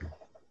things?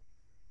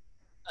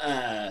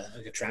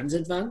 Like a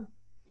transit van?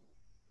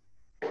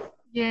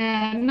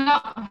 Yeah,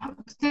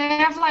 they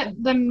have like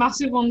the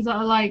massive ones that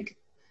are like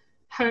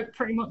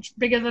pretty much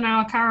bigger than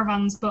our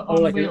caravans, but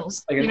on like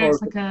wheels. Like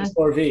it's like a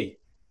RV.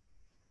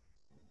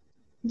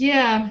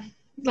 Yeah,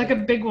 like a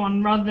big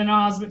one rather than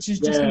ours, which is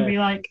just going to be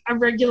like a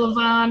regular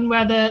van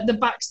where the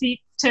back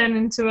seat turn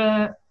into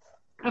a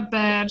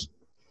bed.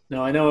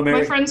 No, I know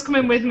My friend's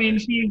coming with me, and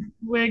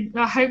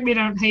I hope we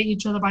don't hate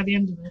each other by the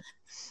end of it.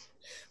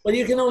 Well,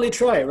 you can only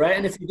try, right?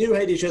 And if you do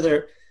hate each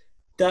other,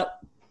 that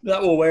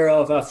will wear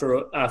off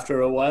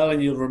after a while,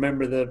 and you'll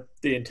remember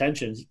the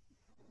intentions.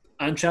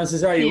 And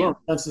chances are you won't.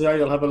 Chances are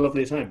you'll have a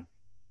lovely time.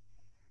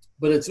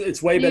 But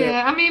it's way better.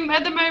 Yeah, I mean,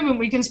 at the moment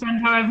we can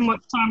spend however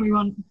much time we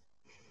want.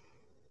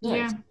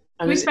 Nice. Yeah.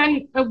 And we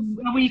spent a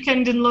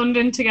weekend in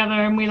London together,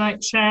 and we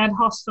like shared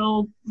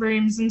hostel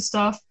rooms and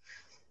stuff,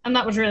 and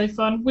that was really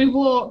fun. We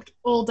walked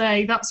all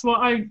day. That's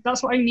what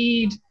I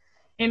need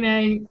in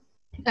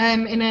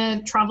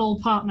a travel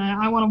partner.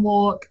 I want to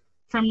walk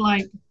from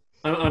like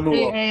 8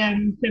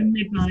 a.m. to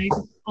midnight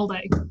all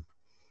day.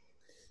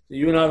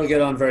 You and I will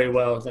get on very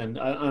well then.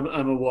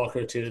 I'm a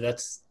walker too.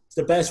 That's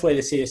the best way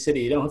to see a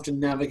city. You don't have to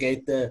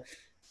navigate the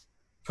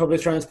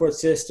public transport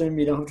system.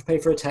 You don't have to pay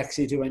for a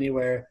taxi to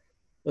anywhere.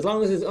 As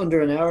long as it's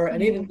under an hour,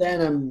 and even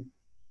then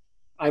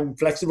I'm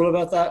flexible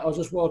about that. I'll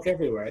just walk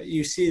everywhere.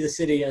 You see the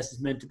city as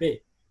it's meant to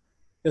be.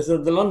 Because the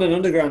London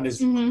Underground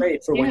is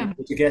great for when you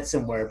need to get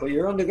somewhere, but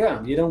you're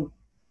underground. You don't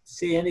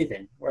see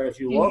anything. Where if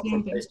you walk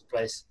from place to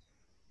place,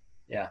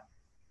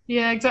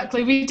 Yeah,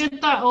 exactly. We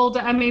did that all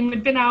day. I mean,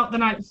 we'd been out the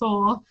night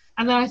before,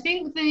 and then I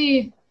think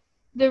the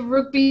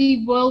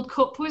Rugby World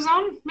Cup was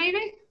on,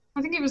 maybe?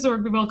 I think it was the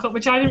Rugby World Cup,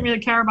 which I didn't really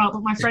care about,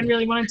 but my friend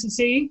really wanted to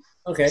see.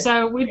 Okay.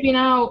 So we'd been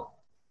out.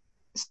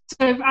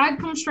 So I'd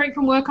come straight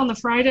from work on the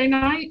Friday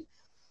night,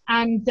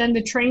 and then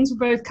the trains were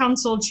both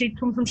cancelled. She'd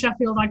come from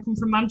Sheffield, I'd come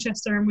from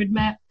Manchester, and we'd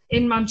met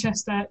in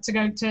Manchester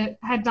to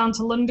head down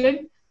to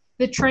London.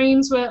 The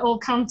trains were all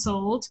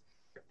cancelled.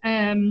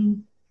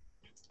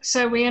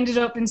 So we ended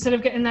up, instead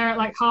of getting there at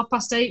like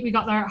 8:30, we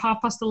got there at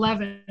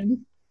 11:30.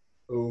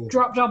 Ooh.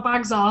 Dropped our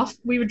bags off.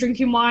 We were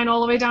drinking wine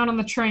all the way down on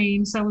the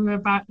train, so we were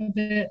a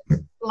bit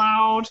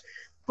loud.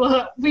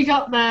 But we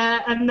got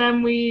there, and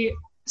then we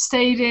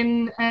stayed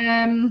in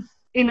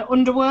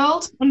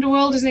Underworld.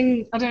 Underworld is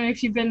in, I don't know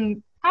if you've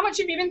been, how much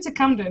have you been to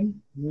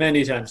Camden?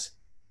 Many times.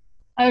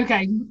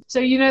 Okay, so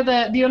you know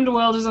the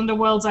Underworld is under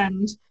World's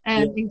End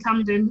in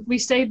Camden. We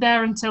stayed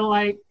there until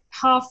like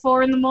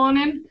 4:30 in the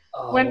morning.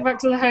 Went back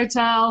to the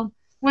hotel,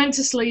 went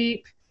to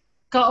sleep,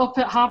 got up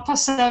at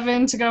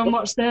 7:30 to go and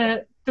watch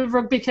the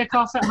rugby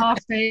kick-off at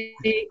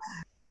 8:30.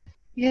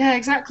 Yeah,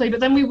 exactly. But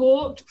then we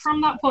walked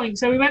from that point.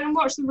 So we went and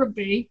watched the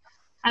rugby,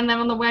 and then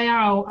on the way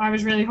out, I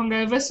was really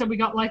hungover. So we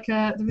got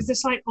there was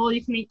this like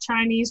all-you-can-eat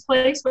Chinese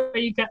place where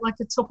you get like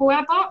a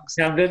Tupperware box.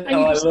 Camden?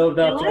 Oh, I love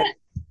that place.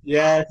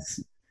 Yes.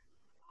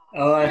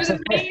 Oh, it was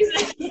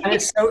amazing. And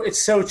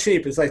it's so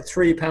cheap. It's like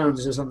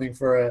 £3 or something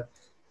for a...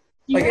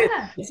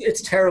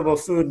 It's terrible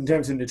food in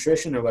terms of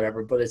nutrition or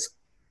whatever, but it's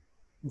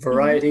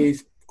variety,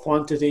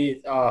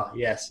 quantity. Oh,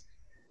 yes.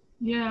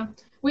 Yeah.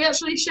 We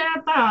actually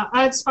shared that.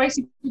 I had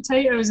spicy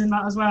potatoes in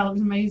that as well. It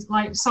was amazing.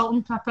 Like salt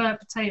and pepper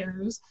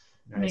potatoes.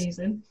 Nice.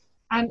 Amazing.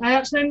 And I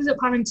actually ended up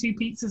having 2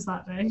 pizzas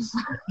that day.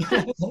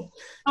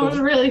 I was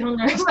really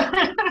hungry.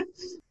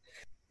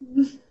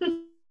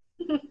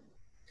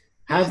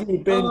 Have you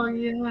been? Oh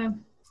yeah.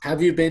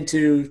 Have you been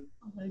to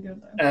Very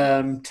good,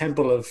 though.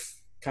 Temple of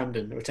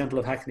Camden or Temple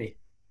of Hackney?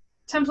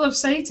 Temple of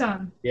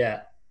Satan.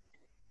 Yeah,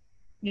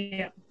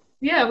 Yeah.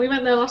 Yeah, we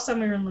went there last time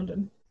we were in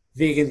London.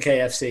 vegan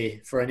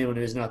KFC for anyone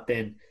who's not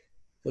been.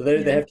 So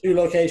they Yeah. have 2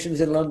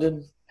 locations in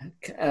London,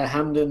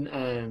 Hamden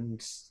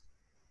and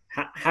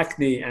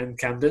Hackney and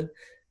Camden.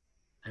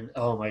 And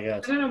oh my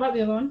god, I don't know about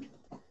the other one.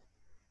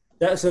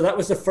 that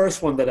was the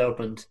first one that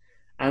opened,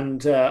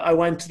 and I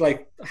went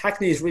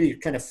Hackney is really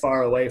kind of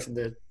far away from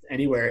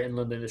anywhere in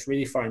London. It's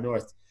really far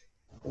north.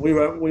 We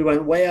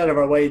went way out of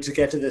our way to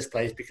get to this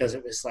place because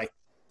it was like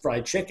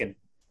fried chicken.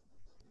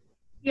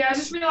 Yeah, I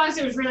just realised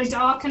it was really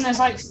dark and there's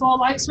like 4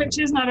 light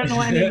switches and I don't know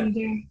what any of them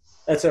do.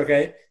 That's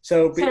okay.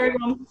 So Sorry,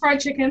 Mum.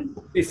 Fried chicken.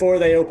 before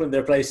they opened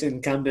their place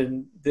in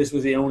Camden, this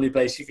was the only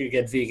place you could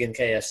get vegan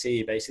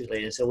KFC,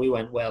 basically. And so we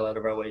went well out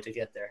of our way to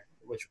get there,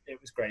 which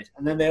it was great.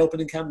 And then they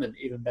opened in Camden,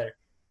 even better.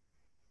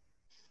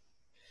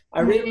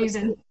 I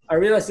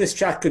realized this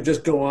chat could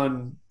just go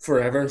on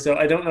forever, so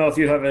I don't know if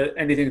you have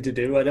anything to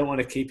do. I don't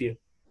want to keep you.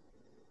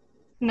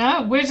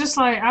 No, we're just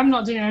like, I'm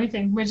not doing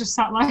anything. We're just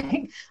sat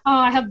like, oh,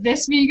 I had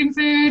this vegan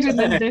food and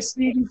then this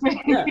vegan food.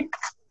 Yeah.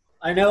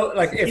 I know,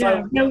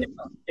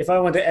 if I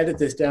want to edit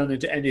this down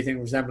into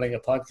anything resembling a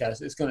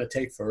podcast, it's going to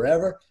take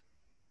forever.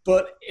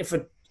 But if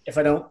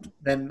I don't,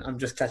 then I'm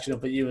just catching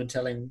up with you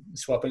and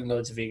swapping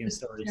loads of vegan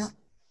stories,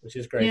 which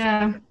is great.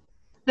 Yeah.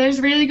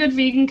 There's really good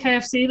vegan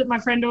KFC that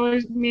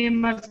me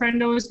and my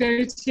friend always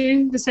go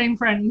to, the same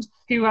friend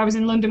who I was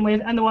in London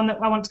with and the one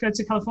that I want to go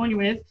to California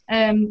with.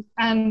 And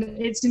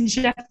it's in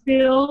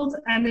Sheffield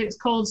and it's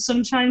called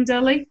Sunshine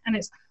Deli and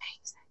it's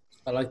amazing.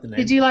 I like the name.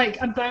 They do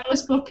a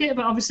boneless bucket,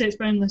 but obviously it's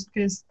boneless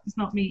because it's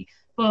not meat.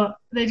 But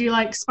they do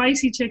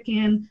spicy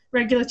chicken,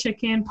 regular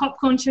chicken,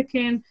 popcorn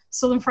chicken,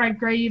 southern fried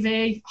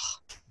gravy.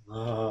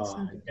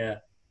 Oh, yeah.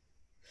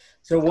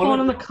 So corn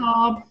on the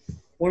cob.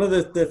 One of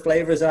the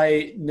flavors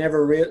I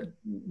never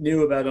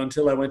knew about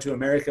until I went to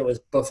America was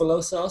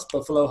buffalo sauce,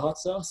 buffalo hot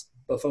sauce,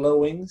 buffalo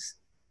wings.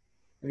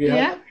 Have you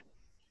had it?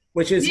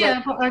 Which is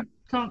but I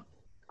can't.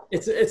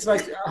 It's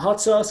like a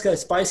hot sauce, kind of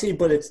spicy,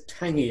 but it's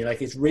tangy.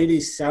 It's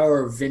really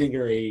sour,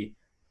 vinegary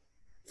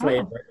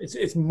flavor. Oh.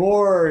 It's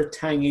more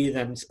tangy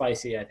than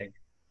spicy, I think.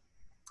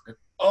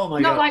 Oh my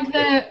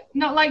god!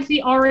 Not like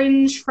the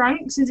orange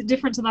Frank's. Is it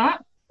different to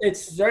that?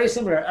 It's very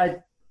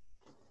similar.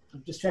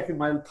 I'm just checking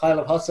my pile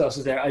of hot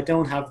sauces there. I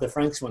don't have the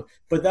Frank's one,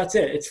 but that's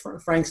it. It's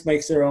Frank's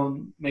makes their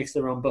own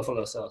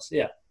buffalo sauce.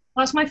 Yeah,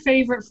 that's my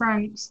favorite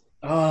Frank's.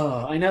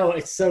 Oh, I know,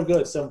 it's so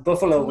good. So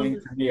buffalo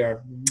wings for me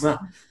are.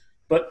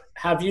 But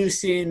have you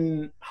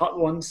seen Hot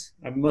Ones?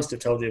 I must have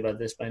told you about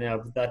this by now.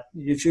 But that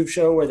YouTube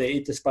show where they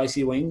eat the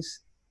spicy wings.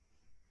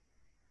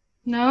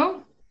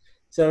 No.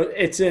 So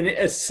it's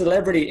a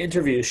celebrity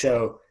interview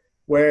show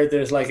where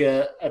there's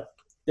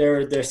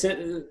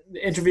the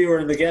interviewer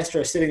and the guest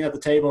are sitting at the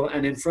table,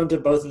 and in front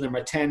of both of them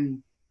are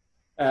 10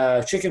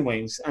 chicken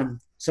wings,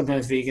 and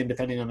sometimes vegan,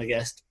 depending on the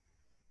guest.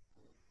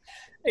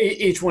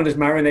 Each one is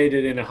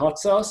marinated in a hot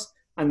sauce,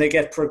 and they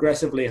get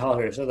progressively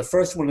hotter. So the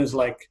first one is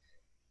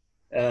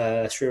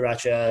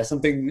sriracha,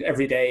 something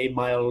everyday,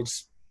 mild,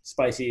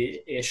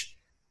 spicy-ish.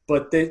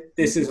 But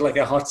this is like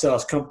a hot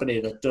sauce company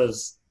that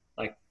does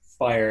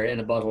fire in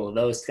a bottle of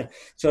those.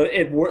 So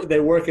they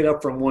work it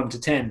up from 1 to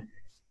 10.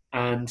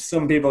 And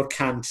some people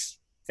can't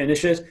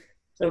finish it.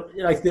 So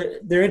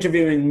they're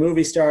interviewing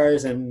movie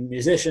stars and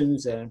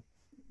musicians and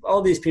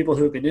all these people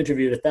who've been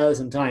interviewed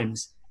 1,000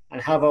 times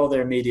and have all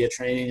their media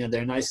training and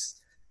their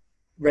nice,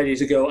 ready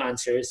to go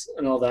answers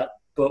and all that.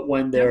 But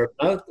when their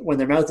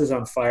mouth is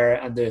on fire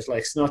and there's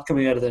snot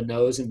coming out of their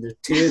nose and the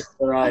tears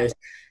in their eyes,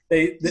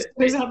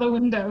 squeeze out the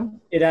window.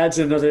 It adds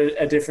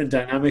a different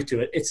dynamic to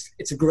it.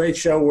 It's a great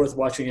show worth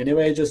watching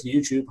anyway. Just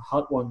YouTube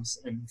Hot Ones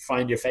and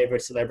find your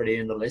favorite celebrity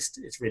in the list.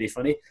 It's really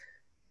funny.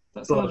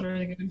 That sounds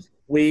really good.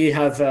 We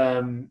have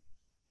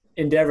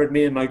endeavored,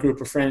 me and my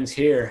group of friends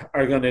here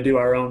are going to do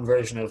our own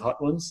version of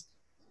Hot Ones.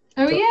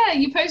 Oh, so, yeah,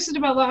 you posted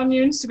about that on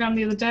your Instagram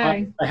the other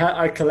day.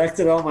 I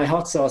collected all my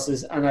hot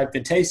sauces and I've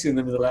been tasting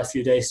them in the last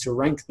few days to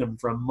rank them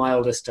from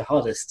mildest to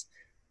hottest.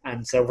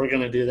 And so we're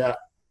going to do that.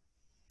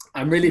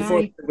 I'm really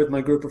fortunate with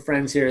my group of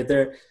friends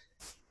here.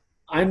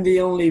 I'm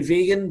the only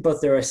vegan,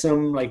 but there are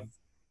some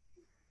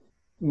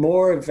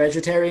more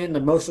vegetarian,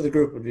 and most of the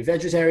group would be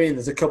vegetarian.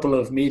 There's a couple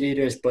of meat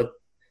eaters, but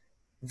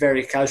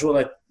very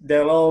casual.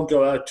 They'll all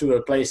go out to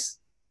a place.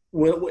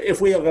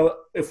 If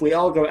we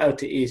all go out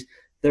to eat,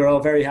 they're all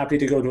very happy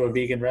to go to a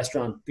vegan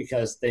restaurant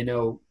because they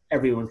know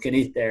everyone can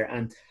eat there,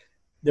 and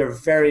they're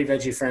very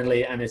veggie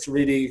friendly, and it's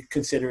really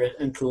considerate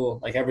and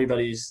cool.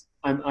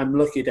 I'm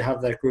lucky to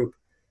have that group.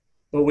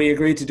 But we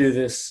agreed to do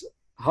this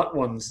Hot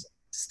Ones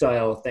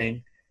style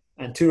thing,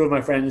 and 2 of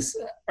my friends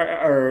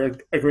are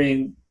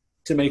agreeing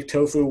to make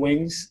tofu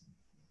wings,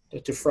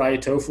 to fry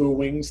tofu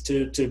wings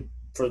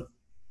for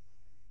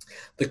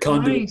the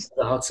conduit of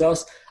the hot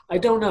sauce. I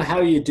don't know how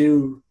you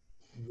do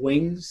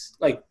wings,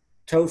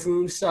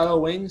 tofu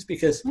style wings?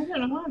 Because I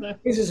don't know either.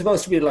 these are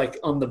supposed to be like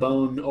on the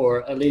bone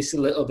or at least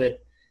a little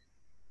bit.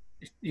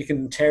 You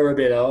can tear a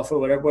bit off or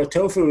whatever. Where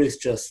tofu is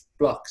just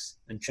blocks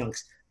and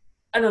chunks.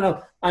 I don't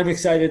know. I'm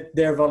excited.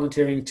 They're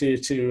volunteering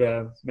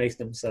to make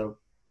them. So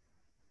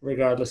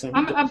regardless,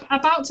 I'm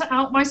about to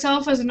out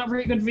myself as a not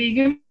very good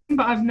vegan,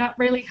 but I've not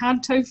really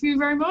had tofu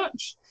very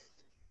much.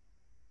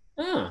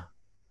 Ah.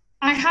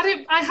 I had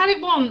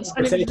it once,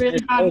 and it was really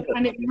bad,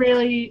 and it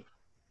really,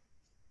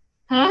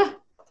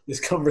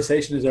 This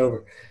conversation is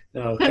over.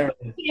 No,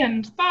 Caroline. The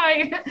end.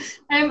 Bye.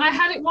 I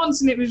had it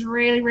once, and it was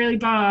really, really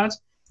bad.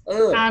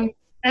 Ugh. And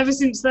ever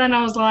since then,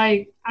 I was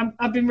like,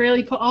 I've been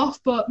really put off.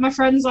 But my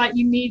friend's like,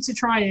 you need to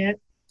try it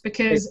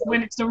because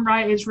when it's done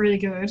right, it's really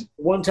good.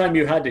 One time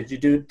you had it,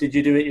 did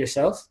you do it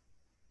yourself?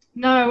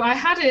 No, I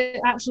had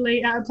it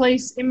actually at a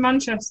place in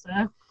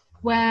Manchester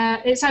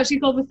where it's actually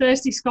called the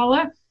Thirsty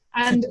Scholar,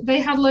 and they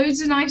had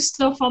loads of nice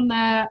stuff on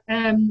their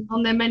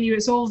menu. It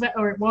was all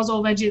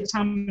veggie at the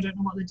time. I don't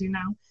know what they do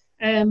now.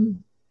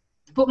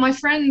 But my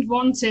friend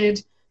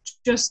wanted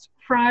just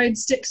fried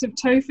sticks of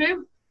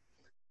tofu.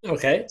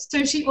 Okay.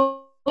 So she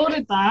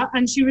ordered that,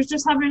 and she was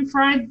just having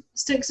fried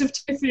sticks of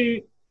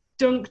tofu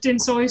dunked in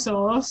soy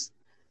sauce.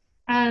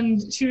 And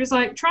she was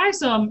like, try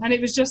some. And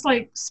it was just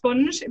like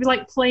sponge. It was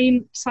like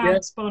plain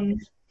sad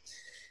sponge.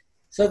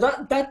 So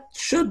that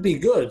should be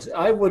good.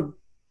 I would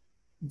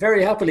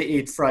very happily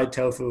eat fried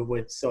tofu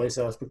with soy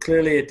sauce, but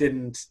clearly it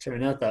didn't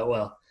turn out that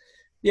well.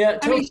 Yeah,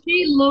 I mean,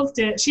 she loved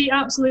it. She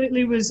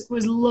absolutely was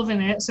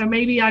loving it. So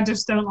maybe I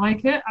just don't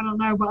like it. I don't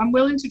know. But I'm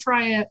willing to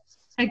try it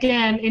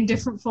again in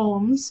different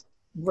forms.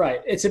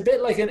 Right. It's a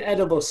bit like an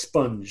edible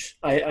sponge,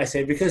 I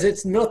say, because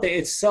it's nothing.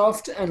 It's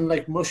soft and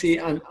like mushy,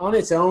 and on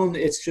its own,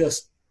 it's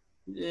just,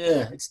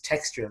 it's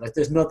texture. Like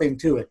there's nothing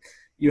to it.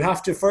 You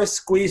have to first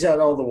squeeze out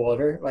all the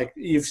water. Like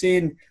you've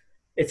seen,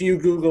 if you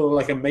Google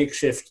like a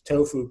makeshift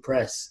tofu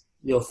press,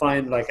 you'll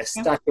find like a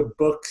stack of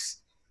books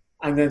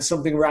and then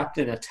something wrapped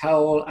in a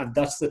towel, and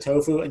that's the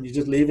tofu, and you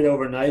just leave it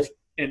overnight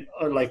in,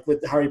 like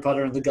with Harry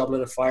Potter and the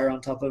Goblet of Fire on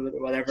top of it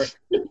or whatever.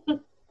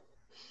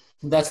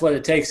 That's what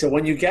it takes. So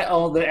when you get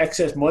all the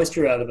excess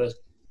moisture out of it,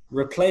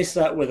 replace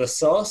that with a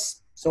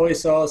sauce, soy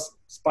sauce,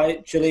 spice,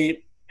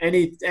 chili,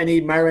 any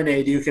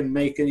marinade you can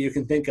make and you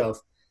can think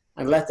of,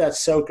 and let that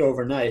soak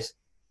overnight.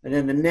 And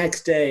then the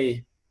next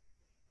day,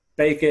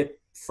 bake it,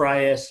 fry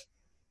it,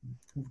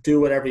 do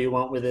whatever you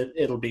want with it.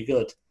 It'll be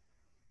good.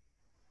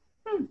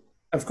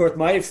 Of course,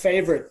 my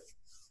favorite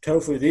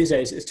tofu these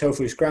days is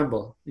tofu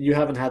scramble. You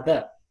haven't had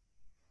that?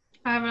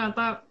 I haven't had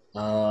that.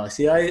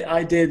 See,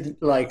 I did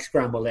like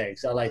scrambled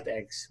eggs. I liked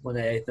eggs when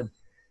I ate them.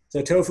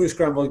 So tofu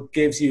scramble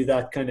gives you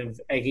that kind of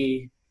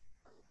eggy,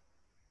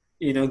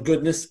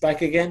 goodness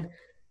back again.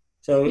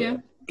 So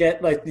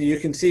get like, you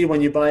can see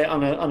when you buy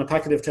on a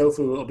packet of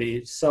tofu, it'll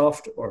be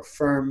soft or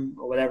firm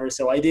or whatever.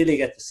 So ideally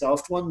get the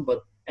soft one,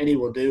 but any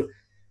will do.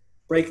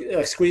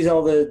 Squeeze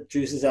all the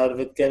juices out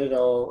of it, get it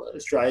all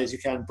as dry as you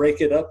can.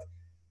 Break it up.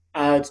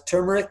 Add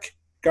turmeric,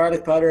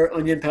 garlic powder,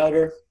 onion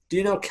powder. Do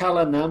you know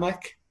kala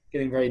namak?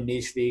 Getting very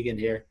niche vegan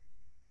here.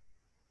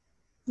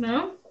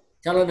 No.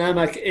 Kala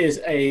namak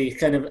is a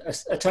kind of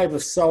a type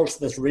of salt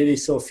that's really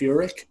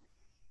sulfuric.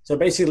 So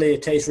basically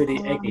it tastes really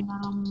eggy.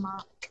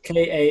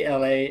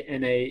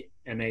 Kalanamak.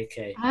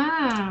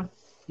 Ah,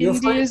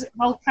 India's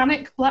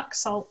volcanic black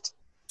salt.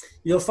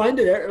 You'll find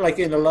it like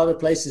in a lot of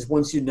places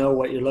once you know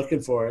what you're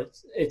looking for.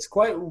 It's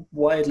quite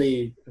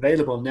widely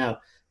available now.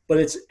 But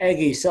it's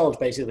eggy salt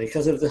basically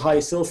because of the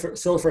high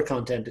sulfur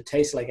content. It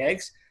tastes like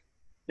eggs.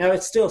 Now,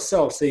 it's still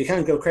salt, so you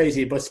can't go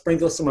crazy, but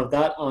sprinkle some of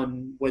that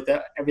on with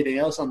everything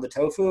else on the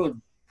tofu,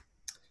 and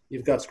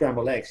you've got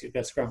scrambled eggs. You've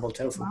got scrambled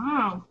tofu.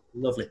 Wow.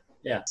 Lovely.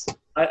 Yeah.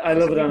 I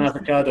love it on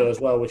avocado as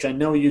well, which I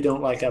know you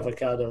don't like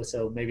avocado,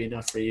 so maybe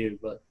not for you.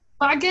 But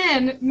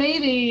again,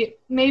 maybe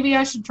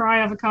I should try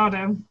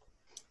avocado.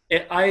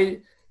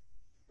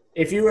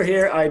 If you were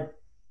here, I'd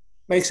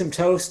make some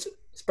toast,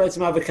 spread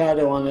some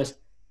avocado on it,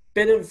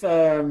 bit of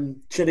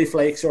chili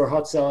flakes or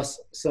hot sauce,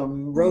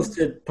 some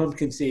roasted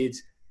pumpkin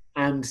seeds,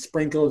 and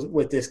sprinkled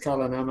with this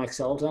kala namak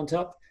salt on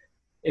top.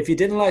 If you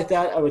didn't like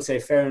that, I would say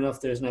fair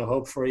enough. There's no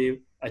hope for you.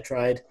 I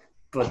tried,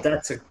 but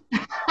that's my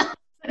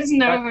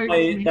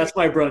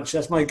brunch.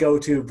 That's my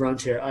go-to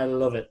brunch here. I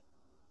love it.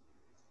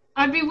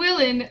 I'd be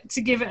willing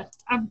to give it.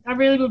 I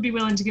really would be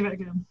willing to give it a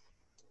go.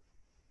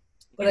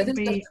 But I think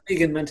that's the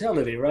vegan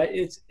mentality, right?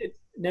 It's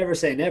never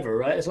say never,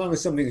 right? As long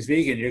as something's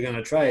vegan, you're going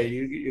to try it.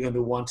 You're going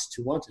to want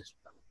it.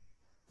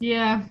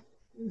 Yeah.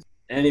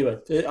 Anyway,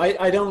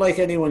 I don't like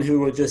anyone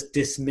who will just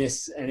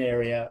dismiss an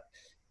area.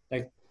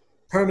 Like,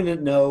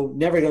 permanent no,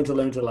 never going to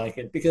learn to like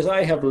it, because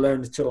I have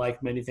learned to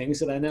like many things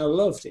that I now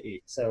love to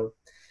eat. So,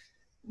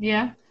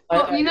 yeah.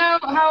 Well, you know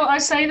how I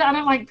say that I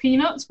don't like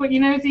peanuts, but you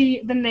know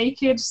the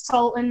naked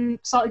salted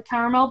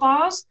caramel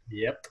bars?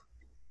 Yep.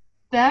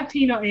 They're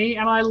peanutty,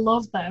 and I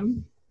love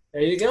them.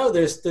 There you go.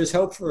 There's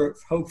hope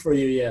for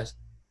you yet.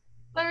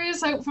 There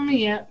is hope for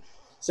me yet.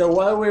 So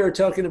while we were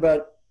talking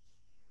about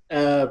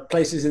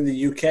places in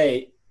the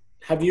UK,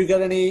 have you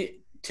got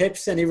any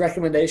tips, any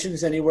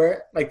recommendations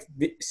anywhere, like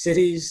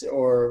cities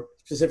or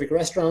specific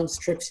restaurants,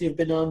 trips you've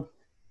been on?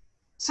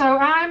 So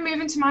I'm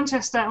moving to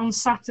Manchester on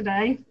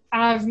Saturday,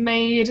 and I've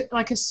made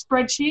like a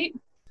spreadsheet,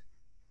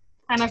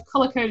 and I've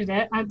color coded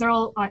it. They're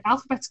all like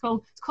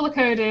alphabetical. It's color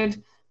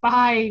coded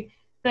by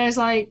there's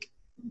like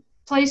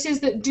places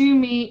that do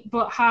meat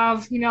but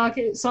have, like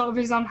it sort of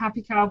is on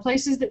Happy Cow.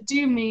 Places that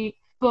do meat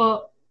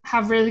but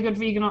have really good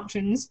vegan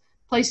options.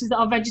 Places that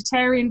are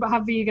vegetarian but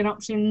have vegan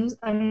options,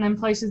 and then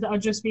places that are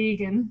just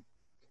vegan.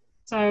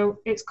 So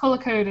it's color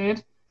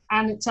coded,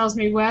 and it tells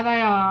me where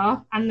they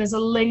are, and there's a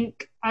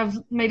link. I've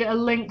made it a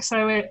link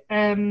so it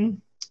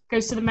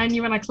goes to the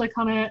menu when I click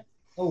on it.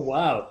 Oh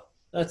wow,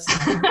 that's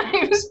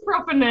it was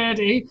proper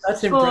nerdy.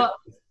 That's impressive.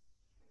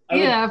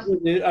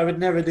 I would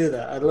never do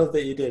that. I love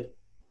that you did.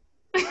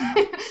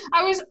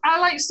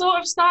 I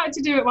sort of started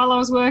to do it while I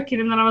was working,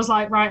 and then I was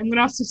like, right, I'm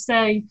gonna have to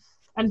stay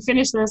and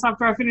finish this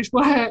after I finish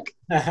work.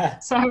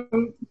 So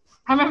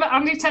I remember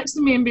Andy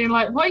texting me and being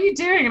like, what are you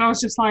doing? And I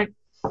was just like,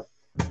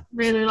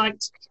 really like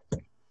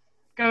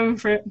going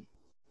for it.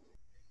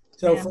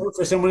 So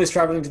for someone who's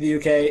traveling to the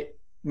UK,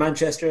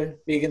 Manchester,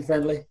 vegan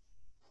friendly?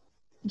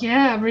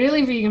 Yeah,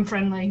 really vegan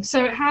friendly.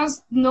 So it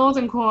has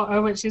Northern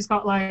Quarter, which has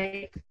got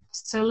like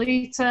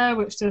Solita,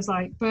 which does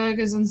like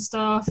burgers and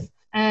stuff.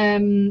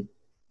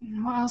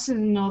 What else is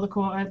in Northern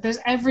Quarter? There's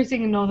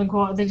everything in Northern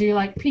Quarter. They do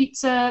like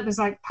pizza. There's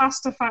like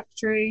pasta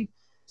factory.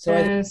 So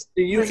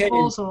the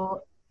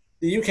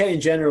UK in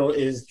general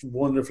is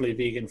wonderfully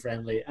vegan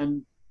friendly,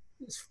 and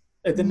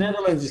the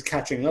Netherlands is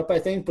catching up, I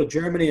think. But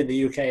Germany and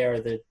the UK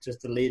are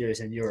just the leaders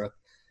in Europe.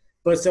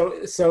 But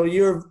so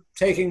you're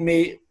taking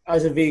me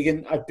as a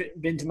vegan. I've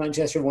been to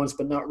Manchester once,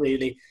 but not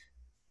really.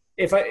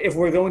 If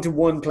we're going to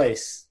one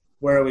place,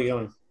 where are we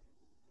going?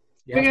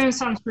 We're going to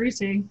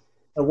Sanscruti.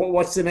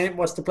 What's the name?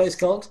 What's the place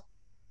called?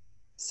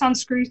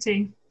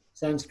 Sanscruti.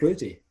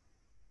 Sanscruti.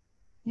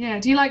 Yeah.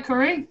 Do you like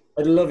curry?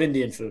 I love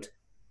Indian food.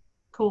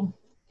 Cool.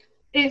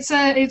 It's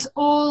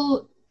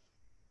all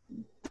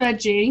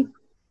veggie,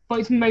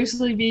 but it's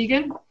mostly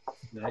vegan.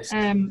 Nice.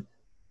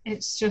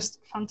 It's just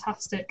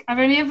fantastic. I've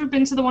only ever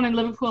been to the one in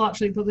Liverpool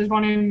actually, but there's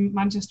one in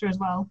Manchester as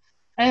well.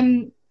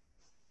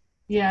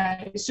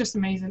 Yeah, it's just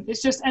amazing.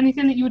 It's just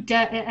anything that you would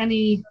get at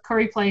any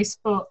curry place,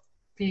 but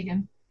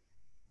vegan.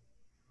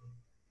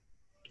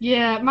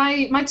 Yeah,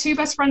 my two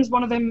best friends,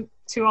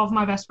 two of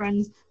my best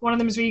friends, one of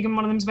them is vegan,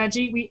 one of them is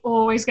veggie. We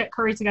always get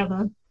curry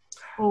together.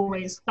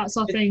 Always. That's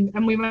our thing.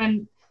 And we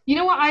went, you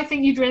know what, I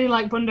think you'd really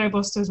like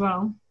Bundobust as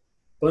well.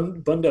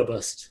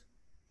 Bundobust?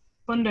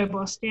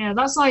 Bundobust, yeah.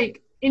 That's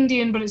like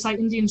Indian, but it's like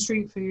Indian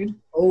street food.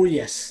 Oh,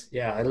 yes.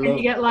 Yeah, I love it. And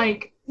you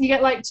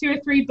get like 2 or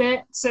 3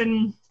 bits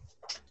and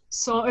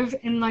sort of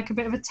in like a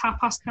bit of a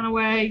tapas kind of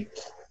way.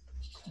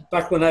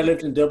 Back when I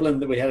lived in Dublin,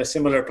 we had a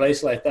similar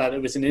place like that.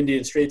 It was an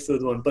Indian street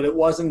food one, but it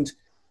wasn't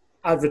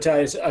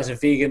advertised as a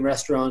vegan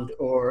restaurant,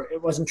 or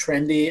it wasn't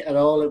trendy at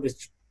all.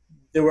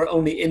 There were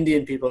only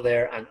Indian people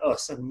there and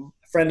us, and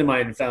a friend of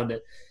mine found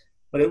it,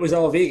 but it was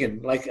all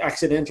vegan, like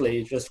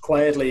accidentally, just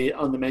quietly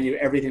on the menu,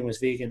 everything was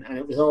vegan, and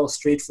it was all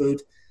street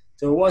food.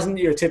 So it wasn't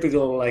your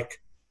typical,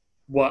 like,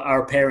 what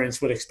our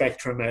parents would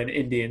expect from an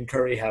Indian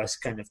curry house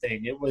kind of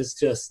thing. It was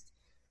just,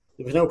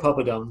 there was no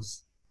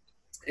poppadoms.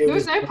 There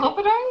was no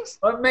poppadoms?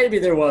 Well, maybe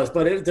there was,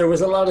 but there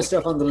was a lot of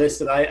stuff on the list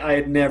that I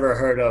had never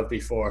heard of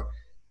before.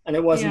 And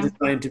it wasn't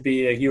designed to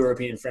be a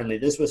European friendly.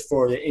 This was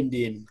for the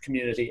Indian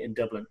community in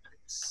Dublin.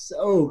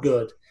 So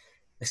good.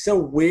 It's so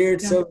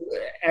weird. Yeah. So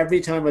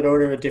every time I'd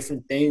order a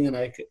different thing, and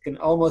I can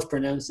almost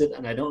pronounce it,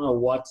 and I don't know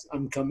what's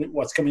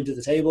coming to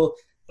the table,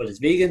 but it's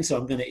vegan, so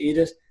I'm going to eat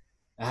it.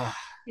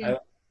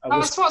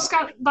 That's what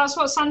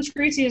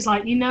Sanscruti is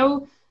like.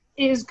 It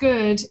is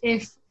good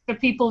if the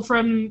people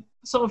from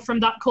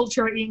that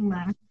culture are eating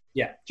there.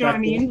 Yeah. Do you know what I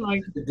mean?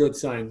 Like, it's a good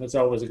sign. That's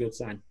always a good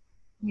sign.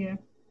 Yeah.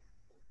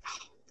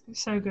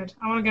 It's so good.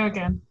 I want to go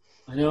again.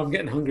 I know, I'm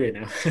getting hungry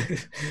now.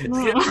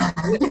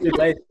 It's too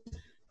late.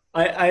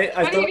 When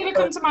are you going to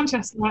come to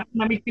Manchester and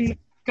then we can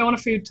go on a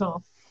food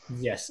tour?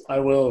 Yes, I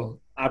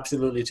will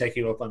absolutely take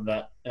you up on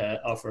that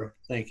offer.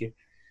 Thank you.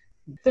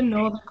 The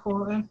Northern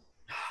Quarter.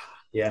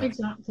 Yeah.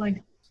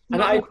 Exactly.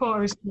 Northern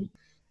Quarter is good.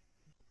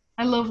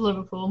 I love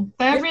Liverpool.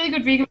 They have really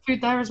good vegan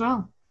food there as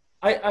well.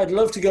 I'd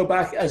love to go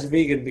back as a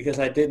vegan because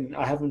I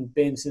haven't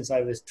been since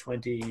I was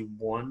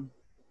 21,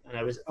 and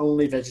I was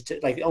only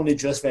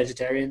just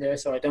vegetarian there.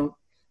 So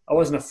I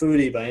wasn't a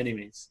foodie by any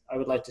means. I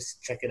would like to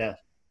check it out.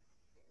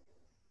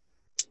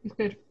 It's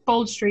good.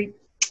 Bold Street.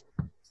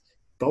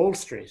 Bold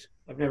Street?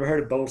 I've never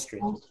heard of Bold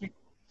Street.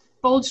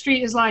 Bold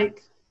Street is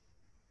like,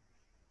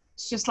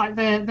 it's just like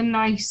the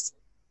nice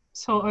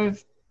sort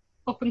of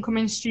up and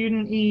coming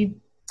student-y.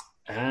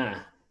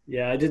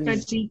 Yeah, I didn't.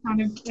 Veggie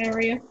kind of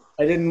area.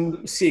 I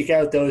didn't seek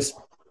out those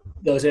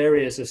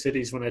areas of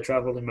cities when I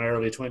traveled in my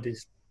early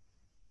 20s.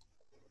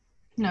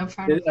 No,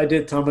 fair enough. I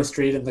did Thomas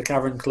Street and the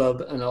Cavern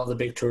Club and all the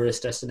big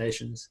tourist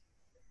destinations,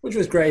 which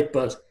was great.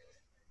 But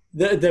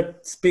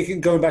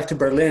going back to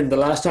Berlin, the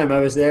last time I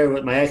was there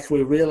with my ex,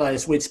 we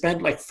realized we'd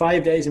spent like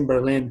 5 days in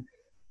Berlin,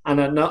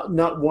 and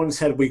not once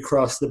had we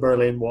crossed the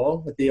Berlin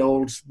Wall, the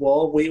old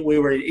wall. We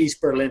were in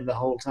East Berlin the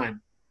whole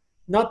time.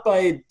 not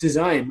by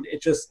design,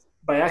 it just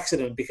by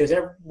accident, because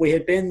we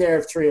had been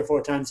there 3 or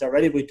 4 times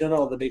already. We'd done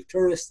all the big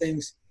tourist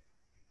things.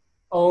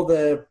 All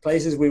the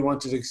places we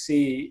wanted to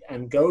see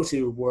and go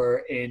to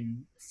were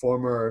in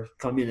former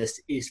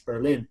communist East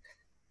Berlin,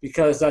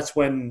 because that's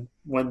when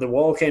the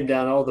wall came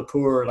down, all the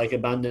poor, like,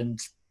 abandoned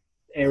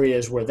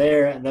areas were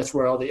there, and that's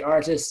where all the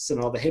artists and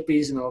all the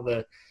hippies and all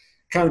the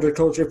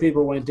counterculture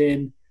people went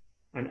in.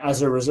 And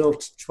as a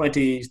result,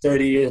 20,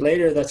 30 years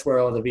later, that's where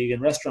all the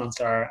vegan restaurants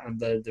are, and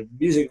the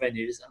music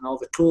venues and all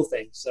the cool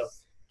things. So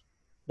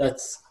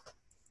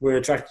we're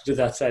attracted to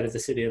that side of the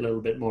city a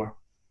little bit more.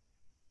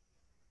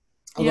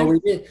 Although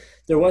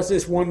there was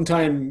this one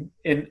time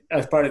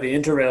as part of the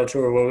Interrail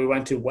tour where we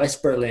went to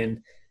West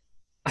Berlin.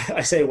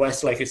 I say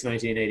West like it's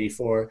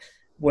 1984.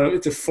 Well,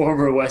 it's a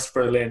former West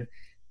Berlin,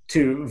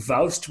 to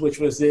Faust, which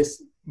was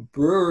this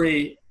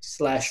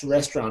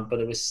brewery/restaurant, but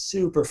it was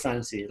super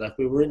fancy. Like,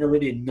 we were in a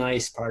really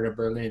nice part of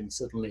Berlin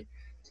suddenly.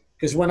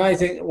 Because when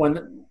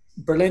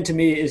Berlin to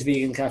me is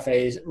vegan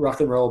cafes, rock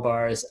and roll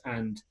bars,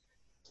 and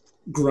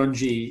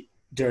grungy,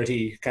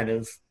 dirty kind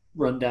of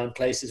rundown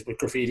places with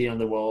graffiti on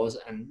the walls,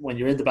 and when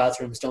you're in the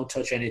bathrooms, don't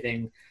touch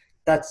anything.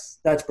 That's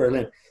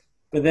Berlin.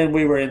 But then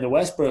we were in the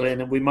West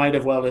Berlin, and we might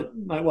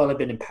well have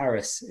been in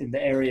Paris, in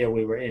the area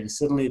we were in.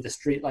 Suddenly the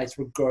streetlights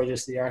were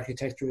gorgeous, the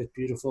architecture was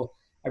beautiful,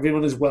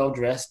 everyone is well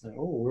dressed.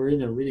 Oh, we're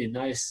in a really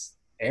nice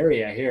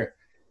area here.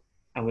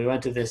 And we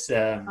went to this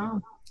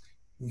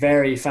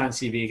very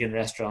fancy vegan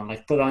restaurant.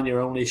 Like, put on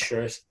your only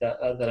shirt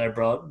that I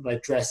brought.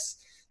 Like, dress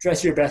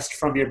your best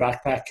from your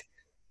backpack.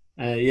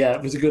 Yeah,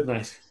 it was a good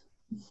night.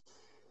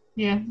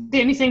 Yeah,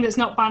 the only thing that's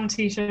not banned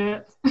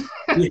t-shirt.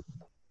 I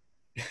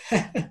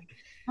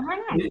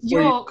don't know.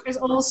 York is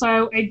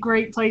also a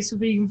great place for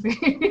vegan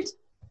food.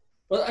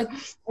 Well,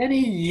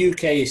 any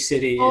UK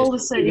city, all the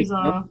cities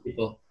are.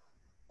 People.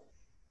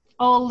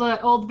 All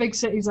the big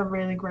cities are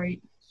really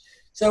great.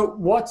 So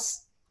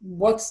what's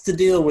the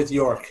deal with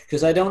York?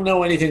 Because I don't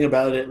know anything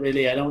about it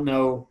really. I don't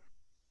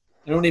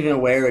even know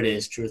where it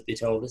is, truth be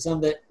told. It's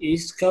on the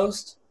east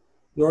coast,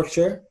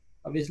 Yorkshire,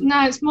 obviously.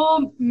 No, it's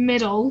more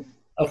middle.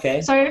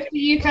 Okay. So if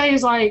the UK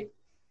is like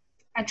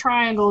a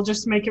triangle,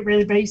 just to make it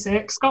really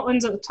basic,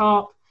 Scotland's at the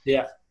top.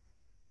 Yeah.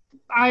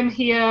 I'm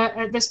here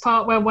at this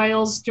part where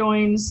Wales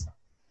joins.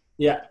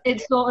 Yeah.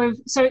 It's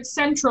it's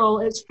central,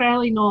 it's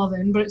fairly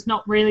northern, but it's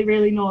not really,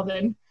 really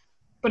northern.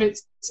 But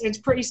it's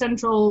pretty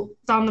central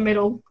down the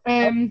middle.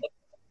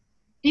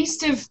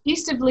 East of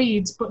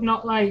Leeds, but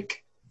not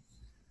like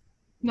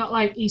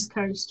East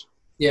Coast.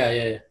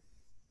 Yeah.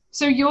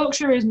 So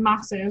Yorkshire is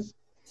massive.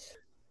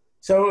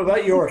 So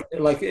about York,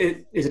 like,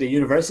 is it a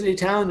university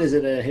town? Is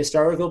it a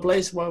historical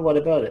place? What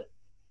about it?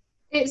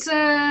 It's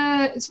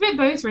a bit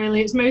both,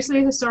 really. It's mostly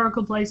a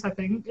historical place, I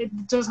think.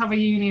 It does have a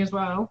uni as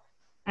well.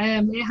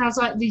 It has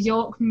like the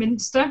York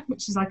Minster,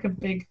 which is like a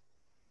big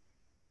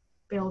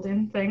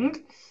building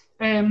thing,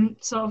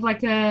 sort of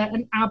like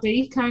an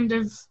abbey kind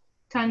of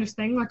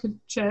thing, like a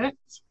church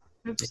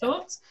of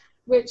sorts,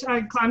 which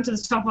I climbed to the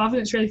top of,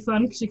 and it's really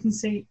fun because you can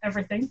see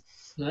everything.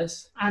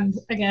 Nice. And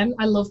again,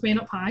 I love being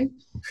up high.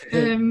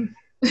 And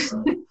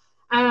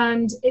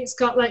it's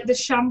got like the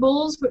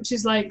Shambles, which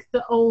is like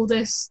the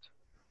oldest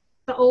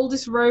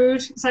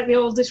road. It's like the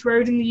oldest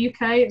road in the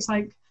UK. It's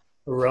like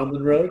a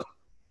Roman road.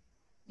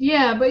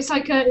 Yeah, but it's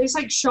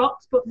like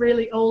shops, but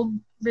really old,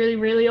 really,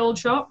 really old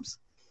shops.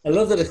 I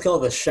love that it's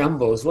called the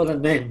Shambles. What a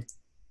name.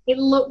 It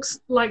looks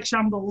like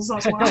shambles,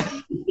 that's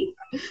why.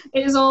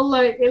 It's all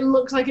like, it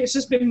looks like it's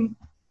just been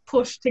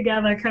pushed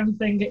together kind of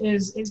thing.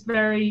 It's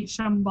very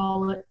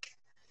shambolic.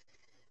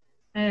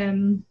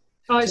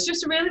 It's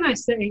just a really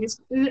nice city.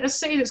 It's a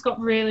city that's got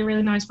really,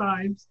 really nice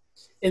vibes.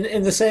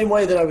 In the same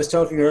way that I was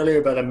talking earlier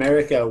about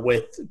America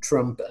with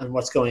Trump and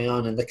what's going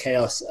on and the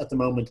chaos at the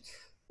moment,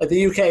 like,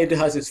 the UK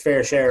has its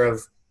fair share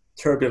of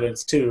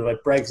turbulence too,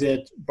 like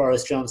Brexit,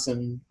 Boris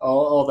Johnson,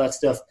 all that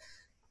stuff.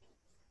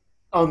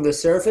 On the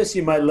surface,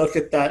 you might look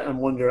at that and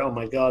wonder, oh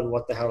my God,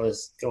 what the hell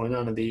is going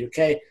on in the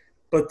UK?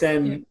 But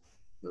then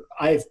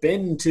I've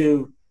been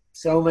to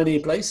so many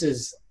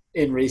places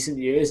in recent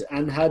years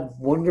and had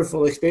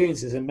wonderful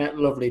experiences and met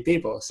lovely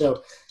people.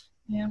 So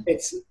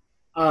it's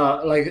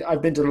like,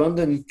 I've been to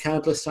London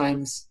countless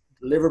times,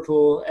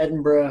 Liverpool,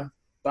 Edinburgh,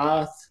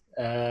 Bath,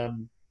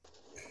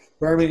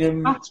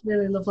 Birmingham. Bath's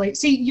really lovely.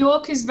 See,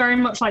 York is very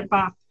much like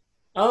Bath.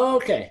 Oh,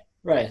 okay.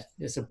 Right.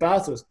 Yeah, so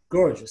Bath was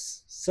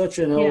gorgeous. Such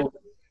an old,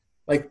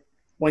 like,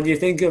 when you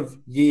think of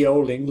ye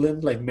old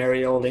England, like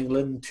merry old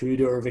England,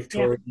 Tudor,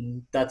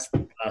 Victorian, that's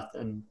Bath.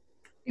 And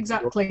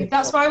exactly.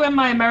 That's why when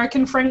my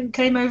American friend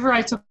came over,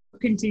 I took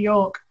him to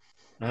York.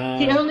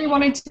 He only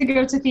wanted to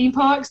go to theme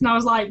parks, and I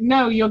was like,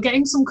 no, you're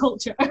getting some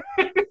culture.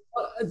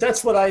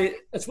 That's what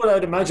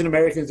I'd imagine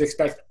Americans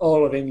expect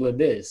all of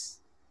England is.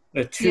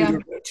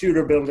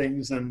 Tudor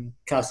buildings and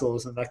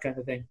castles and that kind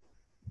of thing.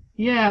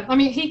 Yeah, I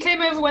mean, he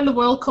came over when the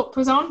World Cup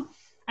was on,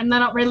 and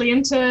they're not really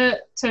into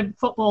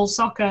football,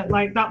 soccer,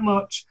 like that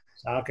much.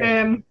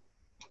 Okay.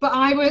 But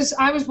I was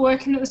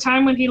working at the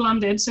time when he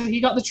landed, so he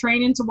got the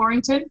train into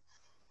Warrington,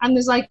 and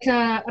there's like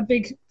a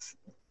big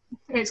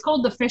it's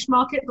called the fish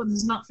market, but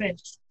there's not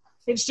fish.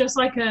 It's just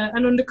like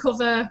an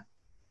undercover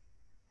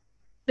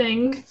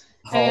thing.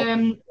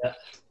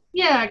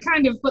 Yeah,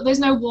 kind of, but there's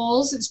no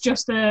walls. It's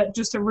just a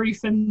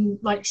roof and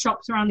like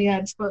shops around the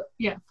edge. But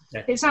yeah.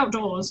 It's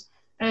outdoors.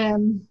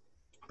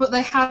 But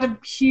they had a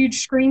huge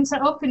screen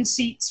set up in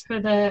seats for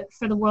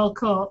the World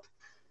Cup,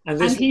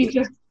 and he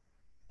just,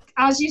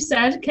 as you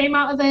said, came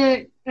out of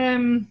the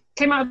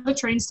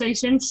train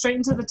station straight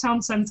into the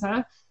town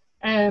centre,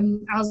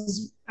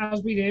 as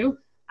we do,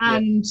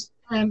 and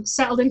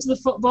settled into the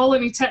football.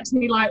 And he texted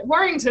me like,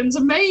 "Warrington's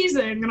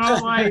amazing," and I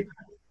was like,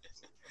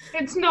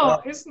 "It's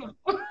not. It's not."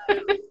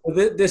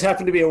 This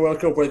happened to be a World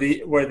Cup where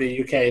the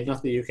UK,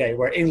 not the UK,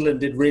 where England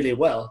did really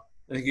well.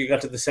 I think you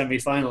got to the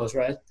semi-finals,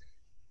 right?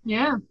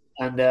 Yeah.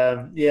 And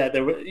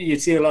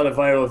you'd see a lot of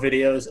viral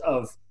videos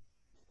of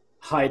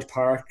Hyde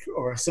Park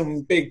or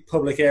some big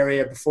public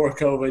area before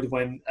COVID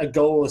when a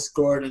goal was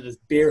scored and there's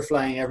beer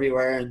flying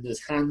everywhere and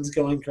there's hands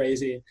going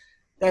crazy.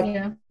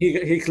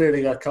 He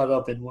clearly got caught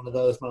up in one of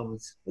those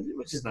moments,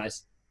 which is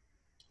nice.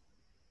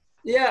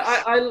 Yeah,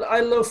 I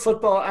love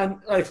football, and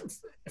like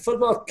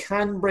football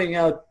can bring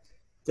out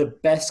the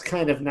best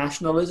kind of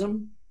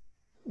nationalism,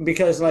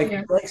 because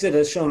Brexit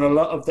has shown a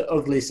lot of the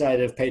ugly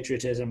side of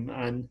patriotism,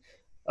 and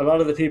a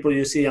lot of the people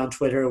you see on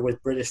Twitter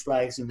with British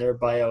flags in their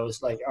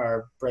bios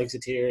are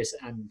Brexiteers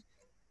and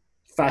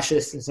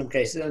fascists in some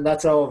cases, and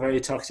that's all very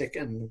toxic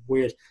and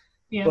weird.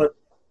 Yeah. But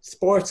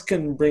sports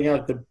can bring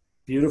out the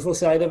beautiful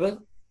side of it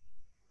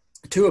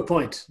to a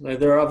point. Like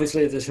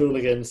there's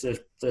hooligans,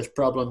 there's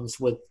problems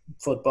with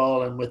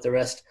football and with the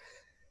rest.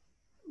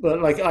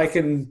 But like I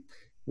can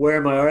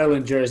wear my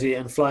Ireland jersey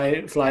and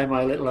fly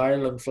my little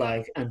Ireland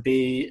flag and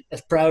be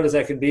as proud as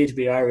I can be to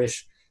be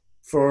Irish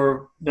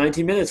for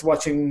 90 minutes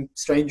watching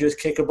strangers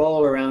kick a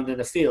ball around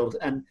in a field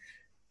and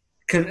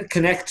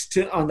connect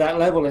to on that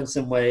level in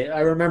some way.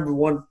 I remember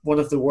one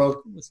of the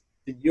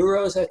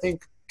Euros, I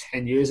think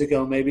 10 years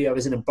ago maybe. I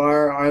was in a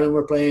bar, Ireland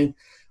were playing.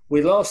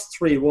 We lost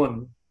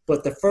 3-1,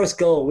 but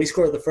we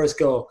scored the first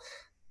goal,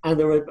 and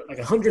there were like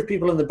 100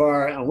 people in the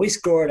bar, and we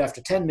scored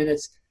after 10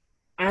 minutes.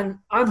 And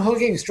I'm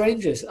hugging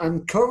strangers.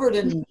 I'm covered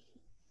in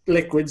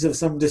liquids of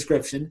some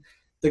description.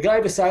 The guy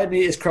beside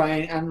me is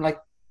crying,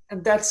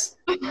 and that's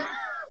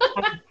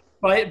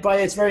by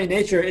its very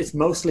nature, it's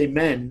mostly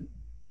men,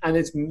 and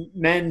it's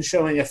men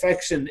showing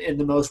affection in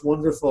the most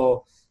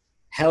wonderful,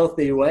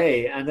 healthy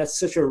way, and that's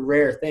such a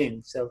rare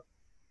thing. So,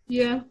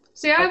 yeah.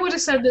 See, I would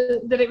have said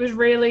that it was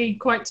really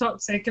quite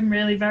toxic and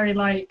really very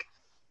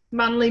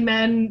manly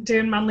men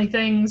doing manly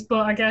things,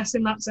 but I guess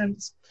in that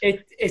sense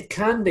it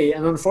can be,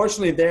 and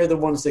unfortunately they're the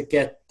ones that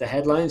get the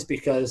headlines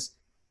because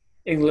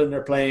England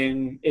are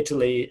playing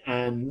Italy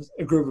and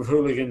a group of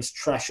hooligans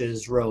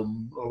trashes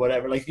Rome or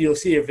whatever. Like you'll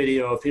see a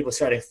video of people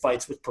starting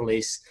fights with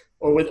police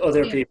or with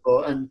other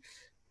people, and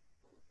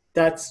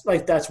that's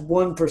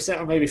 1%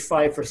 or maybe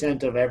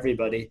 5% of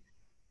everybody.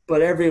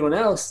 But everyone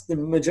else, the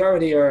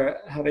majority, are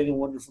having a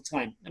wonderful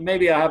time. And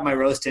maybe I have my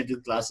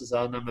rose-tinted glasses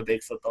on. I'm a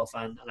big football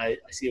fan, and I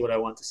see what I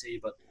want to see.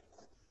 But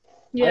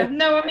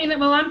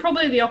I'm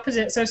probably the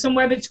opposite. So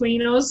somewhere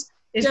between us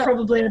is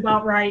probably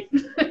about right.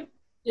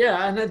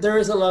 Yeah, and there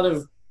is a lot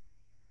of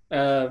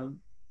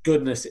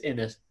goodness in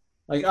it.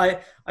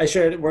 Like I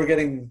shared, we're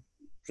getting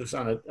just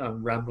on it.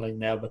 I'm rambling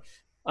now, but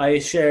I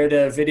shared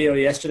a video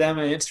yesterday on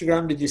my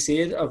Instagram. Did you see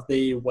it, of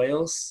the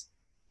Wales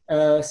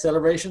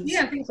celebrations?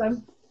 Yeah, I think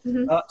so.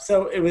 Mm-hmm.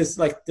 So it was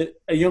like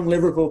a young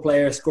Liverpool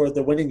player scored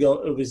the winning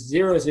goal. It was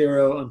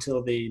 0-0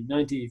 until the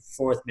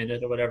 94th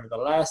minute or whatever, the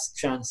last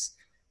chance,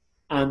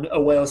 and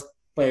a Wales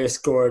player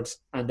scored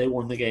and they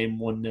won the game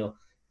 1-0.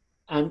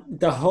 And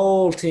the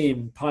whole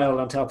team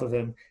piled on top of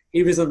him.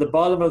 He was on the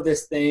bottom of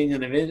this thing,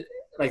 and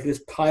like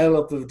this pile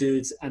up of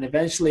dudes, and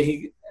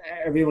eventually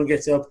everyone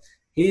gets up.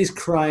 He's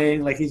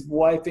crying, like he's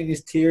wiping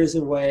his tears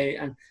away,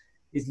 and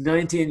he's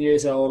 19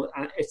 years old,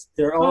 and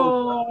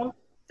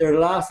they're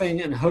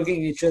laughing and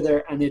hugging each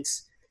other, and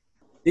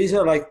these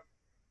are like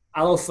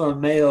alpha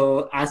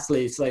male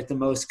athletes, like the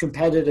most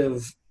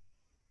competitive,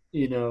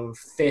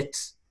 fit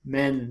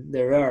men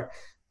there are,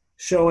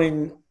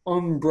 showing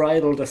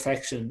unbridled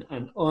affection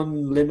and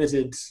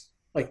unlimited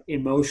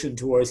emotion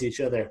towards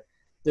each other.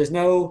 There's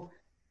no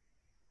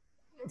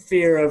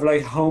fear of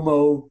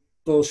homo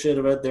bullshit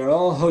about it. They're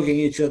all hugging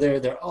each other,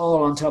 they're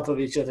all on top of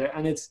each other,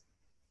 and it's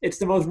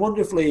the most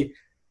wonderfully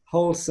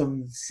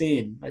wholesome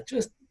scene. Like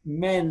just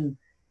men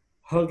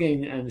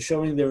hugging and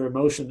showing their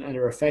emotion and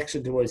their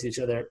affection towards each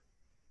other.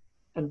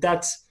 And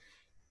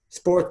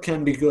sport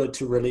can be good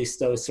to release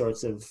those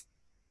sorts of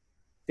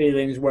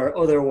feelings where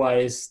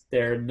otherwise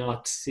they're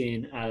not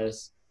seen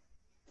as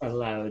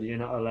allowed. You're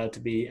not allowed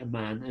to be a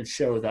man and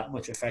show that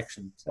much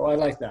affection. So I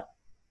like that.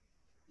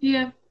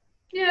 Yeah.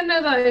 Yeah,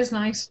 no, that is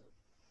nice.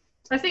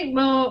 I think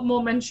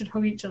more men should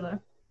hug each other.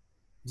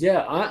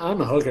 Yeah,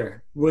 I'm a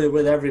hugger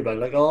with everybody.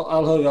 Like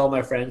I'll hug all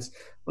my friends.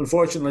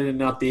 Unfortunately,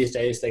 not these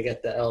days. They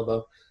get the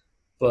elbow.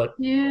 But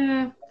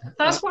yeah,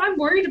 that's what I'm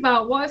worried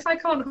about. What if I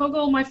can't hug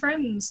all my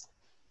friends?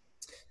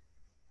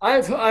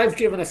 I've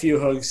given a few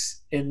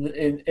hugs in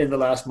the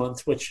last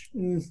month, which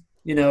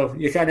you know,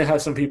 you kind of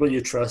have some people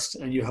you trust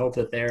and you hope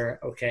that they're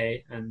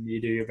okay and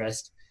you do your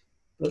best.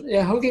 But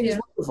yeah, hugging is Yeah.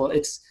 wonderful.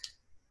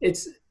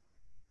 It's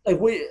like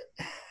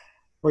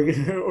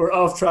we're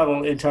off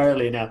travel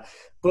entirely now,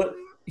 but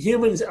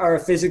humans are a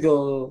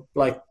physical,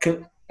 like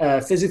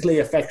physically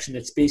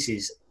affectionate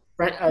species.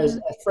 As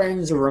Mm.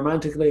 friends or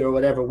romantically or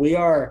whatever, we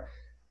are.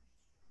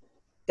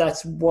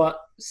 That's what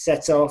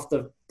sets off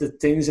the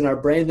things in our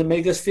brain that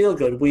make us feel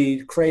good.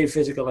 We crave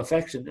physical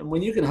affection, and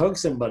when you can hug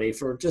somebody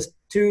for just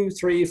 2,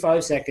 3,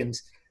 5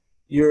 seconds,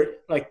 you're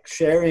like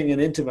sharing an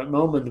intimate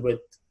moment with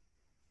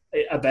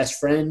a best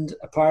friend,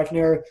 a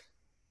partner,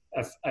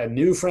 a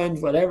new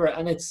friend, whatever,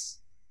 and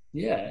it's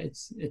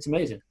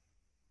amazing.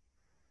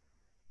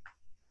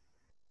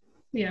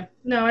 Yeah,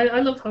 no, I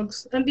love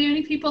hugs. And the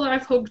only people that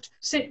I've hugged,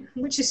 since,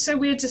 which is so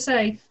weird to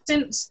say,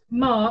 since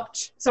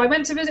March. So I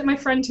went to visit my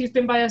friend who's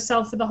been by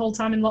herself for the whole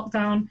time in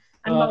lockdown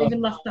and not Uh,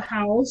 even left the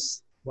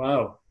house.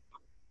 wow.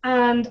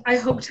 And I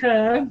hugged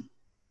her.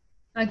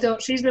 I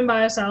thought she's been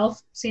by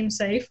herself, seems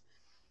safe.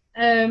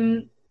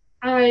 When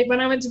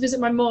I went to visit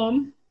my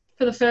mum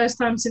for the first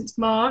time since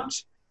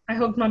March, I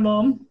hugged my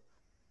mum.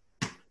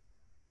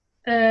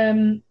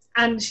 And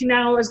she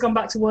now has gone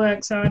back to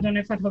work, so I don't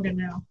know if I'd hug her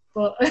now.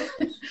 But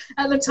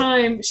at the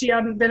time, she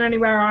hadn't been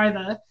anywhere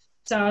either.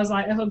 So I was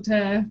like, I hugged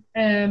her.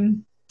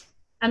 And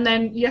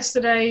then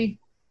yesterday,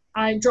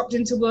 I dropped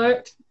into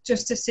work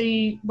just to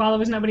see, while there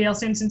was nobody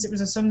else in since it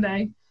was a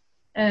Sunday.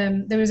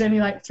 There was only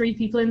like 3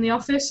 people in the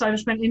office. So I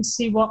just went in to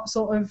see what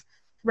sort of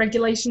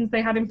regulations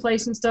they had in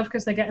place and stuff,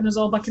 because they're getting us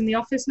all back in the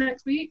office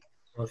next week.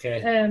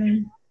 Okay.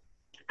 And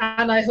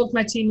I hugged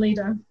my team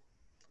leader.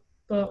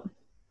 But,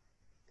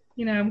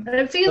 you know,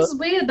 it feels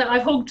weird that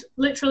I've hugged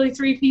literally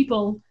 3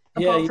 people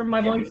apart from my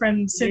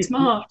boyfriend since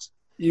March.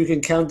 You can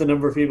count the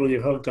number of people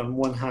you've hugged on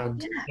one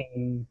hand.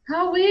 Yeah.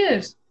 How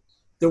weird.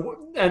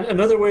 And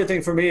another weird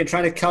thing for me in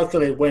trying to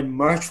calculate when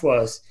March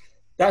was,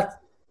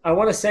 that I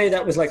want to say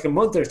that was like a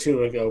month or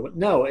 2 ago, but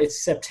no,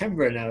 it's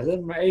September now.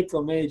 Then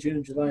April, May,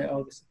 June, July,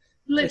 August.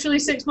 Literally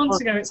 6 months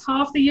ago. It's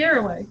half the year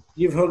away.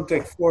 You've hugged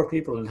like 4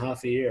 people in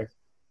half a year.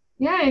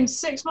 Yeah, in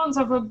 6 months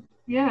I've hugged,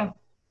 yeah.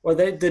 Well,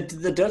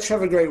 the Dutch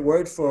have a great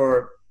word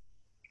for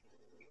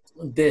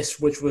this,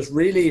 which was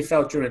really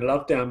felt during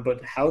lockdown,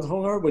 but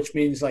huidhonger, which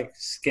means like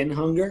skin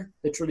hunger,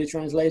 literally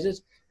translated,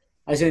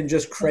 as in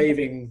just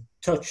craving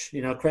touch,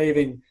 you know,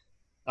 craving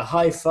a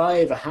high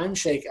five, a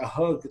handshake, a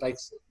hug, like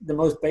the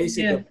most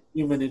basic of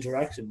human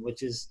interaction,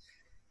 which is,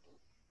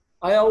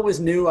 I always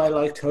knew I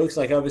liked hugs.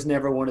 Like I was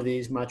never one of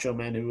these macho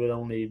men who would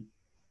only,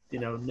 you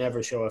know,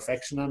 never show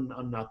affection.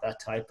 I'm not that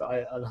type.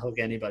 I'll hug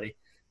anybody,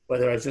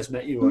 whether I've just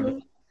met you or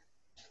not.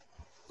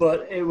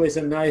 But it was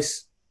a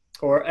nice,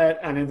 or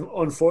an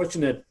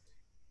unfortunate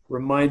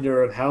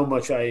reminder of how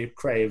much I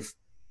crave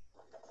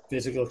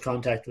physical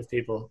contact with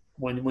people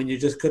when you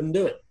just couldn't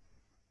do it.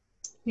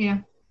 Yeah.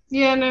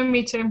 Yeah, no,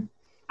 me too.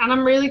 And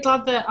I'm really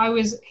glad that I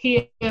was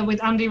here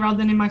with Andy rather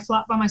than in my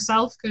flat by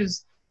myself,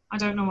 because I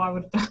don't know what I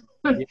would have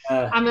done.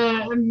 Yeah.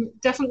 I'm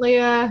definitely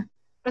a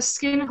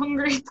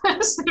skin-hungry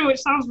person, which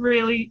sounds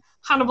really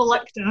Hannibal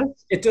Lecter.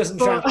 It doesn't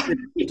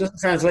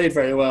translate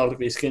very well to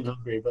be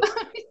skin-hungry, but...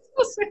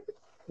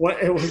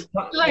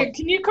 Like,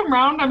 can you come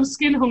round? I'm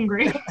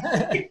skin-hungry.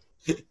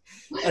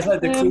 That's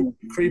like the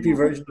creepy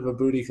version of a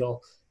booty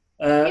call.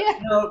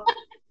 No,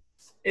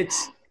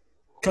 it's...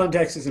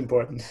 Context is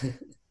important.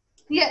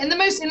 Yeah, in the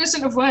most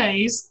innocent of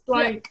ways.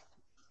 Like,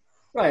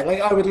 yeah. Right, like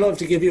I would love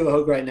to give you a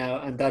hug right now,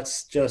 and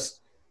that's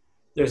just,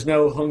 there's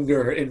no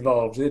hunger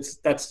involved.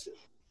 That's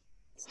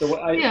the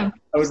way I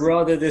would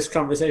rather this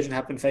conversation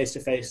happen face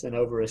to face than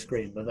over a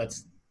screen, but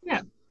that's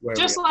where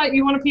just like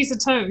you want a piece of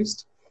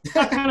toast,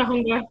 that kind of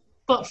hunger,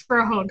 but for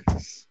a hug.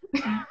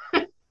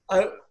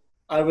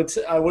 I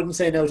wouldn't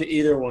say no to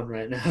either one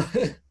right now.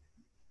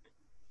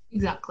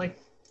 Exactly.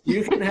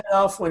 You can head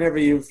off whenever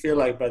you feel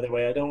like, by the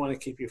way. I don't want to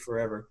keep you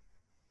forever.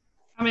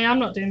 I mean, I'm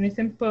not doing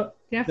anything, but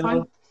yeah, no,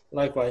 fine.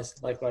 Likewise.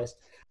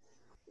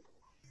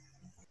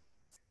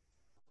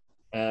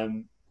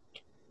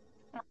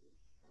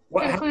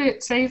 Hopefully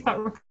it saves that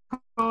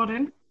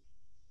recording.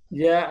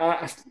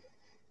 Yeah,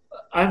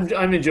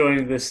 I'm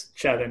enjoying this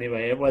chat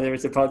anyway. Whether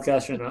it's a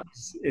podcast or not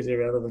is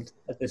irrelevant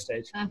at this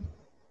stage.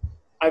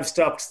 I've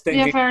stopped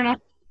thinking. Yeah, fair enough.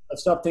 I've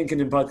stopped thinking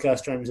in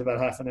podcast terms about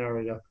half an hour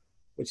ago,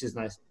 which is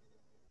nice.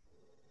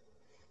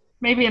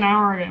 Maybe an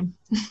hour ago.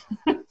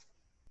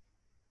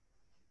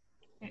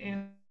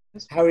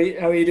 How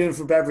are you doing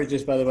for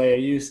beverages, by the way? Are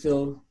you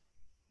still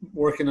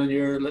working on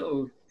your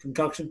little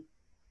concoction?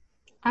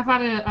 I've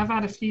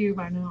had a few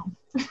by now.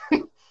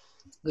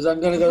 Because I'm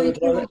going to go to the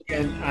toilet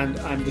again, and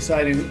I'm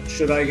deciding,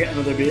 should I get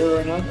another beer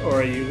or not?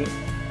 Or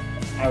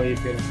how are you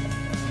feeling?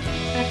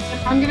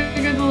 I'm going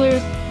to go to the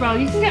loo. Well,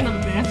 you can get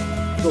another beer.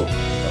 Cool.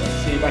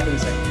 See you back in a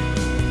second.